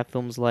 like we have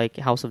films like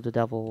House of the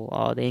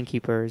Devil, The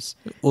Innkeepers,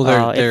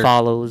 well, It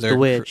Follows, The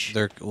Witch,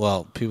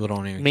 Well, people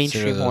don't even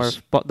mainstream consider horror,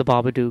 those. The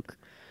Babadook.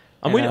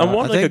 I want I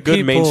like a think good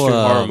people, mainstream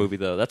horror movie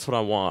though. That's what I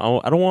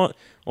want. I don't want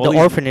all The these-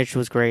 Orphanage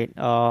was great.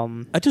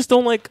 I just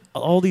don't like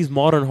all these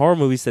modern horror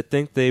movies that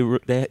think they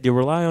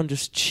rely on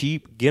just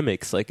cheap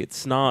gimmicks. Like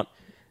it's not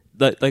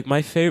like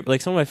my favorite.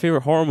 Like some of my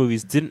favorite horror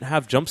movies didn't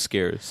have jump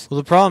scares. Well,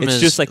 the problem It's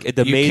is just like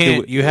the you made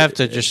can't. the- You have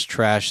to just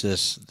trash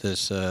this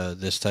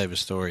type of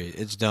story.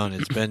 It's done.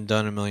 It's been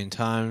done a million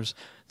times.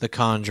 The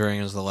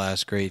Conjuring is the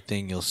last great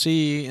thing you'll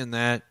see, and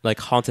that. Like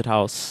Haunted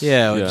House.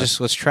 Yeah,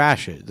 just let's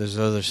trash it. There's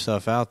other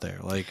stuff out there.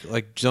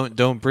 Like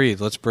don't breathe.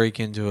 Let's break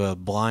into a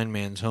blind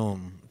man's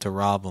home to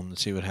rob him and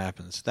see what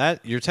happens.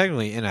 That you're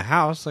technically in a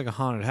house, like a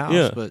haunted house,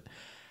 Yeah. but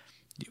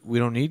we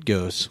don't need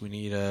ghosts. We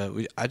need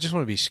I just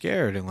want to be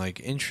scared and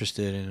like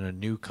interested in a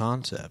new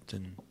concept,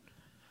 and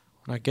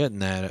Not getting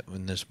that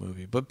in this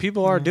movie, but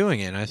people are doing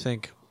it. And I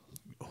think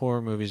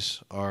horror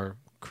movies are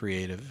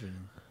creative.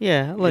 And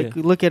Yeah, like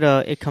look at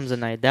It Comes at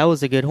Night. That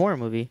was a good horror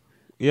movie.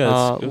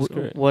 Yeah, it was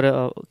great.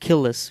 What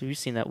Kill List? We've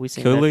seen that. We've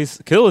seen Kill that.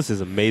 List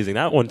is amazing.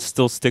 That one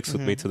still sticks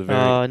with me to the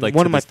very like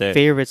one to of my this day.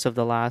 favorites of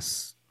the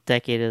last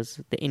decade is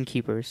The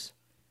Innkeepers.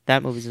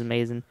 That movie's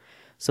amazing.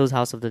 So is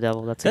House of the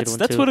Devil. That's a good one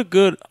That's too. what a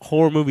good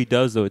horror movie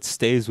does, though. It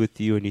stays with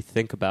you and you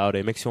think about it.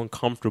 It makes you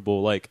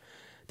uncomfortable. Like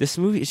this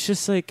movie, it's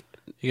just like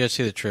you guys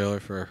see the trailer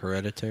for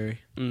Hereditary?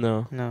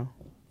 no.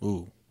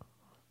 Ooh,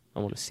 I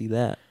want to see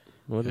that.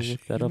 I want to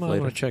look that you up might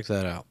later. want to check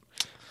that out.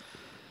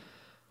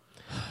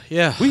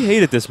 Yeah, We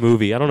hated this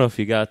movie. I don't know if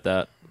you got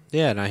that.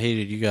 yeah, and I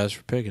hated you guys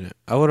for picking it.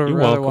 I would have You're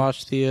rather welcome.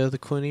 watched the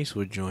Clint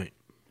Eastwood joint.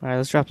 All right,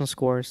 let's drop some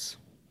scores.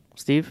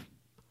 Steve,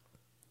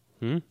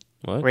 What?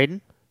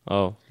 Raiden,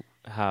 Oh,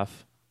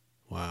 half.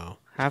 Wow,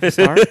 half a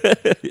star.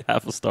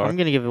 Half a star. I'm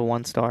gonna give it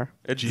 1 star.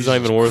 It's not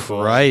even worth it.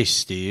 Christ,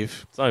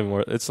 Steve. It's not even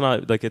worth. It's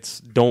not like it's.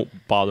 Don't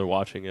bother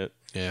watching it.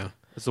 Yeah.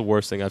 It's the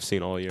worst thing I've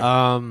seen all year.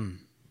 I don't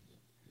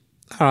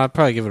know, I'd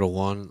probably give it a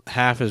 1.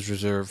 Half is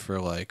reserved for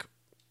like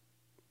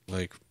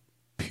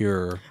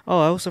pure. Oh,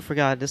 I also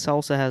forgot. This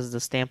also has the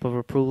stamp of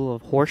approval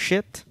of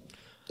horseshit.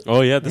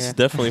 Oh yeah, this Yeah. is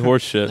definitely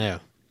horse shit. Yeah.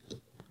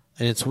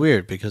 And it's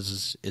weird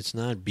because it's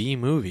not B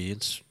movie.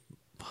 It's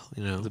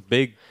It's a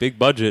big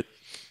budget,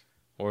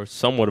 or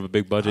somewhat of a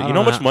big budget. I You don't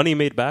know how know much money it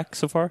made back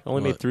so far? It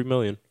only made What? $3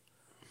 million.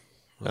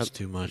 that's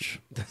too much.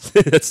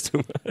 That's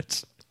too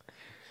much.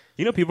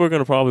 You know, people are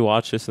going to probably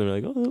watch this and they're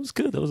like, "Oh, that was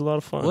good. That was a lot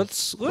of fun."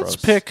 Let's Gross.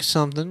 pick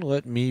something.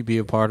 Let me be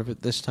a part of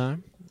it this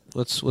time.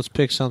 Let's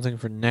pick something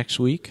for next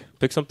week.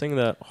 Pick something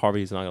that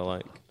Harvey's not going to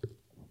like.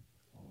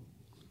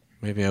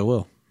 Maybe I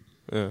will.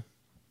 Yeah.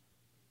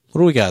 What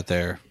do we got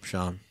there,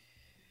 Sean?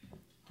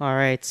 All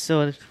right,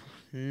 so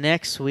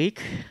next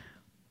week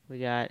we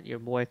got your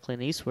boy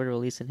Clint Eastwood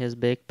releasing his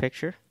big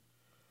picture.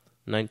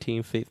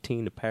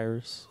 1915 to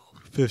Paris.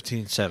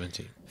 15,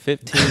 17.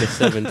 15 to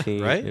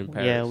 17 Right? in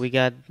Paris. Yeah, we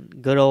got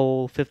good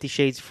old 50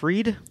 Shades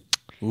Freed.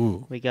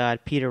 Ooh. We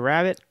got Peter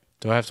Rabbit.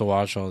 Do I have to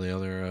watch all the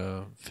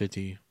other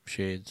 50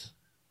 Shades?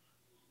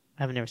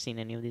 I've never seen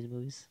any of these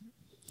movies.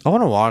 I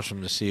want to watch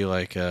them to see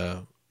like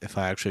if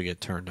I actually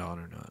get turned on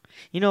or not.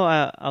 You know,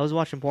 I was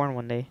watching porn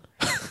one day,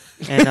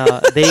 and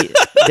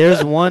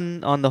there's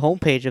one on the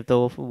homepage of the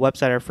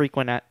website I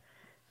frequent at,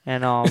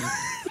 and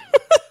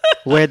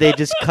where they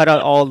just cut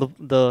out all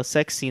the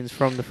sex scenes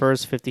from the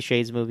first 50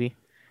 Shades movie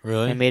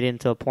Really? and made it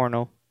into a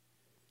porno.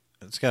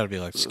 It's got to be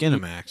like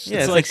Skinamax. Yeah,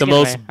 It's it's like like the Skinamax.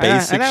 most And I-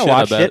 basic and I shit,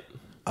 watched I bet. it.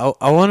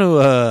 I want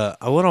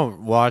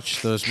to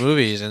watch those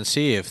movies and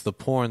see if the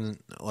porn,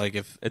 like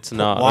if It's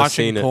not. I've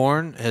watching seen it.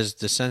 porn has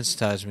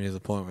desensitized me to the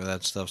point where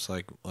that stuff's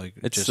like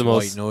It's just the white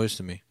most- noise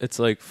to me. It's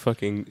like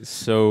fucking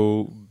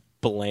so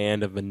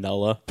bland and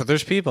vanilla. But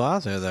there's people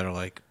out there that are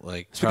like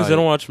It's because they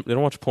don't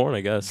watch porn,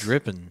 I guess.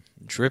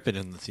 dripping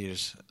in the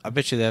theaters. I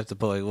bet you they have to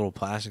put like little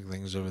plastic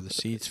things over the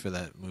seats for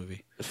that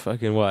movie.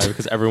 Fucking why?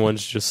 Because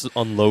everyone's just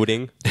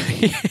unloading.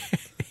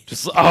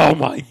 Just oh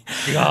my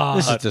god.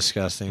 This is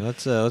disgusting.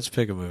 Let's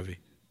pick a movie.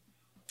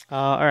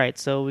 All right,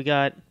 so we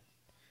got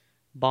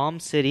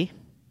Bomb City.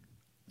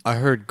 I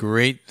heard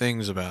great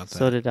things about that.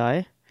 So did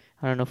I.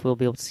 I don't know if we'll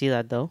be able to see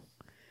that, though.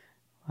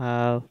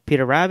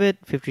 Peter Rabbit,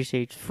 50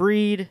 Shades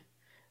Freed,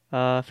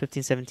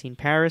 1517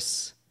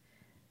 Paris,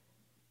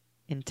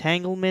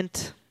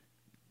 Entanglement,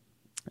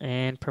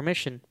 and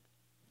Permission.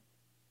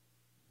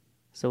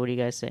 So what are you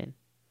guys saying?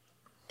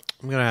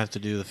 I'm gonna have to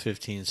do the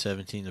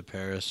 15-17 to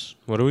Paris.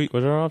 What are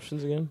our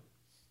options again?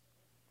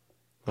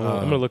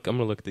 I'm gonna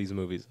look these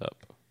movies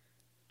up.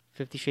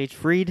 50 Shades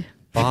Freed.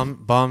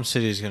 Bomb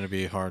City is gonna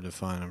be hard to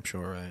find. I'm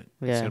sure, right?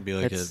 Yeah, It's gonna be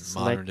like a it's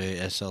modern day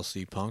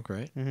SLC punk,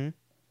 right? Mm-hmm.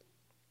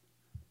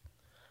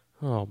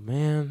 Oh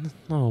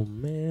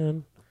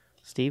man.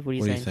 Steve, what are you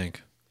What do saying? you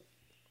think?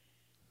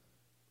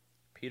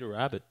 Peter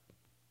Rabbit.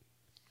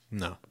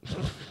 No.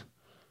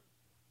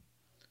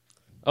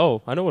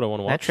 Oh, I know what I want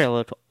to watch. That trailer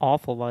looked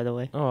awful, by the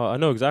way. Oh, I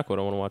know exactly what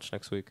I want to watch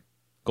next week.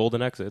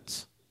 Golden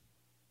Exits.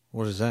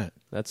 What is that?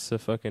 That's a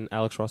fucking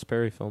Alex Ross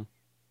Perry film.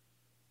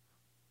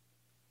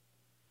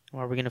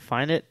 Are we going to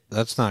find it?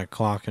 That's not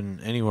clocking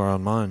anywhere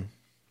on mine.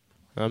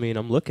 I mean,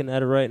 I'm looking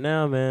at it right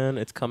now, man.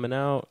 It's coming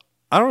out.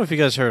 I don't know if you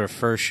guys heard of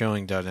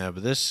firstshowing.net,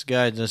 but this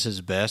guy does his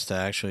best to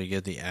actually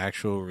get the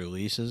actual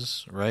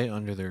releases right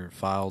under their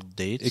filed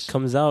dates. It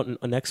comes out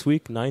next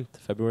week,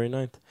 February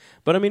 9th.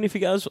 But I mean, if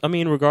you guys,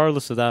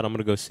 regardless of that, I'm going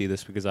to go see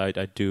this because I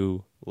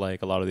do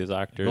like a lot of these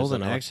actors.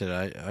 Golden and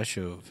Exit, I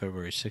show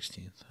February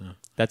 16th. Huh.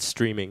 That's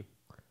streaming.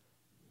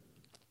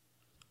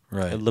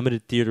 Right. A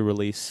limited theater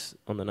release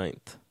on the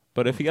 9th.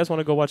 But if you guys want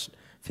to go watch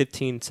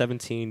 15,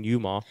 17,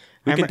 Yuma,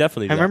 we can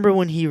definitely do I remember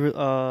when he...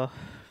 was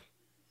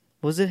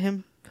it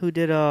him who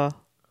did... No,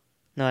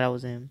 that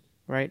wasn't him,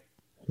 right?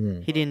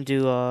 He didn't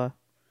do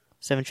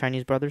Seven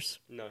Chinese Brothers.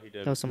 No, he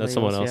did. That was somebody That's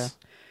someone else,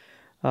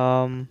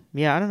 else.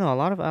 Yeah, I don't know. A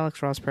lot of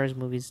Alex Ross Perry's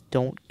movies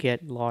don't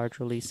get large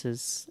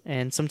releases,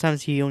 and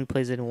sometimes he only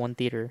plays it in one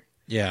theater.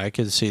 Yeah, I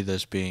could see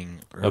this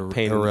being A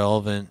pain.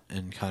 irrelevant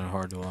and kind of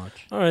hard to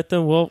watch. All right,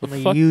 then. Well, I'm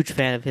a fuck huge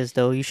fan of his,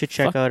 though. You should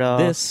check fuck out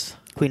this.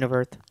 Queen of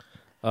Earth.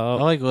 I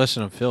like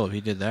listening to Philip.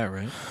 He did that,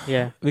 right?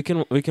 Yeah. We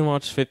can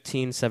watch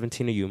 15,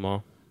 17 of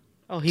Yuma.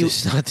 Oh,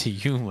 It's not to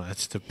Yuma.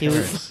 It's to he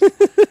Paris.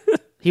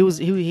 he was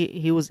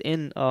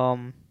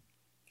in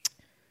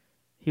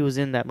he was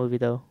in that movie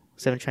though.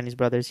 Seven Chinese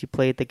Brothers. He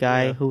played the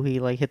guy Yeah. who he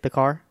like hit the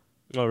car.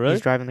 Oh, He really?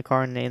 was driving the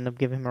car and they ended up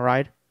giving him a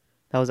ride.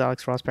 That was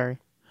Alex Ross Perry.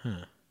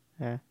 Huh.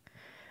 Yeah.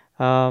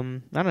 I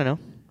don't know.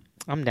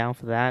 I'm down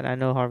for that. I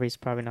know Harvey's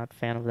probably not a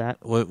fan of that.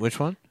 Which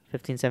one?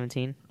 15,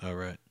 17. Oh,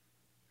 right.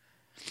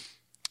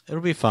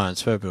 It'll be fine.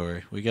 It's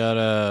February. We got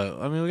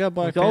we got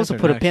Black You can also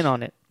Panther put a next. pin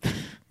on it.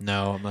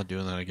 No, I'm not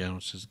doing that again.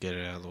 Let's just get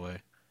it out of the way.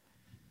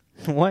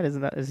 What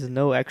isn't that? This is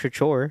no extra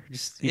chore.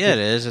 Just Yeah, it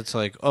is. It's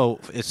like, oh,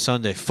 it's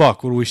Sunday.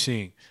 Fuck, what are we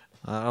seeing?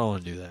 I don't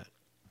want to do that.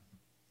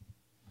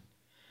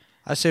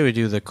 I say we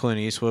do the Clint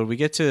Eastwood. We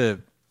get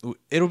to.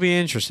 It'll be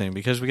interesting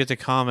because we get to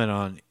comment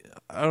on.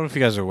 I don't know if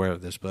you guys are aware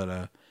of this,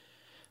 but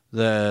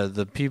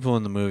the people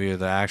in the movie are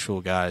the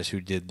actual guys who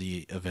did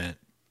the event,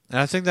 and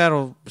I think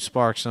that'll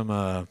spark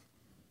some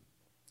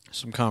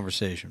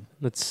conversation.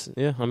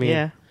 Yeah. I mean,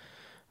 yeah,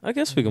 I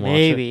guess we can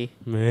maybe.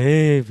 watch it.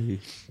 Maybe.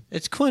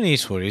 It's Clint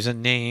Eastwood. He's a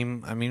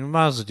name. I mean, we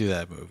might as well do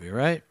that movie,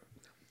 right?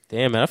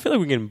 Damn, man. I feel like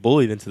we're getting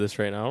bullied into this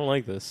right now. I don't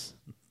like this.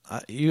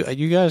 You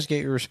guys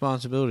get your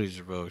responsibilities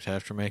revoked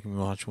after making me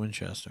watch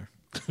Winchester.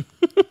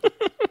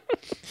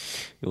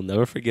 You'll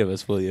never forgive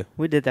us, will you?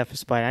 We did that for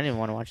spite. I didn't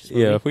want to watch this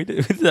movie. Yeah, we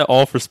did that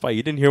all for spite.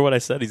 You didn't hear what I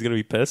said? He's going to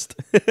be pissed.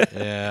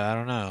 Yeah, I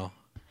don't know.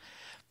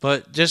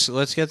 But just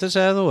let's get this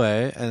out of the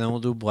way, and then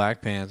we'll do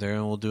Black Panther,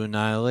 and we'll do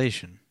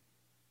Annihilation.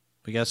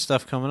 We got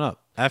stuff coming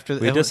up.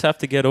 We just have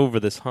to get over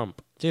this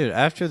hump. Dude,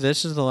 after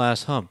this is the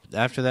last hump.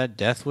 After that,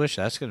 Death Wish,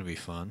 that's going to be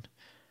fun.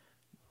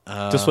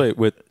 Just wait,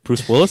 with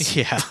Bruce Willis?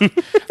 Yeah.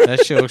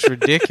 That shit looks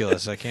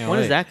ridiculous. I can't When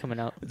wait. is that coming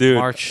out? Dude.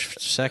 March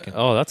 2nd.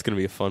 Oh, that's going to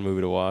be a fun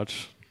movie to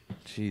watch.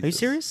 Are you Jesus.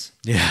 serious?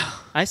 Yeah.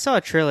 I saw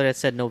a trailer that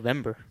said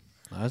November.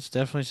 That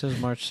definitely says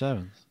March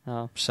 7th.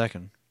 Oh,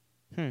 2nd.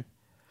 you're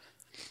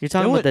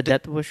talking would- about the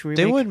Death Wish remake?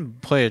 They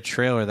wouldn't play a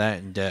trailer that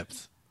in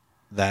depth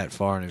that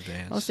far in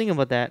advance. I was thinking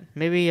about that.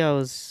 Maybe I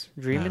was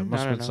Nah, dreaming. it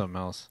must I have don't been know.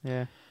 something else.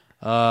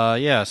 Yeah.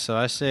 Yeah, so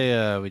I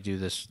say we do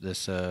this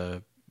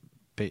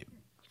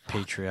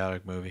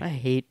patriotic movie. I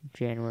hate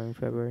January and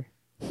February.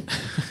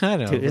 I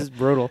know. Dude, it's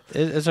brutal.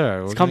 It's all right.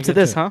 We're Let's gonna come to get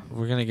this, through huh? it.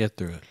 We're going to get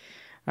through it.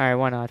 All right,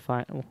 why not?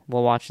 Fine.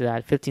 We'll watch that.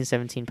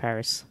 1517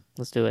 Paris.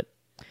 Let's do it.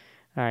 All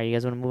right, you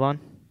guys want to move on?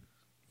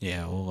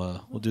 Yeah,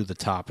 we'll do the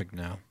topic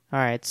now. All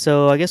right,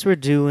 so I guess we're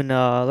doing.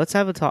 Let's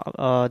have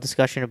a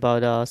discussion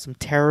about some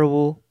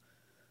terrible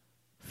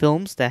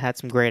films that had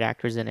some great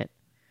actors in it.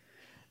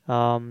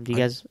 Do you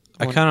guys?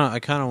 I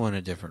kind of went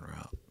a different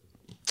route.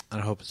 I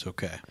hope it's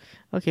okay.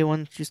 Okay, why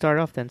don't you start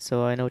off then,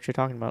 so I know what you're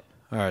talking about.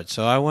 All right,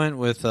 so I went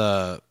with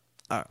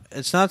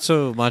it's not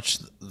so much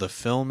the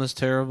film is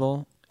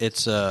terrible.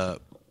 It's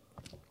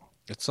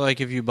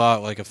like if you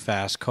bought like a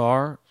fast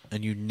car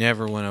and you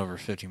never went over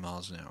 50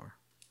 miles an hour.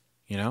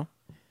 You know?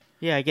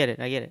 Yeah, I get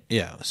it.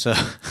 Yeah. So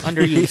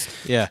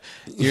Underused. yeah,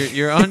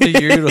 you're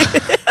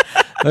underutilized.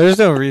 There's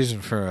no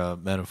reason for a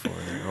metaphor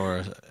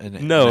or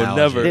an No, analogy.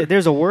 never.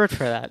 There's a word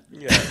for that.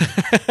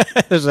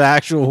 There's an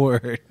actual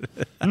word.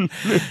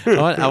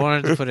 I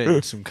wanted to put it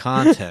in some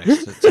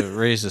context to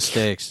raise the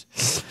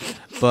stakes.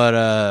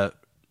 But,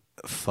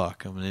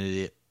 fuck, I'm an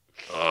idiot.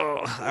 Oh,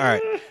 all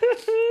right.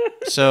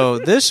 So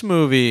this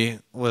movie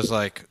was,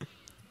 like,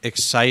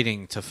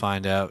 exciting to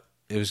find out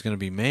it was going to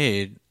be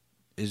made.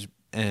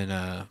 And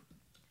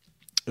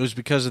it was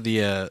because of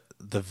the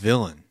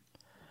villain.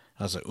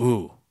 I was like,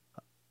 ooh,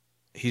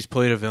 he's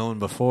played a villain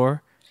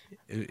before.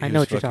 I know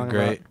what you're talking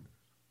great. about.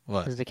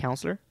 What? Is it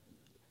Counselor?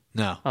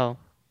 No. Oh.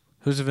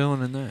 Who's the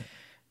villain in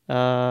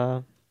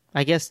that?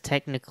 I guess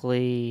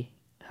technically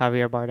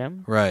Javier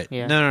Bardem. Right.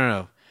 Yeah.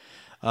 No.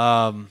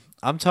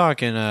 I'm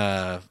talking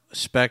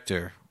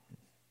Spectre,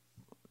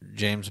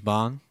 James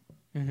Bond,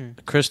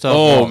 Christoph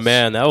Oh, Waltz.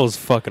 man, that was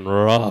fucking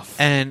rough.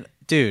 And,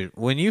 dude,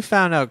 when you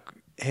found out,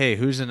 hey,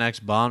 who's the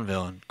next Bond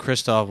villain?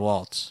 Christoph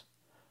Waltz.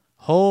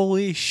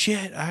 Holy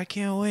shit, I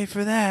can't wait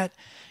for that.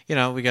 You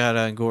know, we got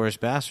Inglourious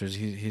Basterds.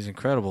 He's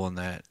incredible in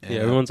that. And,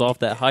 Yeah, everyone's off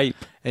that hype.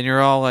 and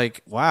you're all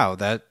like, wow,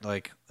 that,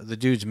 like, the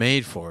dude's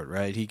made for it,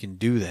 right? He can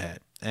do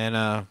that.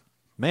 And,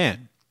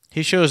 man,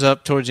 he shows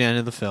up towards the end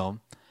of the film,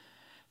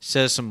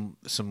 says some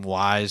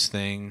wise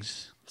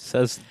things.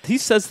 He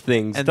says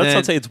things. And That's then-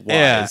 not say it's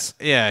wise.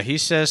 Yeah, he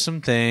says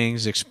some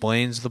things,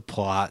 explains the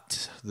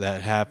plot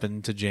that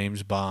happened to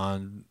James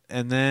Bond,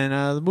 and then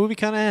the movie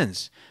kind of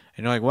ends.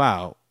 And you're like,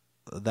 wow,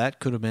 that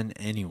could have been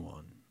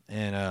anyone.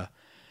 And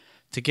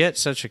to get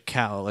such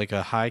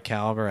a high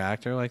caliber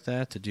actor like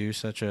that to do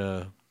such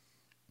a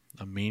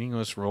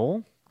meaningless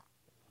role,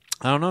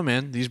 I don't know,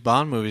 man. These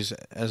Bond movies,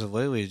 as of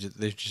lately,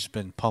 they've just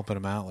been pumping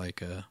them out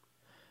like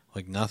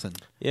nothing.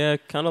 Yeah,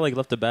 kind of like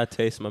left a bad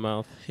taste in my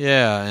mouth.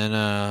 Yeah,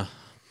 and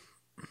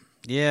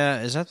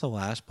yeah, is that the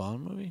last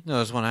Bond movie? No,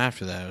 there's one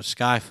after that. It was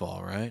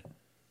Skyfall, right?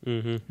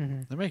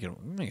 Mm-hmm. They're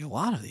making a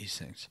lot of these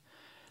things.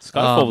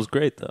 Skyfall was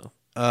great though.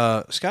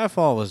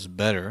 Skyfall was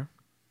better.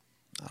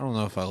 I don't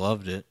know if I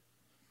loved it,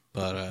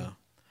 but I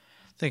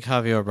think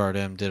Javier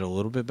Bardem did a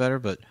little bit better.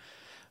 But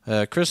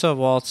Christoph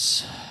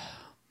Waltz,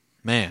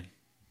 man,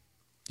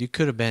 you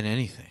could have been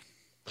anything.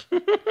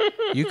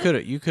 You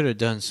could have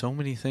done so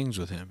many things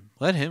with him.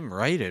 Let him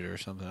write it or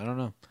something. I don't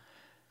know.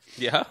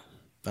 Yeah.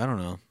 I don't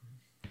know.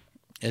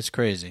 It's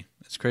crazy.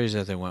 It's crazy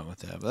that they went with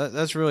that. But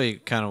that's really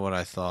kind of what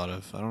I thought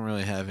of. I don't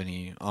really have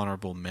any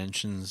honorable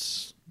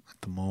mentions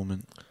at the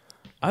moment.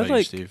 I How about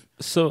you, Steve?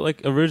 So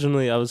like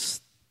originally I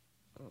was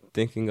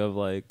thinking of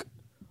like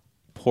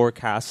poor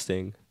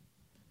casting,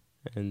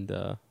 and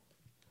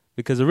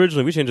because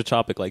originally we changed the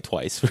topic like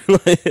twice, and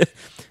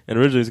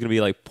originally it was gonna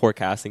be like poor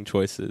casting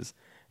choices,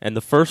 and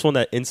the first one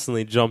that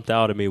instantly jumped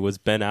out at me was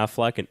Ben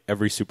Affleck in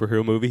every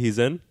superhero movie he's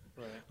in,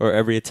 or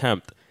every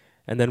attempt,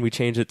 and then we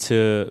changed it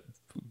to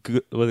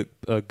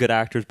good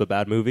actors but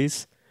bad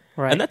movies.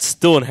 Right. And that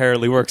still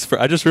inherently works for.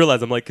 I just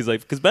realized I'm like,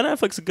 because Ben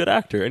Affleck's a good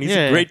actor and he's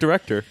a great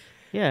director.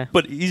 Yeah.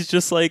 But he's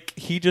just like,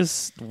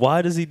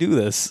 why does he do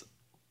this?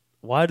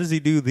 Why does he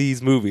do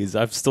these movies?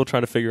 I'm still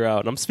trying to figure out.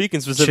 And I'm speaking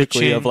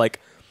specifically Cha-ching. of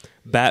like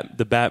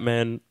the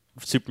Batman,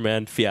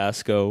 Superman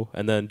fiasco,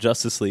 and then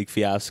Justice League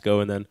fiasco,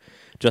 and then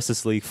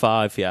Justice League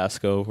 5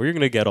 fiasco, where you're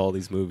going to get all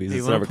these movies. You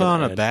It's want never to put on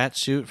gonna a end. bat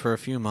suit for a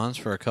few months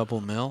for a couple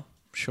mil?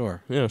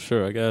 Sure. Yeah,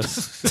 sure, I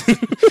guess.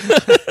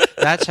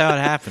 That's how it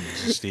happens,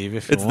 Steve.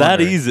 If you're It's that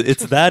wondering. easy.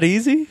 It's that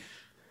easy?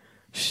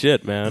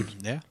 Shit, man.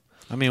 Yeah.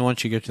 I mean,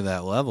 once you get to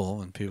that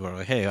level and people are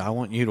like, hey, I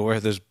want you to wear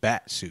this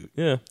bat suit.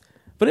 Yeah.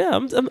 But yeah,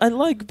 I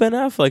like Ben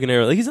Affleck in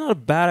there. Like, he's not a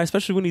bad,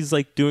 especially when he's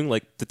like doing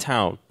like The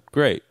Town.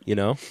 Great, you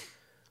know?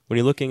 When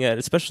you're looking at,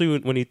 especially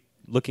when he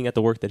looking at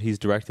the work that he's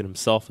directed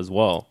himself as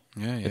well.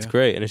 Yeah, yeah. It's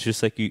great. And it's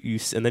just like you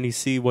and then you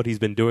see what he's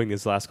been doing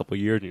these last couple of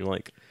years and you're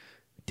like,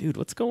 dude,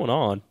 what's going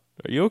on?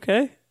 Are you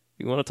okay?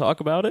 You want to talk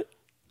about it?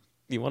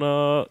 You want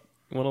to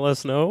let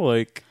us know?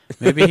 Like,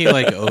 Maybe he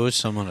like owes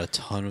someone a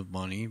ton of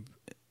money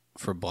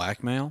for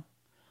blackmail.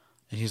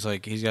 And he's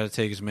got to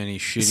take as many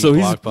shitty so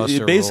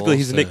blockbuster basically roles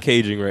he's to- Nick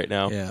Caging right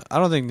now. Yeah, I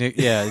don't think Nick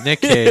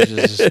Cage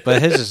is just,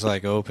 but his is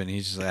like open.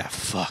 He's just like,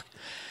 fuck.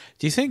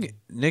 Do you think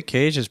Nick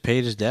Cage has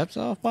paid his debts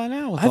off by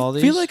now with all I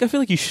these? feel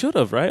like he should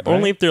have, right?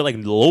 Only if they're like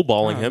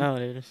lowballing him. No,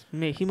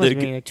 dude. He must be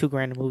making like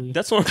 $2,000 a movie.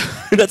 That's what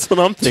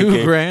I'm thinking.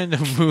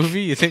 $2,000 a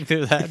movie? You think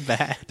they're that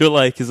bad? They're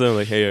like, he's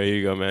like, hey, here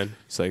you go, man.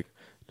 He's like,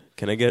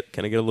 can I get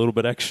a little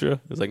bit extra?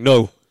 He's like,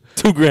 no,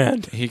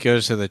 $2,000. He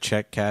goes to the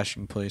check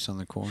cashing place on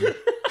the corner.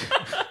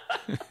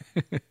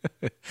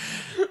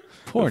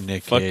 Poor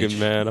Nick Cage. Fucking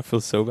man, I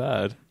feel so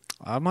bad.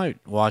 I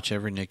might watch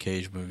every Nick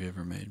Cage movie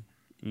ever made.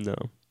 No,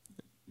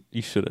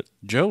 you shouldn't.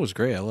 Joe was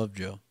great. I love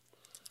Joe.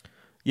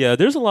 Yeah,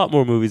 there's a lot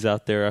more movies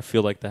out there. I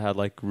feel like that had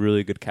like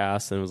really good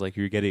cast and it was like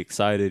you're getting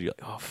excited. You're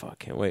like, oh fuck,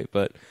 can't wait.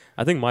 But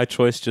I think my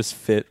choice just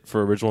fit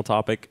for original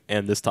topic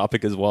and this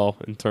topic as well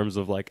in terms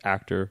of like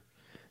actor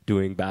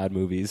doing bad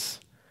movies.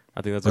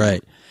 I think that's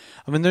Right.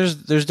 I mean, there's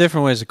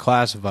different ways to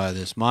classify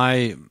this.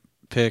 My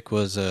pick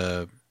was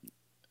a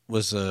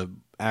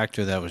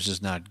actor that was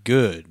just not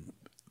good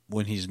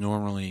when he's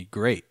normally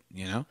great.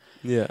 You know.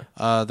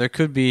 Yeah. There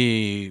could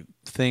be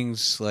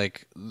things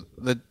like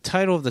the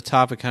title of the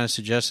topic kind of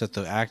suggests that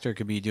the actor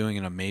could be doing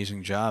an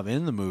amazing job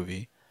in the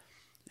movie,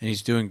 and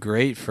he's doing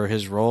great for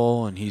his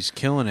role, and he's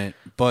killing it.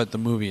 But the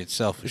movie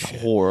itself is shit.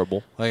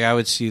 Horrible. Like I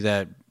would see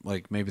that,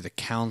 like maybe The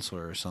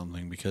Counselor or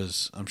something,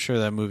 because I'm sure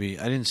that movie.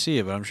 I didn't see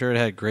it, but I'm sure it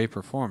had great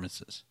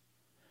performances.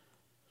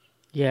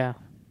 Yeah,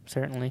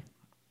 certainly.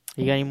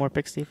 You got any more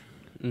picks, Steve?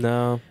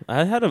 No,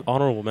 I had an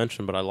honorable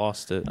mention, but I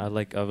lost it. I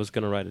was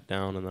gonna write it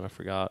down and then I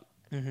forgot.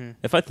 Mm-hmm.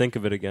 If I think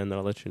of it again, then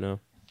I'll let you know.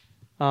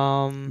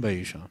 But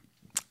you, Sean.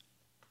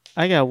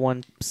 I got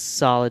one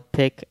solid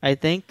pick, I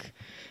think.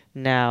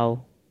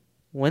 Now,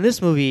 when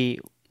this movie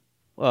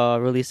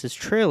released its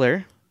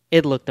trailer,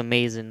 it looked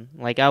amazing.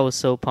 Like, I was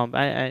so pumped.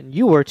 And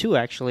you were too,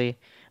 actually.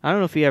 I don't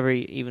know if you ever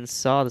even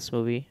saw this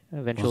movie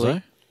eventually. Was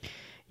I?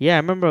 Yeah, I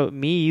remember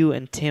me, you,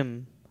 and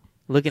Tim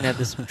looking at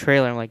this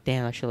trailer. I'm like,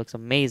 damn, that shit looks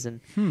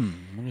amazing.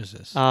 What is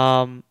this?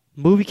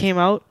 Movie came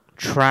out,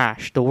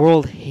 trash. The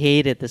world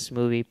hated this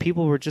movie.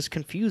 People were just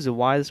confused of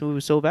why this movie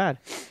was so bad.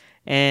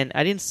 And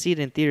I didn't see it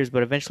in theaters,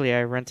 but eventually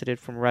I rented it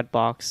from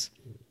Redbox.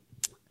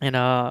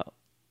 And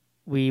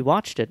we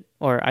watched it,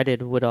 or I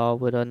did with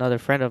another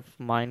friend of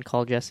mine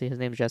called Jesse. His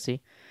name's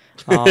Jesse.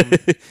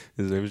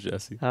 His name is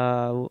Jesse.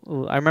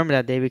 I remember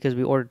that day because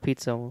we ordered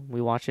pizza.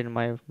 We watched it in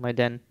my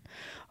den.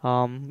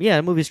 Yeah,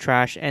 the movie's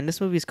trash, and this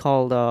movie's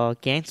called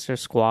Gangster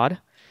Squad.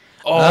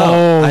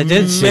 Oh, I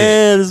did see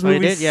man, this Oh, you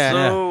movie's did? Yeah.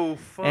 so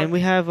fun. And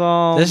we have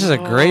This is a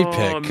great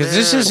pick because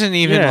this man. isn't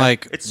even Yeah.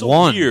 like It's so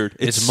one. weird.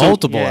 It's It's so-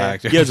 multiple yeah.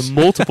 actors. Yeah, it's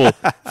multiple.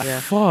 Yeah.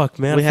 Fuck,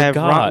 man, we I have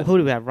forgot. who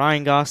do we have?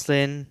 Ryan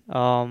Gosling,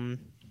 Sean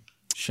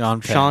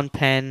Penn. Sean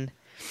Penn.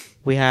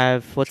 We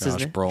have what's his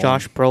Josh name? Brolin.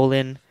 Josh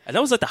Brolin. And that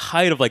was like the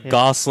height of like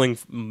Gosling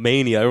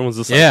mania. Everyone's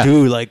just Yeah. like,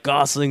 dude, like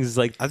Gosling's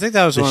like, I think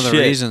that was the one of the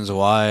shit. reasons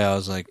why I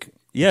was like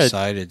Yeah.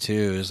 excited too.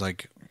 Is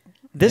like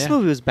This Yeah.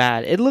 movie was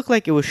bad. It looked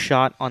like it was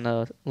shot on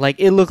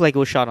it looked like it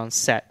was shot on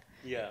set.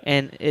 Yeah.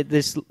 And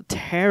this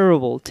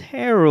terrible,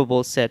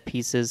 terrible set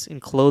pieces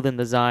and clothing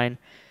design,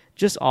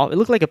 just all. It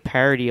looked like a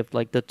parody of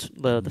like the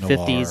Noir,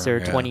 50s or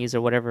yeah. 20s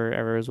or whatever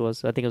ever it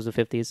was. I think it was the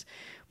 50s,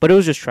 but it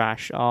was just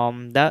trash.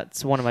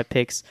 That's one of my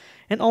picks.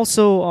 And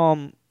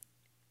also,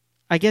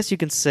 I guess you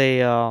can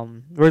say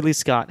Ridley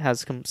Scott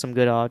has some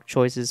good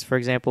choices. For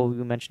example, we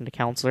mentioned The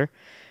Counselor.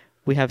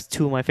 We have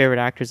two of my favorite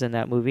actors in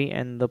that movie,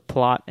 and the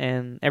plot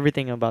and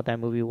everything about that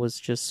movie was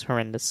just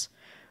horrendous.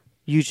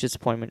 Huge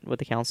disappointment with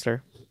The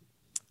Counselor.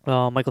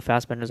 Michael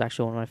Fassbender is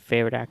actually one of my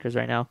favorite actors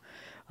right now.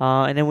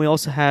 And then we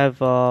also have,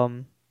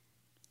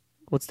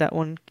 what's that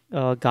one?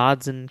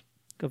 Gods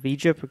of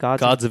Egypt? Or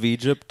Gods of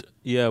Egypt.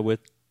 Yeah, with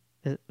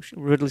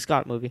Ridley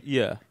Scott movie.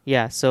 yeah.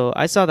 Yeah, so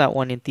I saw that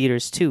one in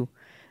theaters too.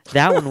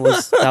 That one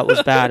was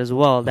bad as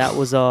well. That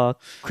was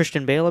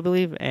Christian Bale, I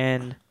believe,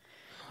 and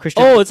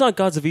Christian. Oh, it's not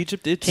Gods of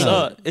Egypt. It's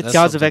No, it's that's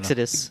Gods of something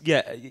Exodus.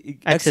 yeah,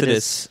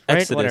 Exodus, right?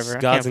 Exodus. Whatever. I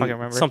Gods can't fucking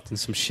remember.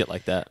 some shit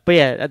like that. But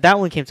yeah, that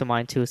one came to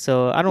mind too.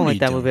 So I don't What are like you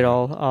that doing, movie at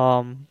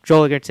all.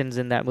 Joel Egerton's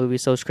in that movie,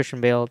 so is Christian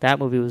Bale. That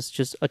movie was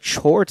just a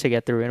chore to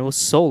get through, and it was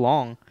so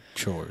long.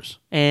 Chores.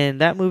 And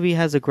that movie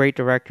has a great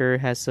director,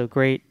 has a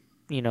great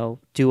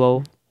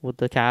duo with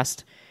the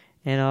cast,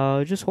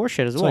 and just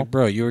horseshit as It's well. like,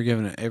 bro, you were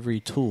given every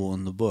tool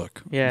in the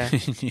book. Yeah,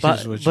 Here's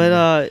but what you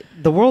do.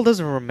 the world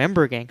doesn't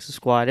remember Gangster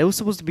Squad. It was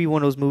supposed to be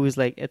one of those movies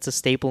like it's a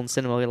staple in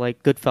cinema,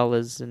 like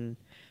Goodfellas and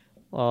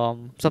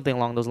something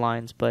along those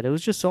lines. But it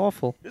was just so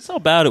awful. This is how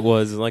bad it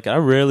was. Like I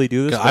rarely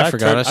do this. I but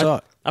forgot I saw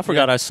it. I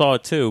forgot I saw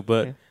it too.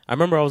 But Yeah. I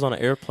remember I was on an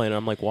airplane and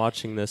I'm like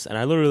watching this, and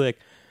I literally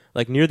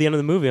like near the end of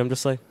the movie, I'm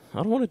just like, I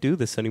don't want to do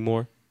this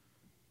anymore.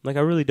 Like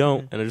I really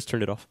don't, and I just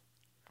turned it off.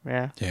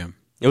 Yeah, Damn.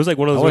 It was like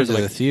one of I those went movies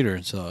to like the theater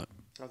and saw it.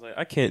 I was like,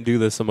 I can't do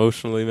this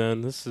emotionally,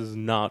 man. This is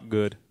not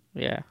good.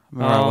 yeah. I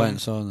remember I went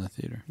and saw it in the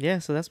theater. Yeah,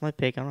 so that's my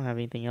pick. I don't have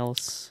anything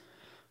else.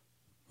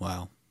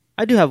 Wow.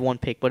 I do have one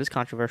pick, but it's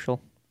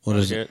controversial. What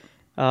is it?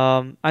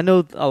 I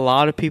know a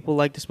lot of people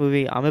like this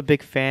movie. I'm a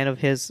big fan of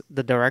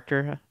the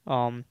director.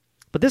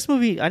 But this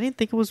movie, I didn't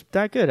think it was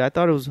that good. I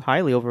thought it was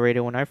highly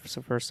overrated when I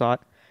first saw it,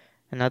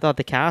 and I thought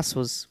the cast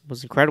was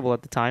incredible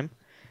at the time.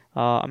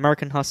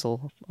 American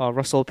Hustle,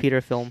 Russell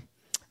Peter film.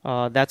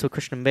 That's with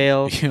Christian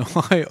Bale. You know,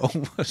 I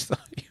almost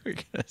thought you were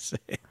gonna say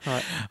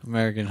What?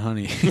 American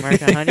Honey.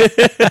 American Honey.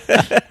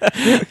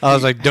 I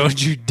was like,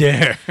 don't you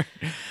dare!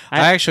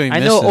 I actually I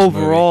missed know this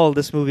overall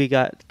this movie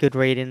got good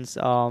ratings.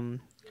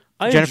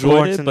 I Jennifer enjoyed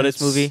Lawrence it, in but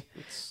this movie.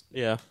 it's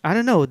yeah. I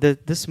don't know.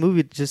 This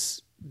movie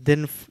just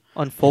didn't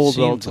unfold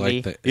well to me.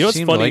 It You know what's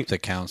seemed funny? like The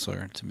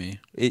Counselor to me.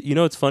 You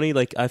know, it's funny.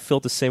 Like I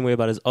felt the same way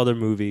about his other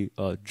movie,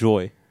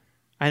 Joy.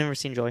 I never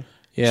seen Joy.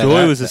 Yeah, Joy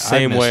that- was the I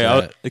same missed way.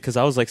 that. Because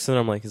I was like sitting,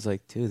 I'm like, it's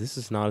like, dude, this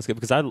is not as good.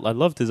 Because I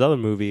loved his other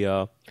movie.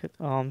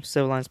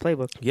 Civil Lines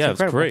Playbook. Yeah, It's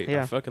it was incredible. great.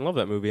 Yeah. I fucking love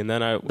that movie. And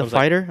then I The was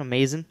like, Fighter,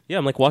 amazing. yeah,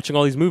 I'm like watching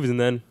all these movies, and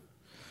then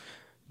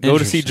go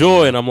to see Interesting.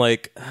 Joy, and I'm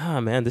like,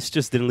 man, this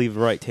just didn't leave the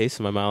right taste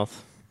in my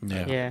mouth.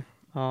 Yeah. Yeah.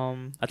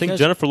 I think guys-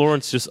 Jennifer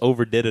Lawrence just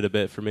overdid it a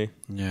bit for me.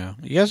 Yeah.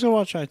 You guys gotta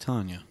watch I,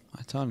 Tonya.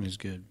 I, Tonya's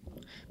good.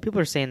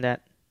 People are saying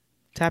that.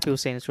 Tappy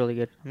was saying it's really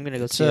good. I'm gonna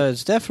go see it.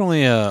 It's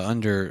definitely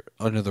under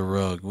the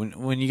rug.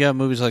 When you got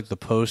movies like The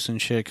Post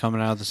and shit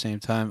coming out at the same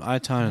time, I,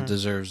 Tonya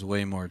deserves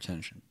way more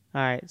attention.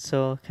 All right,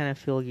 so kind of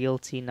feel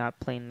guilty not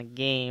playing the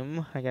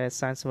game. I gotta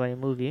assign somebody a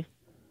movie.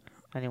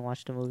 I didn't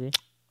watch the movie.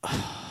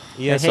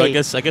 Yeah, But so hey,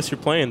 I guess you're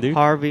playing, dude.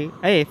 Harvey,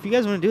 hey, if you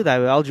guys want to do that,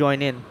 I'll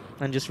join in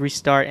and just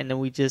restart, and then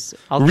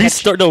I'll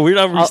Restart? No, we're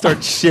not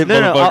restart shit,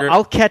 No, motherfucker.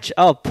 I'll catch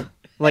up.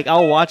 Like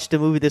I'll watch the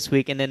movie this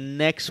week, and then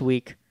next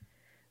week,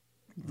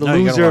 the No,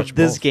 you gotta loser watch of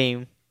this both.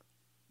 game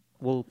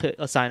will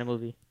assign a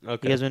movie.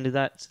 Okay. You guys want to do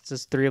that? Since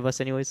there's three of us,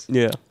 anyways.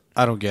 Yeah.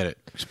 I don't get it.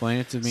 Explain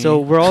it to me. So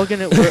we're all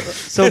gonna.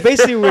 So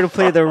basically, we're gonna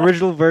play the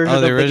original version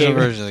the of original the game.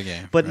 version of the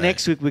game. But Right.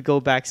 next week we go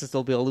back since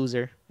there'll be a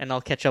loser, and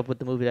I'll catch up with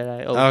the movie that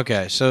I owe.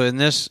 Okay, so in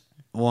this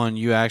one,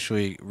 you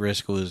actually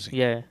risk losing.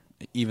 Yeah,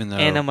 Even though.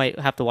 and I might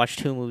have to watch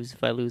two movies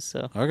if I lose.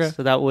 So Okay.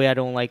 So that way I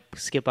don't like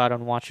skip out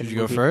on watching. Should the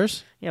you go movie.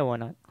 first? Yeah, why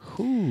not?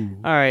 All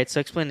right, so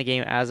explain the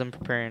game as I'm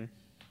preparing.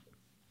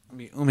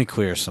 Let me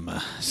clear some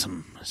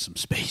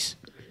space.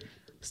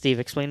 Steve,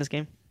 explain this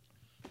game.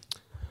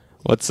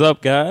 What's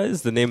up,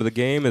 guys? The name of the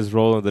game is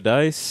Rolling the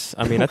Dice.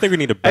 I mean, I think we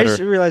need a I just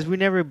better... realized we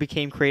never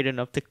became creative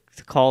enough to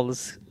call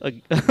this.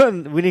 We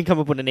didn't come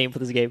up with a name for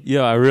this game.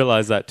 Yeah, I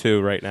realize that,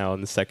 too, right now in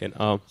the second.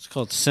 It's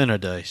called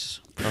Cinedice.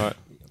 All right.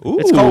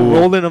 It's called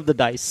Rolling of the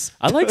Dice.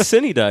 I like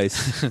Cine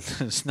Dice.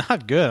 It's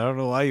not good. I don't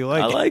know why you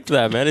like I it. like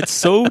that, man. It's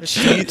so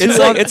cheesy.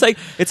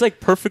 It's like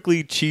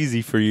perfectly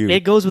cheesy for you.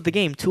 It goes with the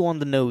game. 2 on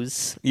the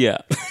nose. Yeah.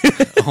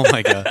 Oh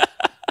my god.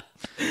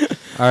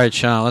 All right,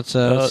 Sean. Let's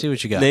see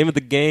what you got. Name of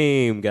the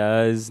game,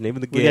 guys. Name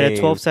of the We game. get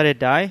a 12-sided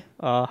die.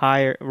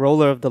 Higher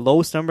roller of the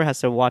lowest number has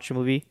to watch a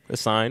movie.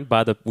 Assigned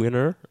by the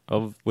winner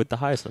with the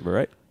highest number,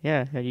 right?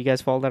 Yeah, you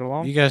guys follow that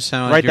along? You guys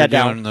sound Write like you're that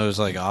down. doing those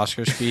like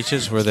Oscar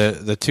speeches where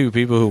the two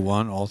people who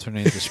won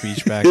alternate the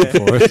speech back and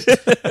forth.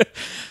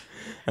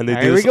 And they All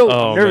right, do here we this- go.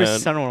 Oh, I'm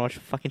nervous. man. I don't want to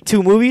watch fucking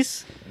 2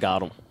 movies.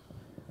 Got him.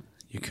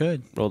 You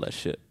could. Roll that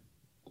shit.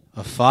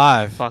 A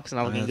 5. Fuck's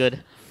not looking That's-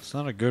 good. It's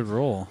not a good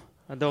roll.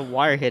 The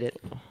wire hit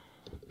it.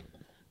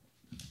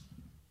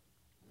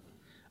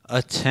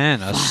 A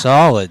 10. A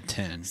solid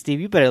 10. Steve,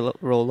 you better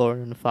roll lower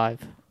than a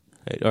 5.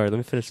 Hey, all right, let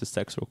me finish this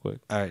text real quick.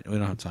 All right, we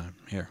don't have time.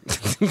 Here.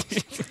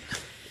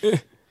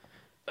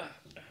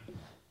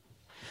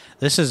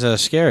 This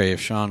is scary. If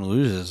Sean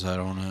loses, I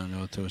don't know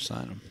what to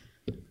assign him.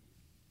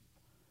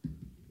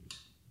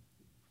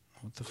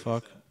 What the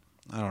fuck?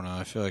 I don't know.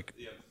 I feel like...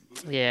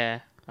 Yeah,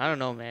 I don't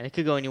know, man. It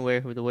could go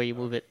anywhere with the way you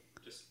move it.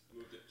 Just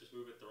move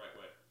it the right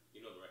way.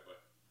 You know the right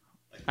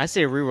way. I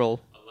say reroll.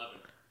 11.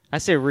 I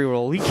say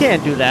reroll. You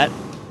can't do that.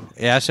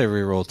 Yeah, I say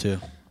reroll, too.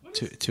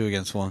 Two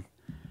against 1.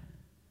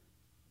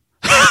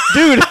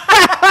 Dude!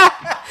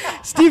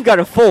 Steve got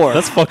a 4.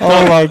 That's fucked up.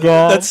 Oh my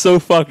god. That's so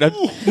fucked up.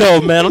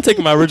 No, man, I'm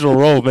taking my original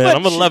roll, man.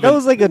 I'm 11. That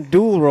was like a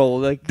dual roll.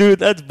 Like, Dude,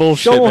 that's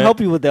bullshit, Sean will man. help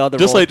you with the other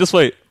Just roll.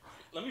 wait.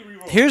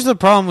 Here's the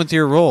problem with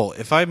your roll.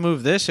 If I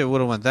moved this, it would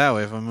have went that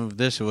way. If I moved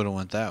this, it would have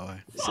went that way.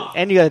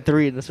 And you got a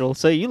 3 in this roll.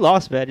 So you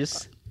lost, man.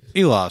 Just,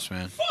 You lost,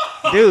 man.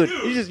 dude,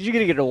 you're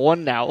gonna get a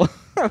 1 now.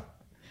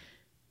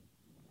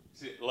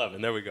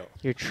 11, there we go.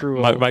 Your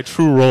true roll. My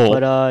true roll.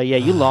 But yeah,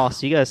 you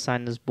lost. You gotta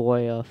sign this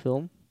boy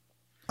film.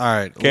 All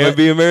right. Can't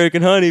be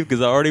American Honey because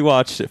I already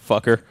watched it,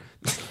 fucker.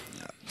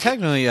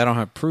 Technically, I don't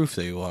have proof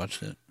that you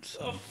watched it.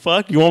 So.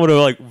 Fuck, you want me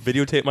to like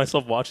videotape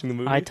myself watching the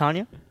movie? Hi,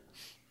 Tanya.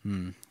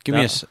 Give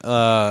me a...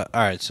 all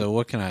right, so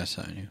what can I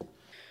assign you?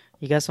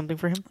 You got something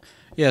for him?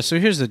 Yeah, so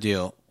here's the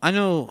deal. I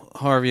know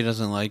Harvey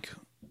doesn't like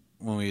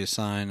when we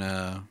assign...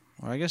 or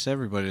I guess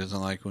everybody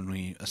doesn't like when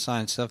we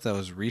assign stuff that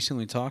was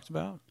recently talked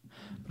about.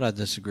 But I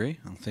disagree.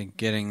 I think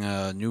getting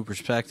new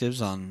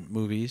perspectives on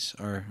movies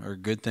are a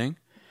good thing.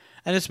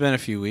 And it's been a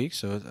few weeks,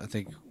 so I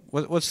think...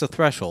 What's the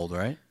threshold,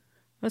 right?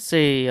 Let's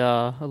say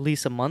at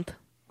least a month.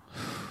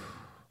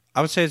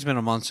 I would say it's been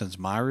a month since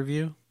my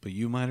review, but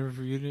you might have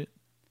reviewed it.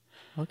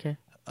 Okay.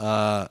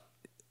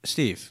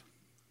 Steve,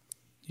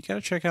 you got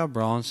to check out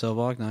Brawl and Cell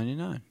Block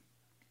 99.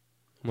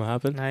 What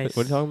happened? Nice.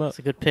 What are you talking about? It's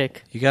a good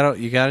pick. You got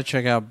to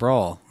check out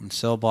Brawl and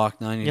Cell Block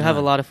 99. You'll have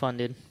a lot of fun,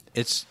 dude.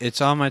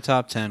 It's on my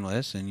top 10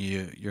 list, and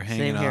you're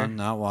hanging Same here. on,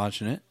 not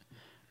watching it.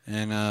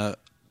 And I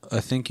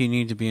think you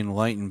need to be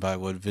enlightened by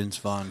what Vince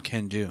Vaughn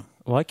can do.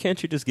 Why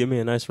can't you just give me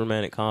a nice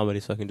romantic comedy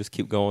so I can just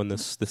keep going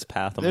this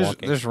path I'm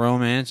walking? There's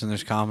romance and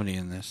there's comedy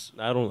in this.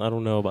 I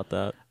don't know about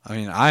that. I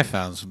mean, I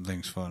found some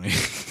things funny.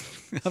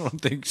 I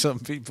don't think some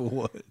people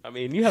would. I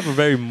mean, you have a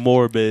very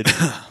morbid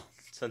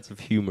sense of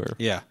humor.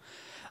 Yeah.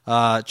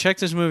 Check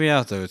this movie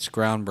out, though. It's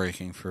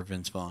groundbreaking for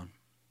Vince Vaughn.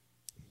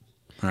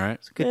 All right?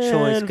 It's a good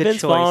choice. And Good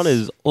Vince choice. Vaughn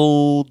is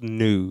old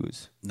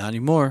news. Not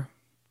anymore,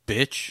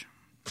 bitch.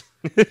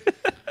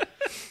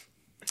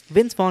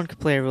 Vince Vaughn could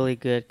play a really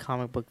good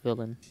comic book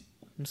villain.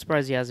 I'm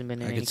surprised he hasn't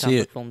been in I any could see comic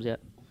it. book films yet.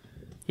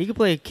 He could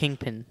play a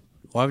Kingpin.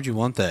 Why would you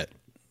want that?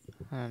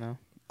 I don't know.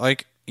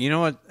 Like, you know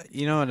what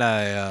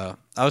I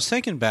was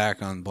thinking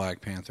back on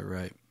Black Panther,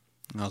 right?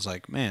 And I was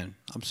like, man,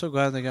 I'm so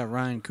glad they got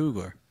Ryan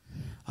Coogler.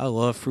 I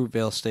love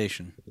Fruitvale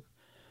Station.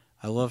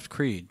 I loved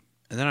Creed.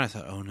 And then I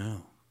thought, oh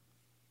no.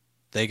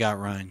 They got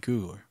Ryan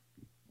Coogler.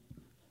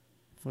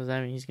 What does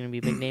that mean? He's going to be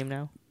a big name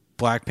now?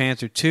 Black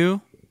Panther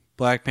 2,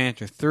 Black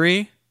Panther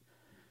 3.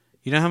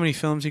 You know how many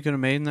films he could have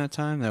made in that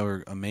time that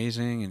were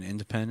amazing and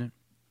independent?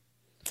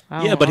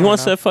 Yeah, but he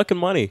wants that fucking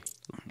money.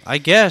 I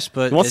guess,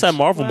 but He wants that it's-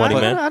 Marvel money,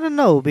 man. I don't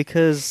know,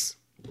 because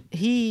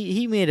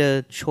he made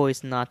a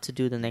choice not to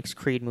do the next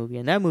Creed movie,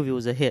 and that movie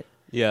was a hit.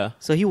 Yeah.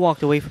 So he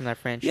walked away from that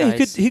franchise.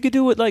 Yeah, he could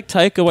do what like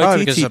Taika Probably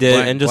because Waititi the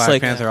did, and just Black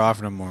like Panther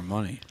offered him more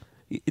money.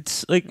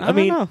 it's like I I don't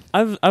mean know.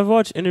 I've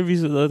watched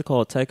interviews with other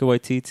called Taika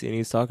Waititi, and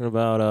he's talking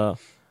about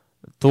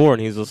Thor,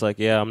 and he's just like,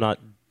 yeah, I'm not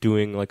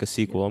doing like a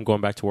sequel. I'm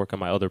going back to work on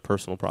my other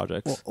personal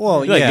projects. Well,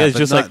 Like, yeah, it's but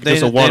just not- like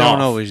just a they one-off.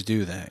 don't always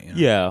do that. You know?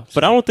 Yeah,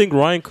 but I don't think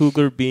Ryan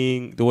Coogler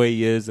being the way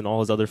he is and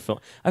all his other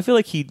films, I feel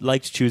like he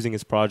likes choosing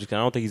his project, and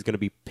I don't think he's going to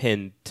be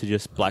pinned to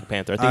just Black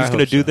Panther. I think I he's going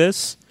to hope do so.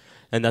 this,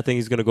 and I think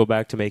he's going to go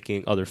back to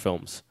making other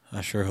films.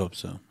 I sure hope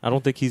so. I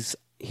don't think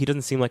he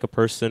doesn't seem like a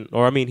person,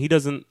 or I mean, he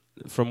doesn't,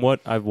 from what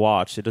I've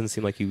watched, it doesn't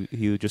seem like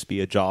he would just be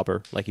a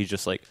jobber. Like he's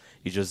just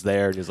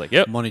there, and he's like,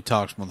 yep. Money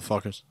talks,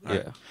 motherfuckers. All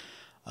Yeah.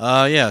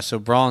 right. Yeah, so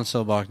Brawl and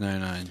Cell Block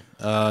 99.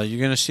 You're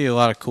going to see a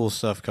lot of cool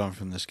stuff coming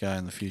from this guy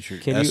in the future.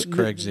 Can That's you-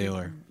 Craig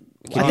Zahler.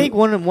 I think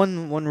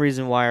one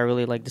reason why I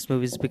really like this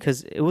movie is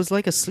because it was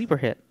like a sleeper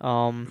hit.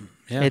 Yeah.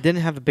 It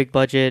didn't have a big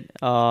budget.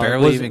 Barely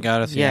wasn't- even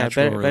got a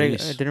theatrical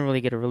release. It didn't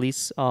really get a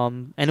release.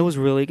 And it was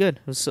really good.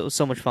 It was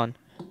so much fun,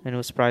 and it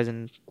was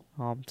surprising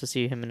to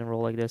see him in a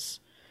role like this.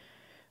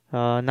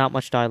 Not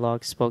much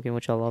dialogue spoken,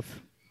 which I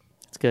love.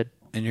 It's good.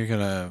 And you're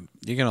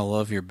gonna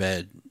love your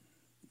bed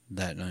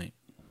that night.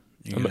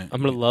 I'm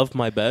gonna love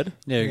my bed.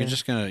 Yeah, you're Yeah.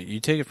 just gonna you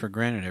take it for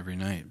granted every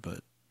night, but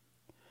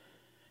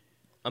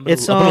I'm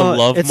gonna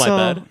love it's,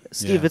 my bed.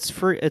 Steve, Yeah. it's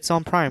free. It's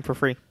on Prime for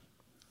free.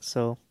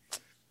 So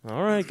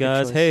All right, Good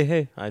guys. choice.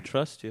 Hey, I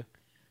trust you.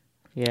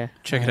 yeah,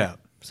 check it out.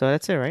 So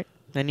that's it, right?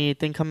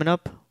 Anything coming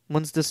up?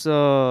 When's this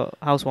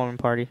housewarming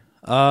party?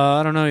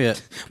 I don't know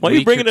yet. Why are you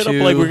Week bringing or it up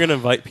two. like we're gonna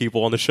invite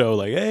people on the show?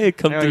 Like, hey,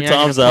 come through Yeah,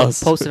 Tom's yeah,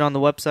 house. Post it on the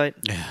website.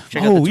 Yeah.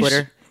 Check out the we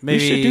Twitter. We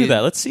should do that.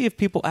 Let's see if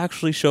people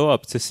actually show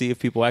up. To see if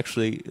people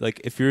actually like.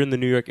 If you're in the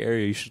New York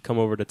area, you should come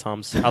over to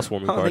Tom's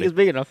housewarming I don't think party. it's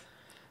big enough.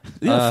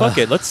 Yeah, fuck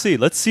it. Let's see.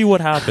 Let's see what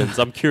happens.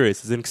 I'm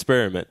curious. It's an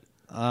experiment.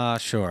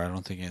 Sure. I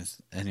don't think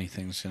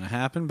anything's going to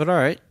happen, but all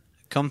right.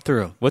 Come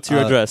through. What's your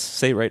address?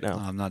 Say it right now.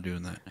 I'm not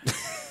doing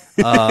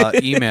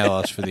that. Email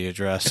us for the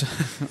address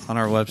on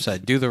our website,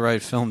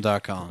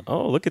 dotherightfilm.com.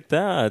 Oh, look at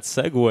that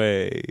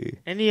segue.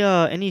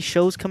 Any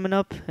shows coming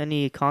up?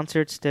 Any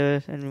concerts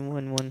that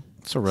anyone?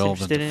 It's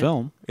irrelevant interested to in?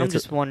 film. I'm It's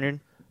just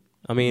wondering.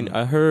 I mean,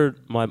 I heard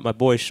my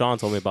boy Sean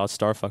told me about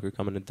Starfucker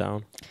coming in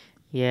town.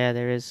 Yeah,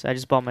 there is. I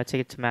just bought my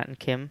ticket to Matt and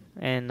Kim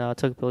and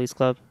took Billy's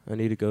Club. I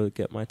need to go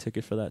get my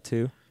ticket for that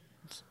too.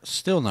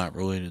 Still not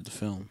related to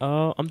film.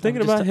 I'm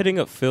thinking just about hitting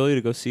up Philly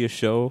to go see a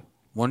show.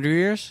 Wonder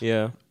Years?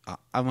 Yeah.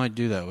 I might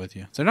do that with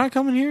you. They're not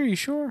coming here? You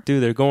sure?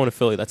 Dude, they're going to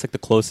Philly. That's like the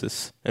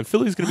closest. And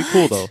Philly's going to be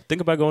cool, though. Think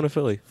about going to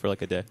Philly for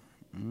like a day.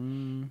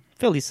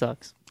 Philly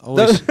sucks.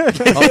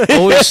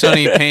 Always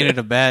Sunny painted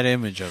a bad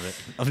image of it.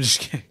 I'm just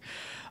kidding.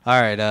 All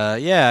right.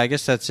 Yeah, I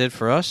guess that's it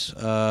for us.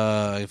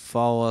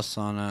 Follow us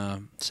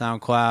on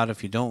SoundCloud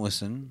if you don't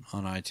listen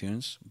on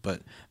iTunes.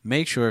 But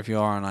make sure if you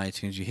are on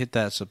iTunes, you hit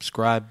that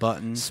subscribe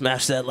button.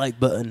 Smash that like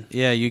button.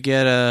 Yeah, you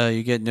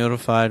get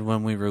notified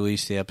when we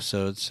release the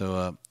episode.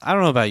 So I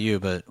don't know about you,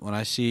 but when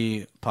I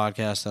see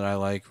podcasts that I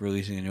like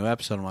releasing a new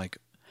episode, I'm like,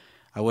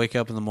 I wake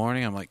up in the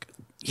morning, I'm like,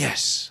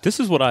 yes, This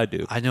is what I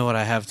do. I know what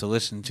I have to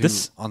listen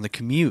to on the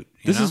commute.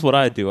 This is what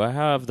I do. I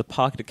have the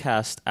Pocket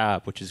Cast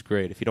app, which is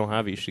great. If you don't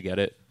have it, you should get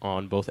it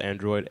on both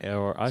Android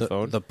or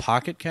iPhone. The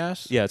Pocket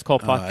Cast? Yeah, it's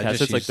called Pocket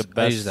Cast. It's like the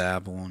I use best. the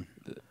Apple one.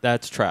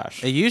 That's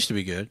trash. It used to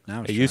be good.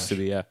 Now It used to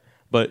be, yeah.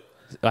 But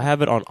I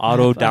have it on I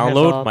auto have,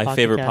 download. My Pocket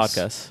favorite Cast.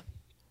 podcast.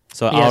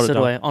 So Yeah, auto so do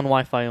down- I. On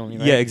Wi-Fi only,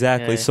 right? Yeah,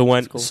 exactly. Yeah, so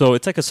that's cool. so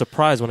it's like a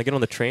surprise when I get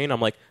on the train.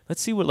 I'm like,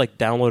 let's see what like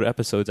downloaded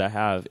episodes I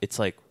have. It's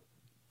like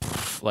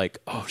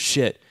oh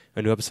shit,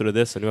 a new episode of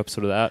this, a new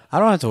episode of that. I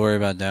don't have to worry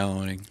about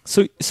downloading.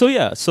 So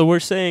yeah. So we're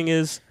saying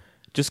is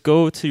just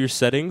go to your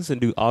settings and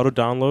do auto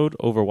download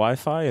over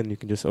Wi-Fi, and you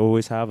can just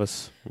always have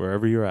us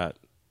wherever you're at,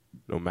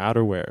 no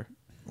matter where.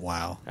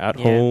 Wow. At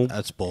Yeah. home,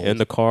 That's bold. in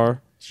the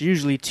car. It's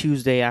usually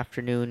Tuesday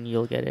afternoon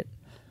you'll get it.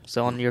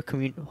 So on your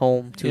commute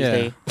home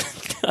Tuesday.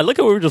 I like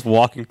how we were just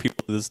walking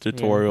people through this Yeah,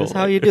 tutorial. this is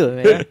how you do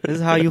it, man. This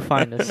is how you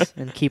find us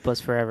and keep us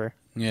forever.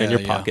 Yeah, in your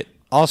yeah. pocket.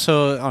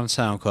 Also on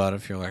SoundCloud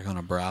if you're like on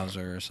a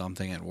browser or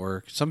something at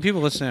work. Some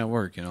people listen at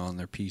work, on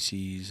their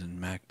PCs and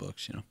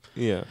MacBooks,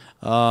 Yeah.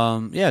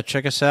 Yeah,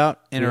 check us out.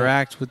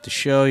 Interact with the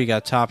show. You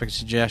got topic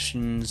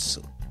suggestions,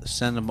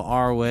 send them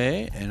our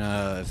way, and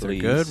if they're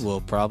Please. good, we'll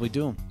probably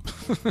do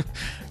them.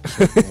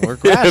 We're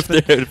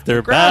grasping. if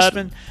they're bad,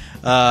 grasping.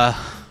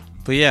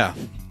 But yeah,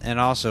 and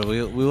also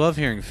we love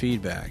hearing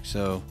feedback.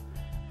 So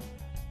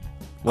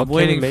What I'm can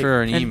we waiting make-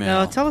 for an And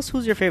email. tell us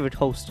who's your favorite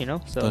host, So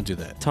Don't do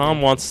that.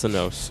 Tom wants to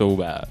know so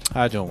bad.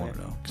 I don't want to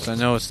know because I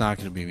know it's not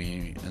going to be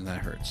me, and that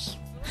hurts.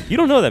 You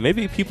don't know that.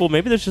 Maybe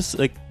there's just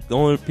like the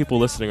only people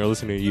listening are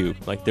listening to you.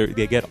 Like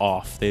they get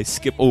off. They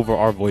skip over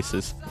our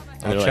voices.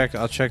 And they're like,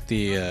 I'll check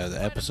the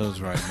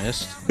episodes where I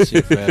missed and see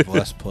if we have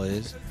less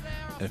plays.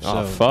 If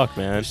oh so, fuck,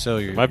 man. if so,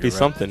 Might be you're right.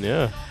 something.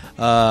 Yeah.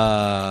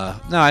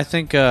 No, I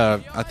think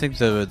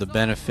the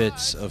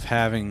benefits of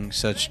having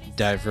such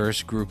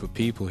diverse group of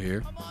people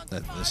here.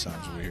 That this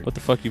sounds weird. What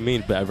the fuck you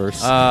mean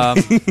diverse? You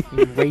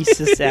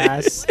racist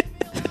ass.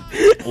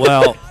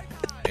 Well,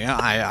 yeah,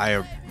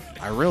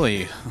 I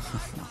really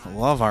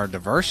love our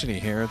diversity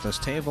here at this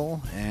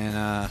table,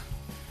 and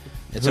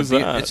it's Who's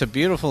that? it's a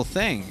beautiful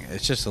thing.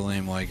 It's just a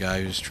lame white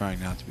guy who's trying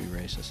not to be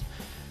racist.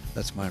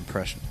 That's my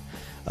impression.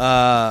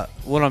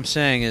 What I'm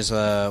saying is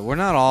we're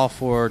not all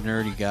four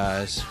nerdy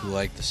guys who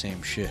like the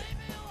same shit.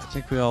 I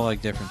think we all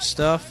like different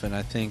stuff, and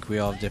I think we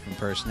all have different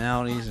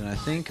personalities, and I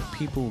think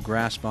people will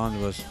grasp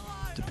onto us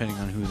depending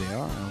on who they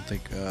are. I don't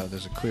think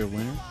there's a clear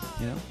winner,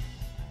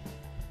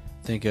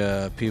 I think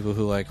people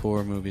who like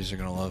horror movies are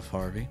going to love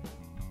Harvey.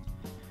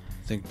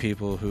 I think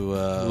people who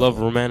love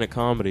romantic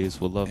comedies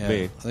will love yeah,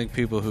 me. I think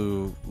people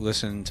who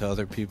listen to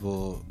other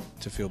people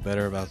to feel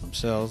better about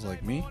themselves,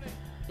 like me.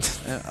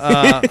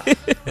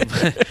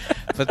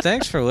 But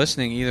thanks for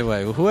listening either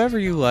way. Whoever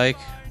you like,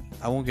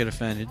 I won't get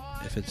offended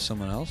if it's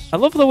someone else. I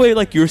love the way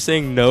like you were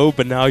saying no,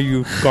 but now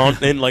you've gone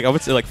in like I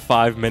would say like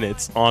 5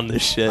 minutes on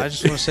this shit. I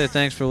just want to say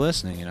thanks for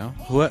listening,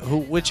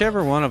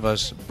 whichever one of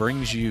us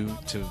brings you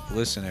to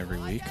listen every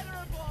week.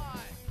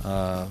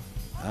 I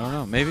don't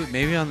know.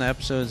 Maybe on the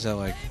episodes that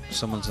like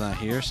someone's not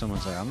here,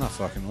 someone's like, I'm not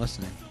fucking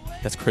listening.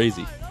 That's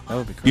crazy. That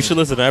would be crazy. You should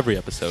listen to every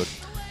episode.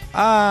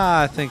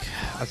 I think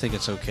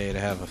it's okay to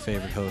have a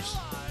favorite host.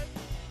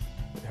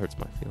 It hurts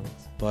my feelings.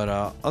 But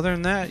other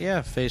than that,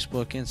 yeah,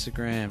 Facebook,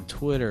 Instagram,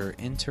 Twitter,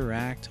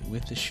 interact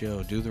with the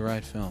show. Do the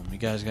right film. You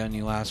guys got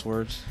any last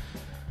words?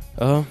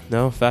 Oh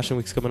no, Fashion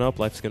Week's coming up.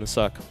 Life's gonna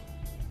suck.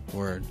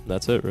 Word.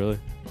 That's it, really.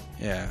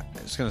 Yeah,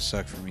 it's gonna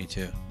suck for me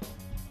too.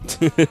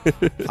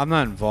 I'm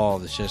not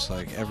involved. It's just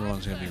like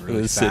everyone's gonna be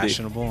really The city.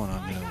 fashionable, and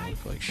I'm gonna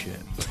look like shit.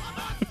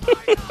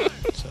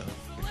 So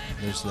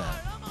there's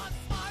that.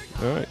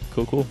 All right,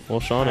 cool. Well,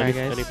 Sean, All right,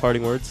 any guys.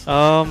 parting words?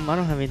 I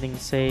don't have anything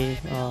to say.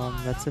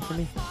 That's it for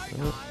me.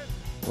 All right.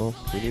 Well,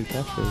 we need a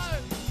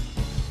catchphrase.